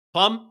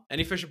 Plum,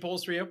 any fishing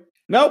poles for you?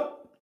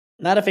 Nope,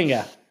 not a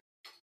finger.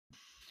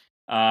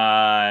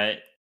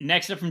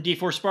 Next up from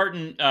D4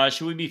 Spartan,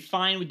 should we be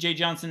fine with Jay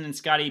Johnson and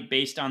Scotty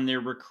based on their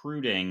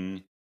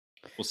recruiting?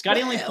 Well,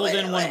 Scotty only pulled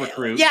in one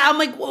recruit. Yeah, I'm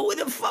like, what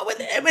the fuck?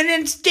 And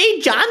it's Jay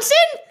Johnson?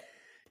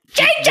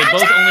 Jay Johnson! They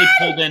both only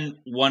pulled in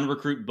one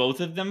recruit, both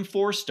of them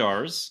 4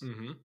 stars.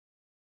 Mm-hmm.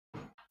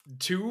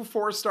 2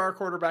 4-star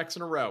quarterbacks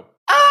in a row.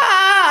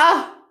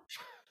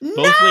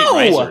 Both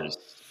late risers.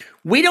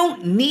 We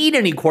don't need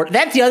any quarter.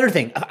 That's the other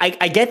thing.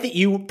 I get that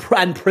you,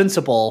 on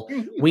principle,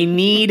 we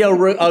need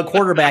a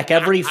quarterback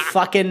every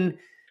fucking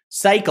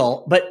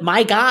cycle. But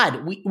my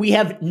God, we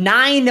have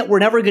 9 that we're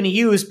never going to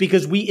use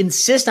because we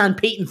insist on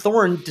Peyton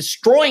Thorne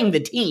destroying the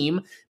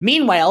team.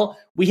 Meanwhile,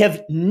 we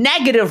have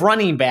negative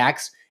running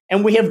backs,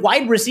 and we have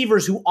wide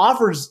receivers who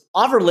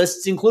offer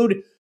lists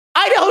include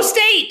Idaho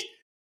State.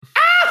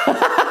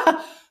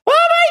 Ah!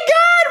 Oh my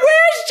God,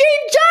 where's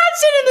Jane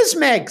Johnson in this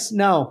mix?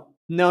 No.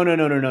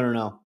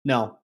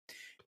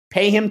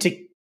 Pay him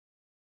to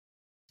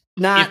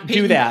not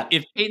do that.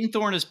 If Peyton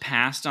Thorne is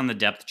passed on the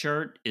depth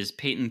chart, is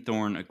Peyton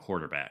Thorne a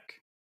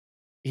quarterback?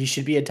 He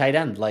should be a tight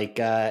end like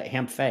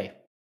Hamp Fay.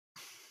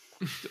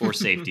 Or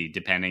safety,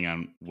 depending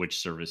on which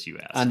service you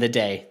ask. On the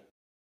day.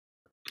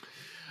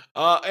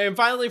 And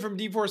finally, from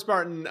D4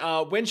 Spartan,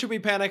 when should we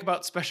panic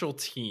about special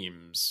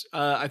teams?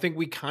 I think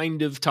we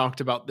kind of talked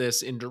about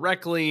this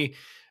indirectly.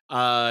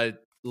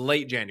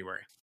 Late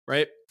January,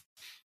 right?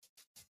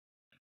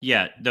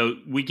 Yeah, though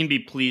we can be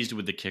pleased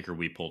with the kicker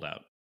we pulled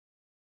out.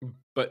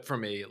 But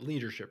from a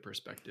leadership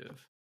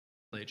perspective,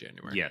 late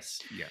January.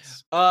 Yes.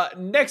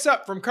 Next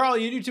up from Carl,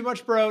 you do too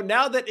much, bro.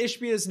 Now that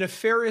Ishbia's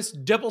nefarious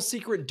double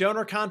secret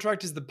donor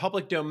contract is the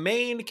public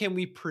domain, can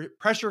we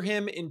pressure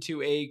him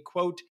into a,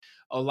 quote,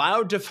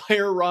 allowed to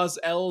fire Roz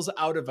Els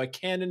out of a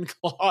cannon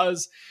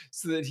clause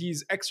so that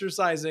he's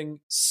exercising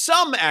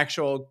some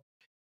actual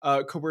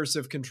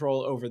coercive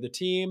control over the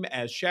team,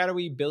 as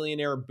shadowy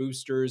billionaire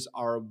boosters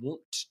are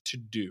wont to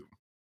do?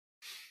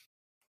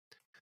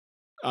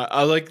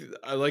 I like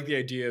the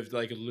idea of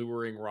like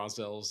luring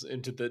Roselles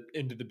into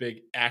the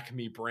big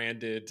Acme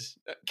branded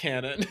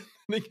cannon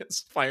and it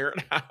gets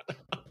fired out.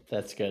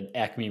 That's good.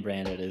 Acme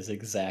branded is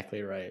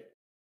exactly right.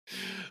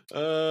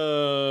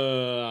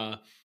 It's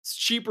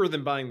cheaper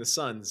than buying the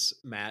Suns,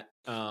 Matt.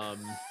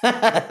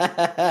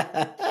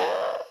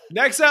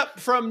 Next up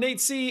from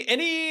Nate C.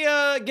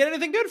 Get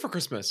anything good for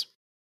Christmas?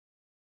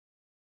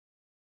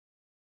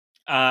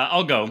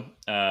 I'll go.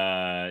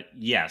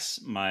 Yes,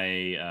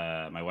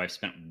 my wife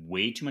spent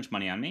way too much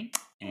money on me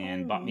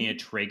and bought me a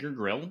Traeger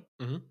grill.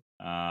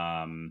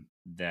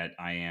 That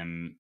I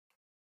am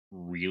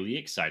really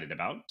excited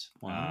about.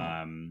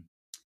 Wow.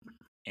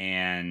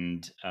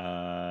 And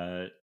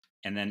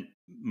then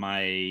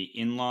my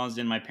in-laws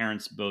and my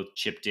parents both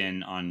chipped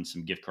in on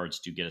some gift cards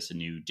to get us a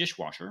new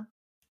dishwasher,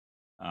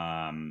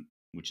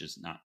 which is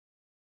not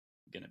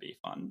going to be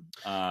fun.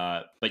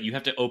 But you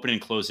have to open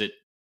and close it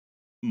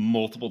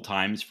multiple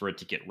times for it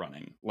to get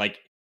running.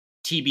 Like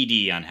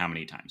TBD on how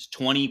many times.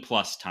 20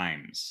 plus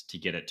times to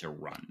get it to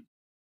run.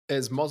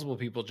 As multiple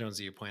people,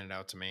 Jonesy, you pointed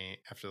out to me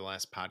after the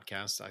last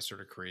podcast, I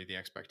sort of created the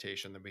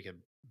expectation that we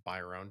could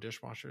buy our own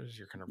dishwashers.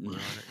 You're kind of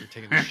ruining it. You're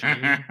taking the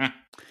shame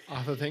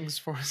off of things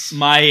for us.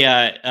 My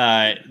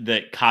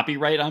the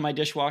copyright on my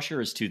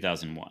dishwasher is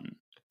 2001.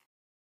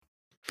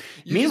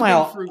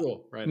 Meanwhile,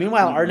 right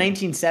our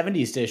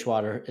 1970s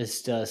dishwasher is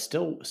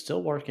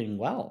still working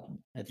well.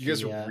 You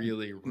guys are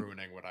really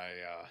ruining what I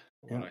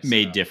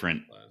made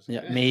different.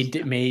 Yeah, made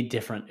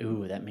different.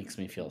 Ooh, that makes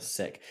me feel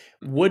sick.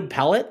 Wood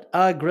pellet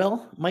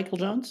grill, Michael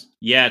Jones.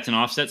 Yeah, it's an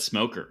offset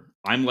smoker.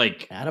 I'm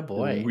like,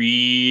 attaboy,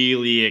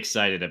 really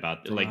excited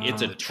about it. Like,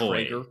 it's a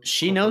toy.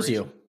 She knows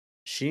you.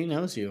 She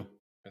knows you.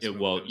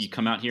 Well, you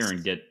come out here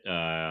and get.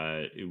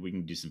 We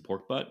can do some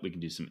pork butt. We can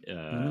do some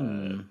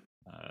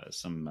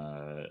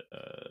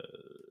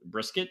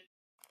brisket,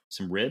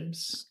 some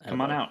ribs. Come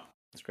on out.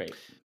 That's great.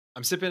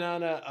 I'm sipping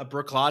on a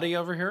Brooklotti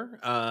over here.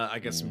 I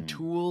got some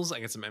tools.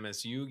 I got some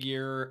MSU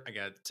gear. I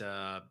got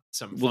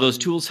some. Will those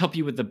tools help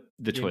you with the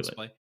toilet?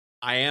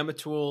 I am a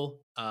tool,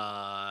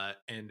 and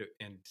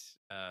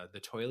the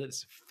toilet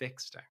is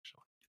fixed.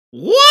 Actually,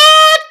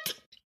 what?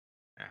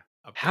 Yeah.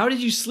 How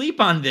did you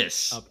sleep on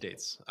this?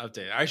 Update.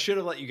 I should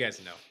have let you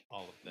guys know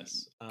all of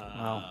this.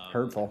 Wow,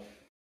 hurtful.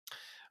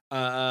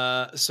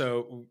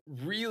 So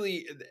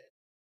really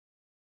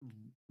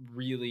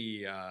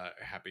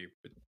happy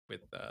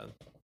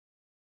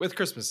with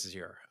Christmas this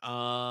year.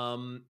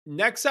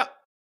 Next up,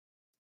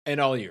 and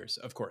all years,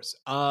 of course.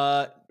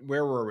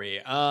 Where were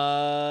we?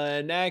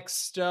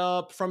 Next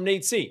up from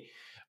Nate C.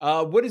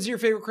 What is your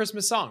favorite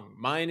Christmas song?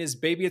 Mine is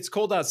 "Baby It's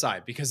Cold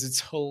Outside" because it's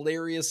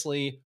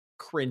hilariously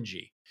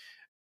cringy.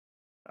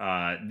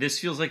 This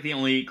feels like the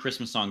only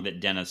Christmas song that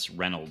Dennis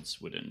Reynolds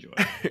would enjoy.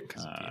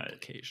 Because of the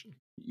implication.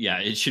 Yeah,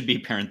 it should be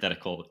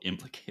parenthetical.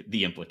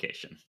 The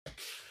implication.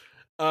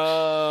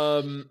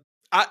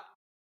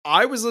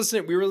 I was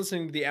listening. We were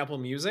listening to the Apple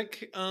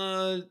Music.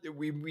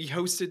 We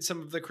hosted some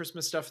of the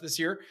Christmas stuff this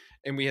year,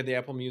 and we had the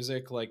Apple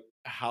Music like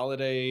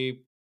holiday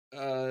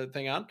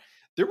thing on.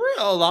 There were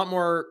a lot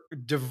more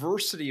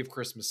diversity of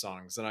Christmas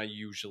songs than I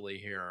usually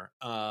hear,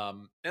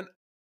 and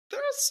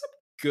there's some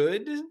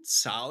good,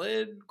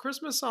 solid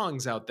Christmas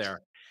songs out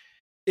there.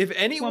 If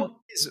anyone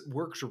has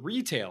worked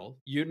retail,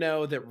 you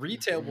know that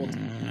retail will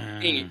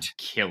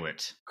kill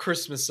it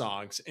Christmas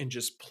songs and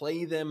just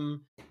play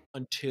them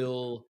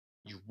until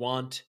you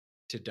want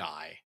to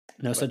die.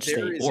 No such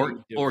thing.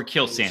 Or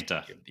kill Santa.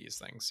 Of these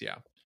things, yeah.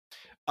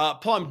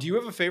 Plum, do you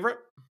have a favorite?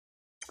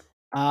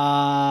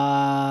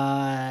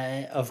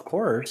 Of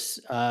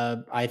course.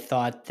 I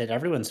thought that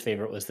everyone's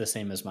favorite was the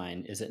same as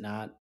mine. Is it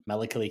not?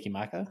 Mele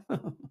Kalikimaka?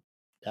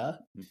 Duh.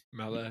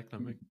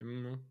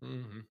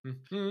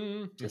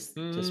 Just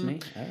me.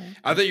 All right.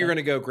 I thought you were going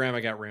to go Grandma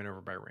Got Ran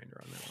Over by a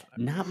Reindeer on that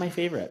one. Not my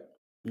favorite.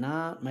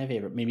 Not my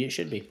favorite. Maybe it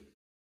should be.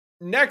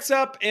 Next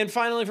up, and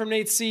finally from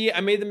Nate C.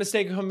 I made the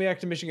mistake of coming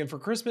back to Michigan for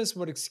Christmas.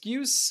 What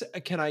excuse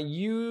can I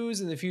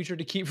use in the future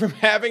to keep from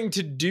having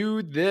to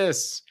do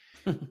this?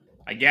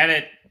 I get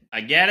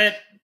it.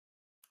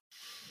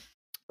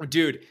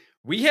 Dude,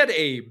 we had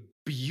a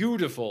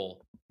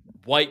beautiful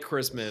white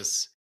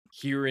Christmas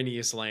here in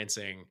East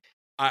Lansing.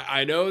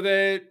 I know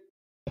that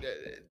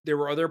there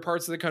were other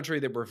parts of the country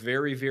that were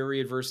very,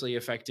 very adversely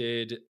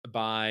affected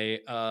by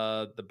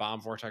the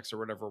bomb vortex or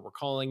whatever we're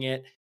calling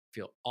it.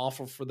 Feel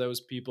awful for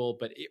those people,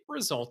 but it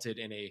resulted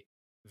in a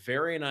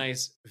very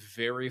nice,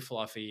 very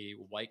fluffy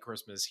white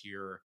Christmas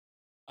here.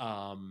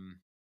 And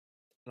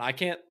I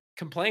can't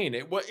complain.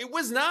 It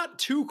was not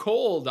too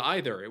cold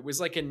either. It was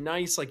like a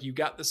nice, like you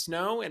got the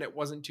snow and it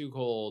wasn't too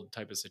cold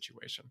type of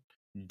situation.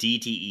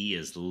 DTE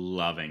is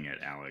loving it,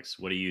 Alex.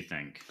 What do you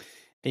think?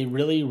 They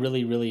really,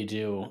 really, really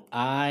do.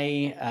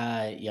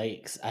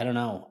 Yikes. I don't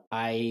know.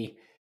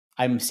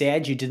 I'm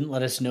sad you didn't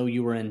let us know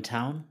you were in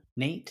town,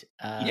 Nate.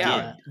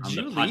 Yeah. On the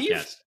Did you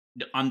podcast.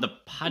 leave? On the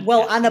podcast.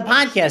 Well, on the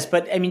podcast,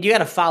 but I mean, you got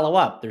to follow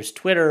up. There's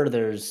Twitter.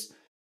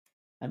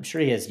 I'm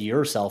sure he has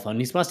your cell phone.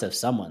 He must have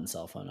someone's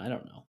cell phone. I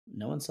don't know.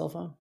 No one's cell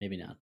phone? Maybe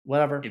not.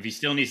 Whatever. If he's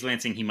still in East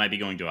Lansing, he might be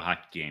going to a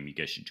hockey game. You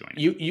guys should join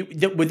him.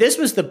 This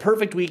was the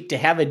perfect week to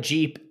have a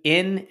Jeep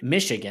in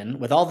Michigan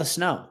with all the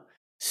snow.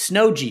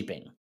 Snow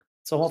Jeeping.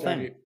 It's the whole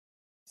thing.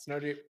 Snow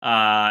Jeep.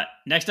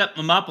 Next up,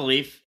 Mama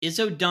Leaf.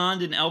 Izzo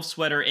donned an elf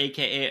sweater,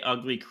 a.k.a.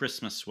 ugly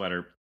Christmas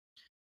sweater,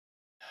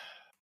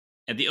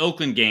 at the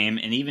Oakland game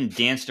and even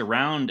danced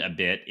around a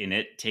bit in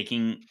it,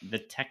 taking the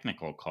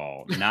technical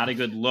call. Not a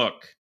good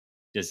look.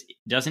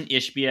 Doesn't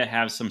Ishbia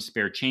have some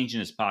spare change in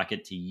his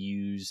pocket to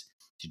use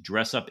to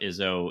dress up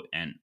Izzo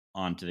and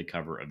onto the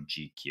cover of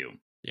GQ?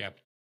 Yep.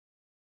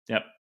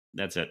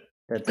 That's it.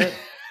 That's it.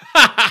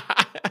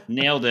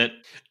 Nailed it.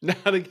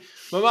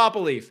 Mama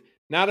Leaf.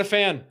 Not a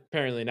fan,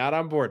 apparently. Not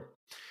on board.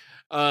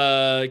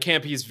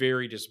 Campy's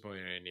very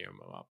disappointed in you,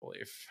 Mama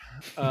Leaf.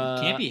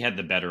 Campy had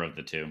the better of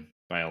the two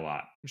by a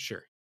lot.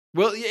 Sure.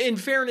 Well, in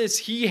fairness,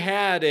 he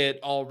had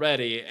it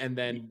already, and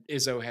then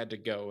Izzo had to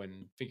go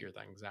and figure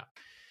things out.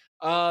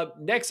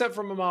 Next up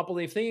from Mama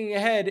Leaf, thinking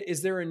ahead,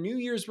 is there a New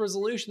Year's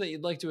resolution that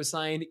you'd like to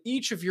assign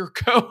each of your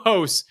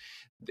co-hosts?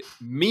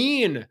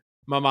 Mean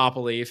Mama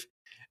Leaf.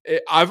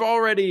 I've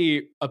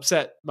already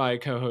upset my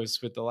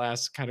co-hosts with the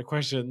last kind of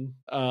question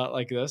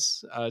like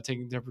this,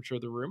 taking the temperature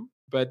of the room.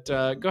 But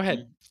go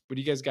ahead. What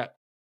do you guys got?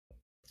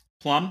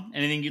 Plum,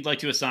 anything you'd like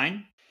to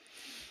assign?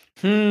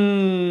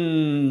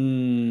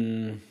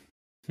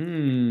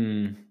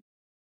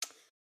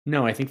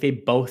 No, I think they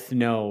both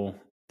know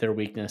their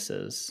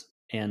weaknesses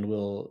and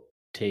will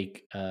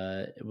take.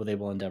 They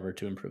will endeavor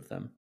to improve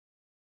them.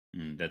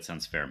 That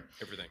sounds fair.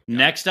 Everything.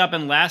 Next up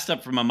and last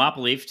up from Mama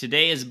Leaf.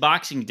 Today is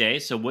Boxing Day,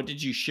 so what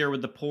did you share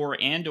with the poor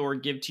and or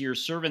give to your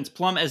servants?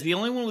 Plum, as the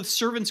only one with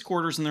servants'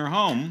 quarters in their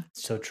home.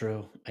 So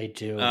true. I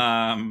do.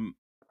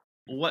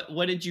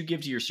 What did you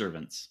give to your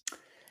servants?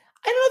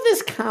 I don't know if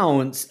this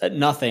counts.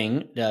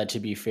 Nothing, to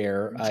be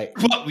fair.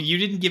 What? You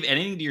didn't give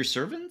anything to your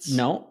servants?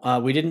 No,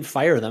 we didn't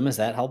fire them. Is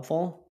that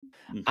helpful?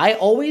 I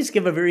always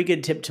give a very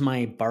good tip to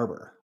my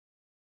barber.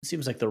 It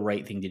seems like the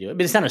right thing to do. I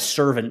mean, it's not a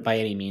servant by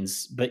any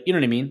means, but you know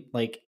what I mean?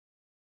 Like,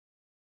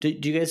 do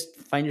you guys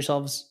find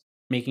yourselves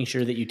making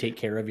sure that you take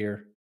care of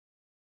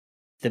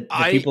the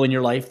people in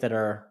your life that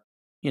are,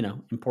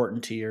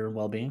 important to your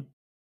well-being?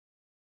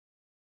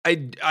 I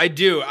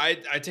do. I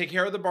take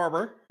care of the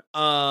barber.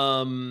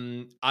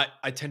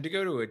 I tend to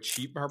go to a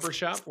cheap barber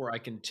shop where I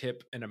can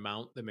tip an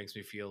amount that makes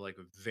me feel like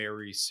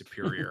very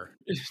superior.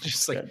 It's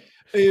just like,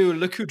 ooh,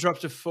 look who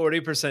dropped a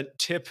 40%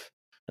 tip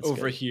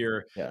over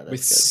here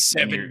with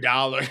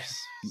 $7.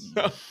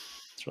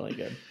 It's really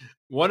good.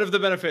 One of the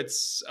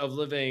benefits of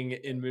living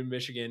in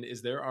Michigan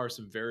is there are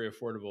some very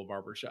affordable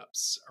barber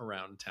shops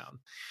around town.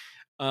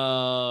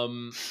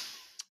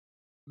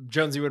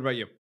 Jonesy, what about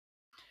you?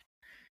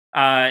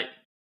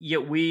 Yeah,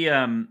 we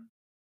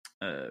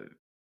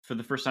for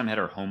the first time had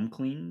our home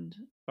cleaned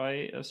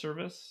by a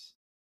service,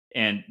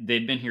 and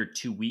they'd been here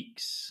 2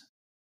 weeks.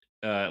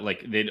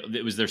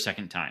 It was their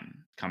second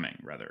time coming,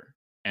 rather.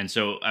 And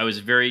so I was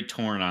very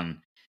torn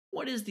on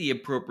what is the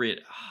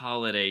appropriate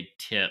holiday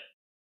tip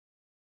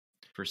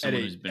for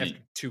someone who's been after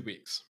 2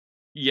 weeks.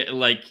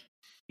 Yeah,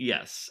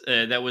 yes,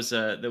 that was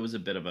a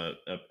bit of a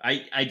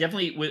I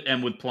definitely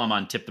am with Plum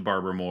on tip the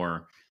barber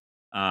more.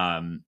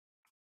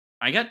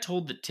 I got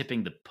told that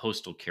tipping the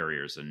postal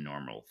carrier is a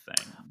normal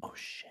thing. Oh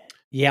shit.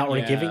 Yeah,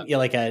 or giving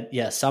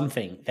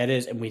something that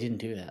is, and we didn't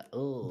do that.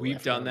 Oh,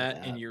 we've done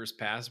that in years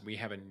past. We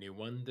have a new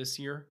one this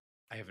year.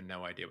 I have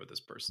no idea what this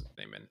person's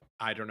name is.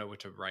 I don't know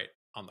what to write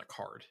on the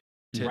card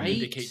to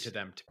indicate to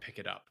them to pick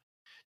it up.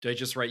 Do I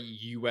just write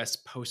U.S.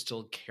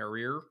 Postal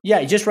Carrier? Yeah,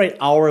 you just write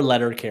our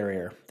letter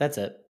carrier. That's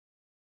it.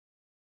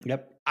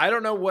 Yep. I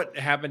don't know what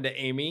happened to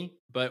Amy,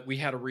 but we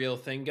had a real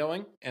thing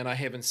going, and I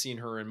haven't seen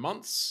her in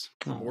months.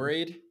 I'm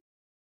worried.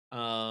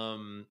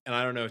 And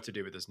I don't know what to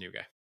do with this new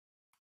guy.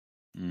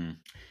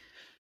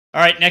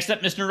 All right, next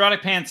up, Mr.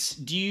 Neurotic Pants.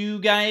 Do you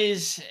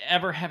guys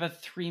ever have a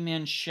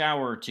 3-man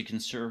shower to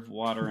conserve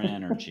water and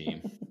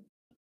energy?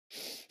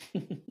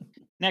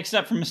 Next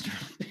up from Mr.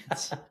 Neurotic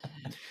Pants.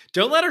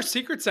 Don't let our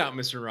secrets out,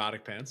 Mr.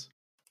 Neurotic Pants.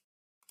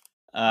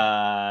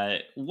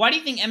 Why do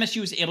you think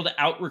MSU is able to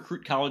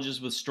out-recruit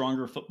colleges with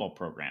stronger football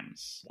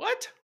programs?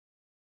 What?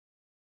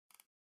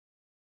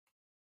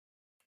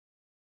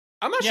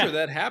 I'm not sure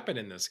that happened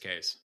in this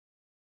case.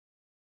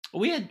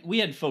 We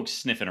had folks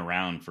sniffing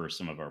around for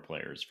some of our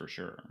players for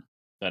sure,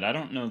 but I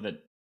don't know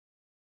that.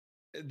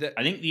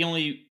 I think the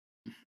only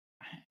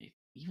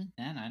even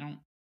then I don't.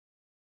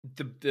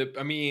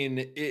 I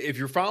mean, if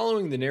you're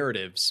following the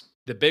narratives,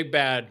 the big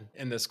bad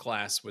in this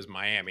class was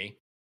Miami,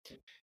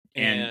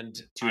 and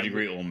to a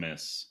degree, Ole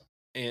Miss.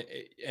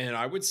 And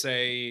I would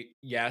say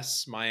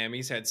yes,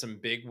 Miami's had some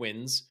big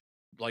wins,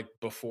 like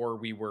before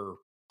we were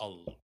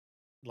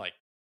like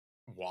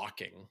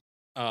walking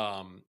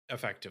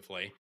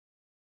effectively.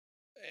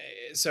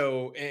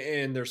 So,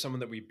 and there's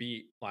someone that we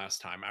beat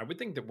last time. I would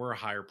think that we're a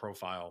higher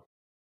profile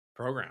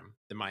program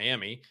than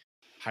Miami,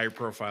 higher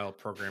profile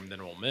program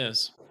than Ole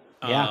Miss.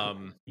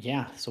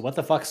 Yeah. So what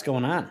the fuck's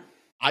going on?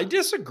 I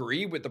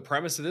disagree with the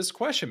premise of this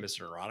question,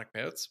 Mr. Neurotic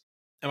Pants.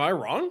 Am I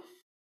wrong?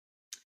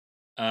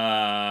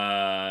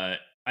 I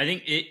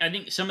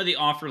think some of the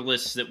offer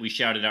lists that we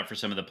shouted out for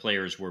some of the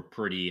players were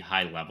pretty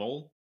high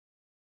level.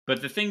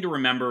 But the thing to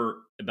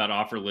remember about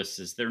offer lists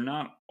is they're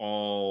not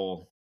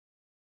all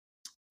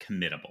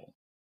committable.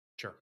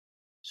 Sure.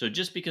 So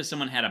just because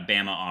someone had a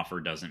Bama offer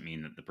doesn't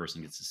mean that the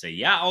person gets to say,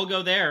 yeah, I'll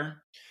go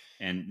there.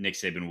 And Nick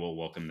Saban will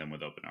welcome them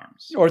with open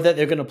arms. Or that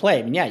they're going to play.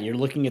 I mean, yeah, you're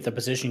looking at the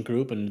position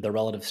group and the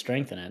relative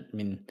strength in it. I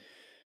mean,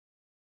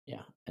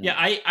 yeah. Yeah,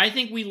 I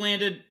think we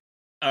landed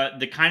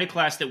the kind of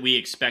class that we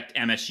expect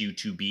MSU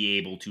to be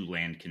able to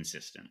land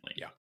consistently.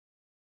 Yeah.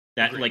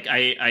 That, agreed. Like,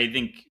 I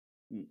think,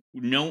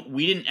 no,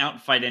 we didn't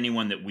outfight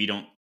anyone that we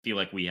don't feel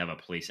like we have a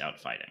place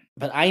outfighting.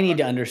 But I need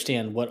to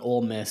understand what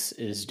Ole Miss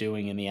is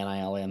doing in the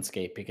NIL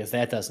landscape, because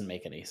that doesn't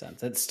make any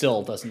sense. It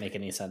still doesn't make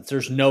any sense.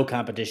 There's no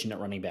competition at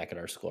running back at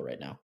our school right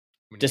now,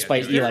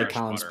 despite Eli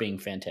Collins being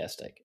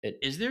fantastic.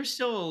 Is there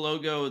still a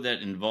logo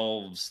that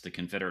involves the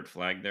Confederate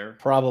flag there?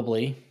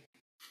 Probably.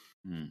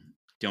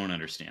 Don't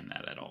understand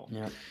that at all.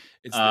 Yeah.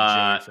 It's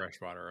the Joey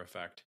Freshwater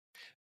effect.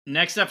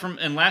 Last up from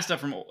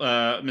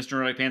Mr.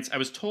 Neurotic Pants, I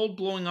was told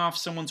blowing off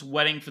someone's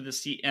wedding for the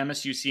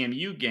MSU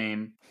CMU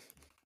game.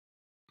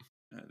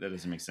 That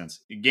doesn't make sense.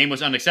 The game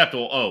was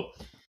unacceptable. Oh,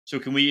 so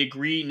can we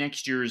agree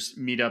next year's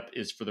meetup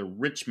is for the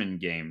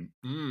Richmond game?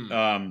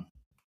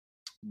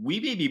 We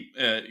maybe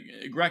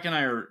Greg and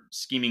I are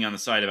scheming on the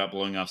side about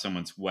blowing off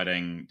someone's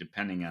wedding,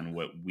 depending on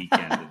what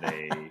weekend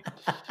they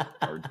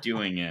are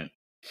doing it.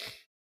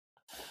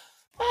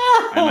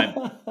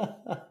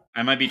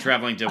 I might be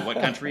traveling to what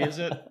country is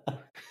it?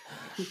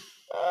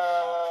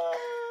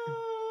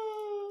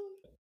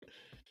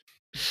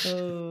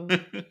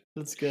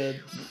 That's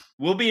good.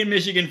 We'll be in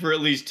Michigan for at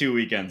least 2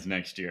 weekends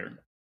next year.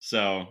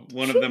 So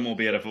one of them will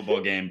be at a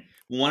football game.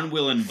 One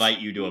will invite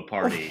you to a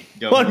party.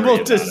 One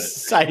will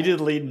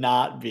decidedly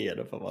not be at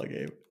a football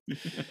game.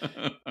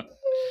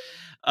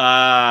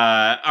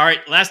 All right.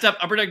 Last up,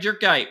 Upper Deck Jerk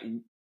Guy.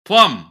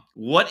 Plum,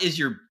 what is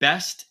your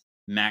best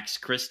Max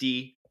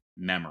Christie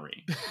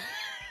memory?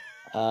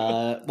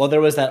 Well,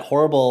 there was that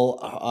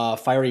horrible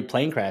fiery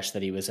plane crash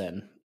that he was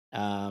in.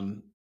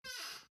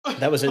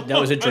 That was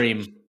a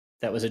dream.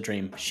 That was a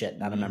dream. Shit,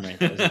 not a memory.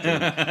 That was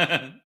a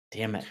dream.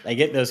 Damn it. I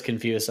get those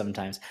confused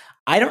sometimes.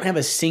 I don't have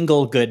a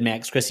single good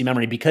Max Christie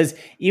memory, because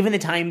even the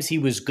times he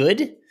was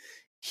good,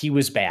 he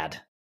was bad.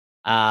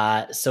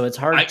 So it's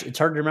hard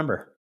to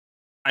remember.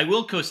 I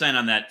will co-sign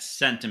on that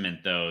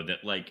sentiment, though,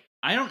 that like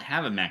I don't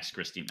have a Max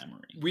Christie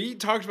memory. We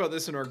talked about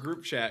this in our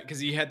group chat because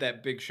he had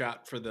that big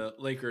shot for the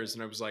Lakers,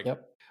 and I was like,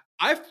 yep.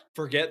 I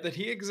forget that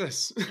he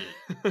exists.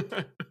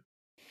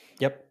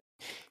 Yep.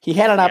 He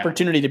had an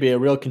opportunity to be a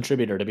real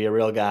contributor, to be a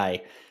real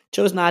guy.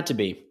 Chose not to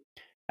be.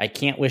 I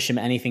can't wish him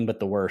anything but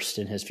the worst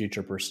in his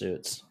future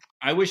pursuits.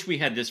 I wish we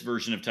had this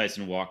version of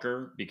Tyson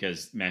Walker,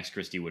 because Max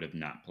Christie would have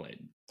not played.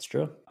 It's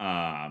true.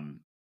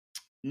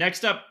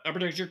 Next up, Upper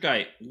Deck Jerk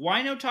Guy.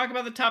 Why no talk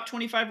about the top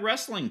 25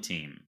 wrestling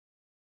team?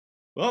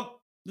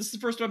 Well, this is the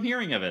first I'm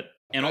hearing of it.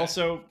 And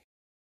also,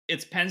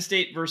 it's Penn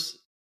State versus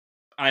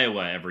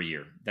Iowa every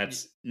year.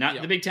 That's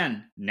not the Big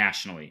Ten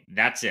nationally.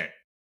 That's it.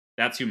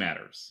 That's who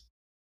matters.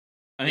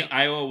 I think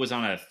Iowa was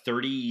on a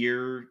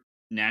 30-year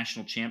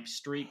national champ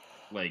streak.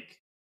 Like,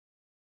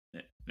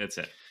 that's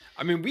it.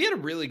 I mean, we had a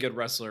really good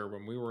wrestler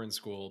when we were in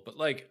school, but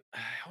like, I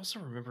also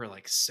remember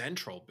like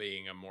Central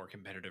being a more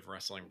competitive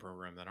wrestling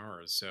program than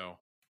ours. So,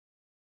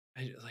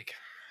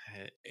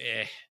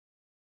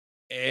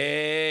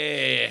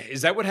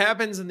 is that what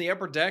happens in the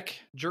Upper Deck,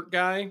 Jerk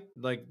Guy?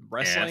 Like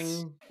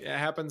wrestling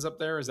happens up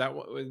there? Is that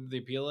what the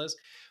appeal is?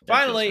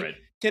 Finally, right.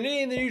 Can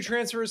any of the new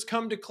transfers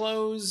come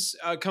close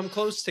to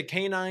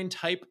K9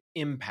 type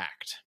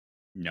impact?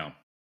 No.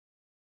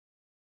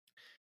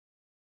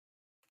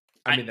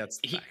 I mean, that's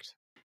the fact.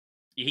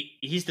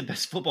 he's the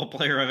best football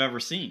player I've ever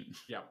seen.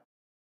 Yeah.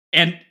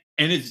 And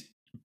is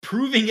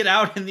proving it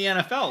out in the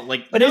NFL.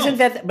 But isn't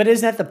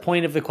that the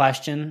point of the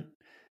question?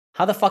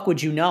 How the fuck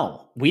would you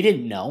know? We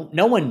didn't know.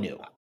 No one knew.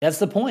 That's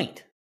the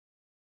point.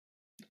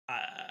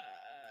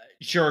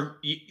 Sure.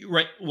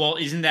 Right. Well,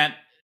 isn't that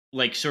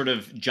like sort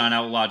of John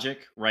Out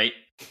logic, right?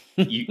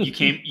 You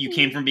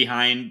came from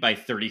behind by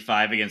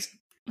 35 against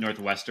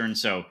Northwestern,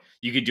 so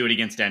you could do it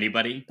against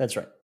anybody. That's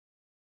right.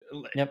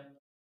 Yep.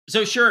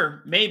 So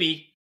sure,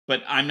 maybe,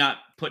 but I'm not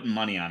putting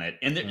money on it.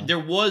 And there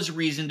was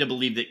reason to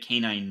believe that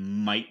K9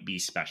 might be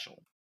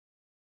special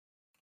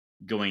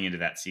going into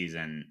that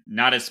season.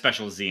 Not as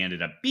special as he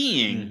ended up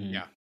being. Mm-hmm.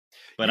 Yeah.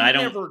 But you I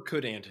don't never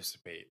could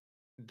anticipate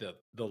the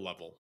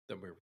level that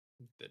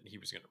he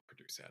was going to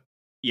produce at.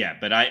 Yeah,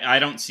 but I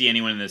don't see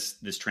anyone in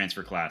this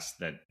transfer class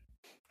that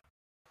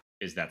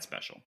is that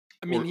special.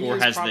 I mean, he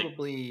is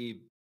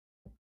probably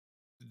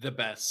the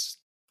best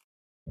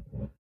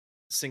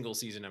single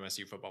season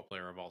MSU football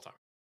player of all time.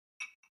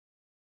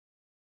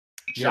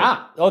 Sure.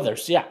 Yeah. Oh,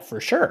 for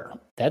sure.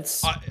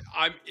 That's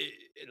I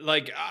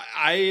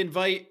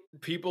invite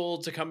people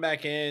to come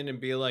back in and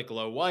be like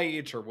Low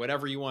White or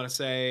whatever you want to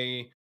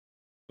say,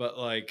 but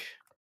like,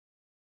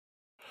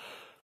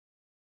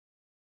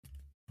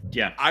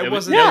 yeah, I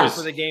wasn't there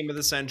for the game of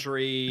the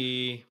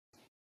century.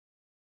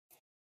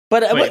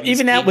 But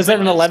even that was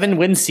an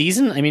 11-win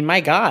season. I mean,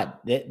 my God,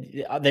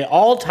 they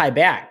all tie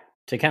back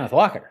to Kenneth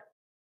Walker.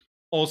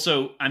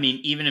 Also, I mean,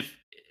 even if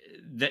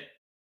that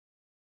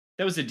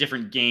was a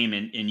different game,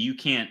 and you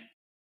can't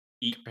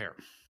compare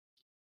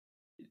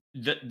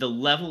the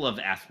level of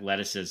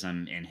athleticism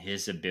and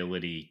his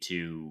ability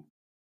to,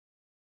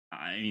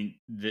 I mean,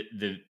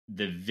 the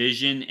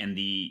vision and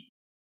the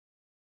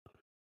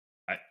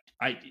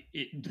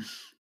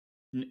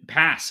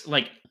pass,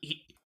 like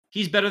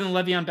he's better than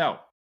Le'Veon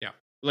Bell. Yeah,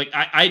 like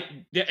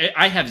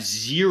I have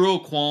zero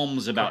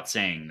qualms about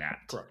saying that.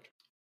 Correct.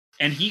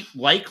 And he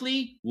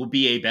likely will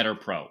be a better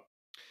pro.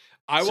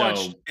 I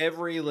watched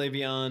every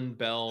Le'Veon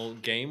Bell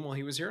game while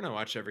he was here, and I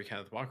watched every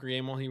Kenneth Walker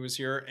game while he was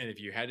here. And if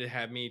you had to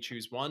have me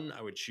choose one,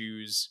 I would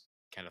choose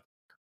Kenneth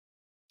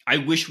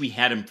Walker. I wish we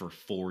had him for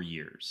 4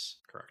 years.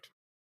 Correct.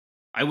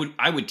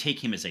 I would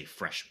take him as a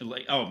fresh.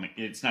 Like, oh,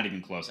 it's not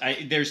even close.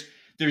 There's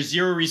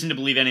zero reason to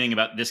believe anything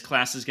about this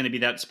class is going to be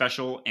that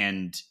special,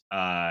 and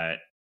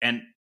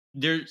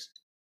there's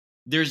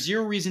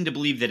zero reason to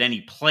believe that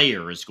any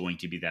player is going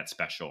to be that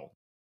special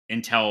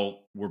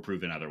until we're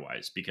proven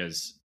otherwise,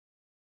 because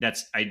I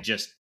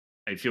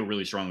feel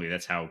really strongly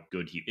that's how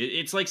good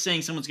it's like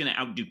saying someone's going to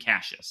outdo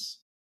Cassius.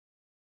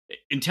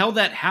 Until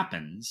that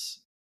happens,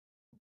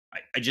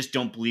 I just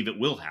don't believe it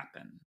will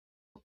happen.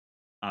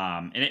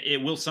 And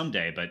it will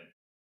someday, but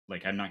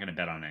like, I'm not going to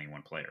bet on any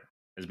one player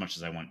as much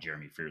as I want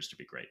Jeremy Fears to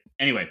be great.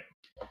 Anyway,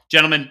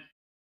 gentlemen,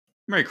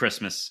 Merry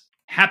Christmas.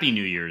 Happy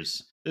New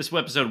Year's. This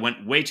episode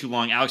went way too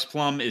long. Alex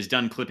Plum is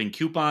done clipping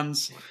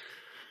coupons.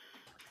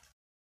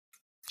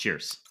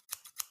 Cheers.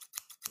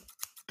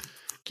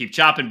 Keep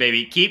chopping,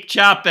 baby. Keep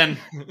chopping.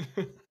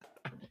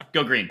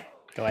 Go green.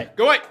 Go White.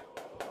 Go White.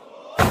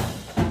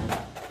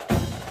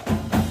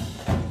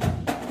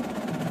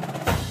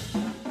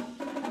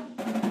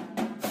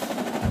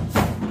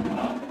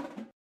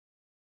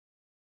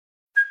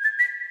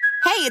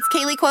 Hey, it's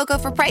Kaylee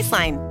Cuoco for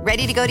Priceline.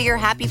 Ready to go to your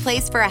happy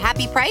place for a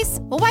happy price?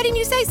 Well, why didn't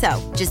you say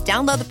so? Just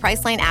download the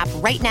Priceline app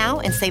right now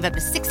and save up to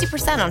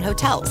 60% on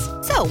hotels.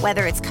 So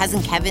whether it's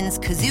Cousin Kevin's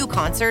Kazoo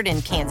Concert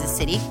in Kansas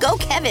City, go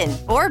Kevin,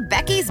 or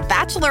Becky's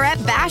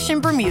Bachelorette Bash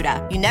in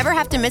Bermuda, you never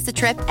have to miss a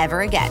trip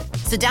ever again.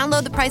 So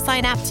download the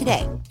Priceline app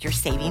today. Your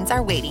savings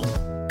are waiting.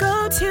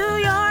 Go to your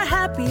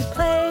happy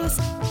place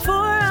for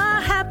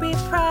a happy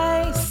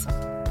price.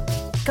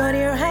 Go to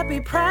your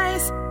happy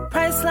price,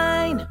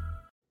 Priceline.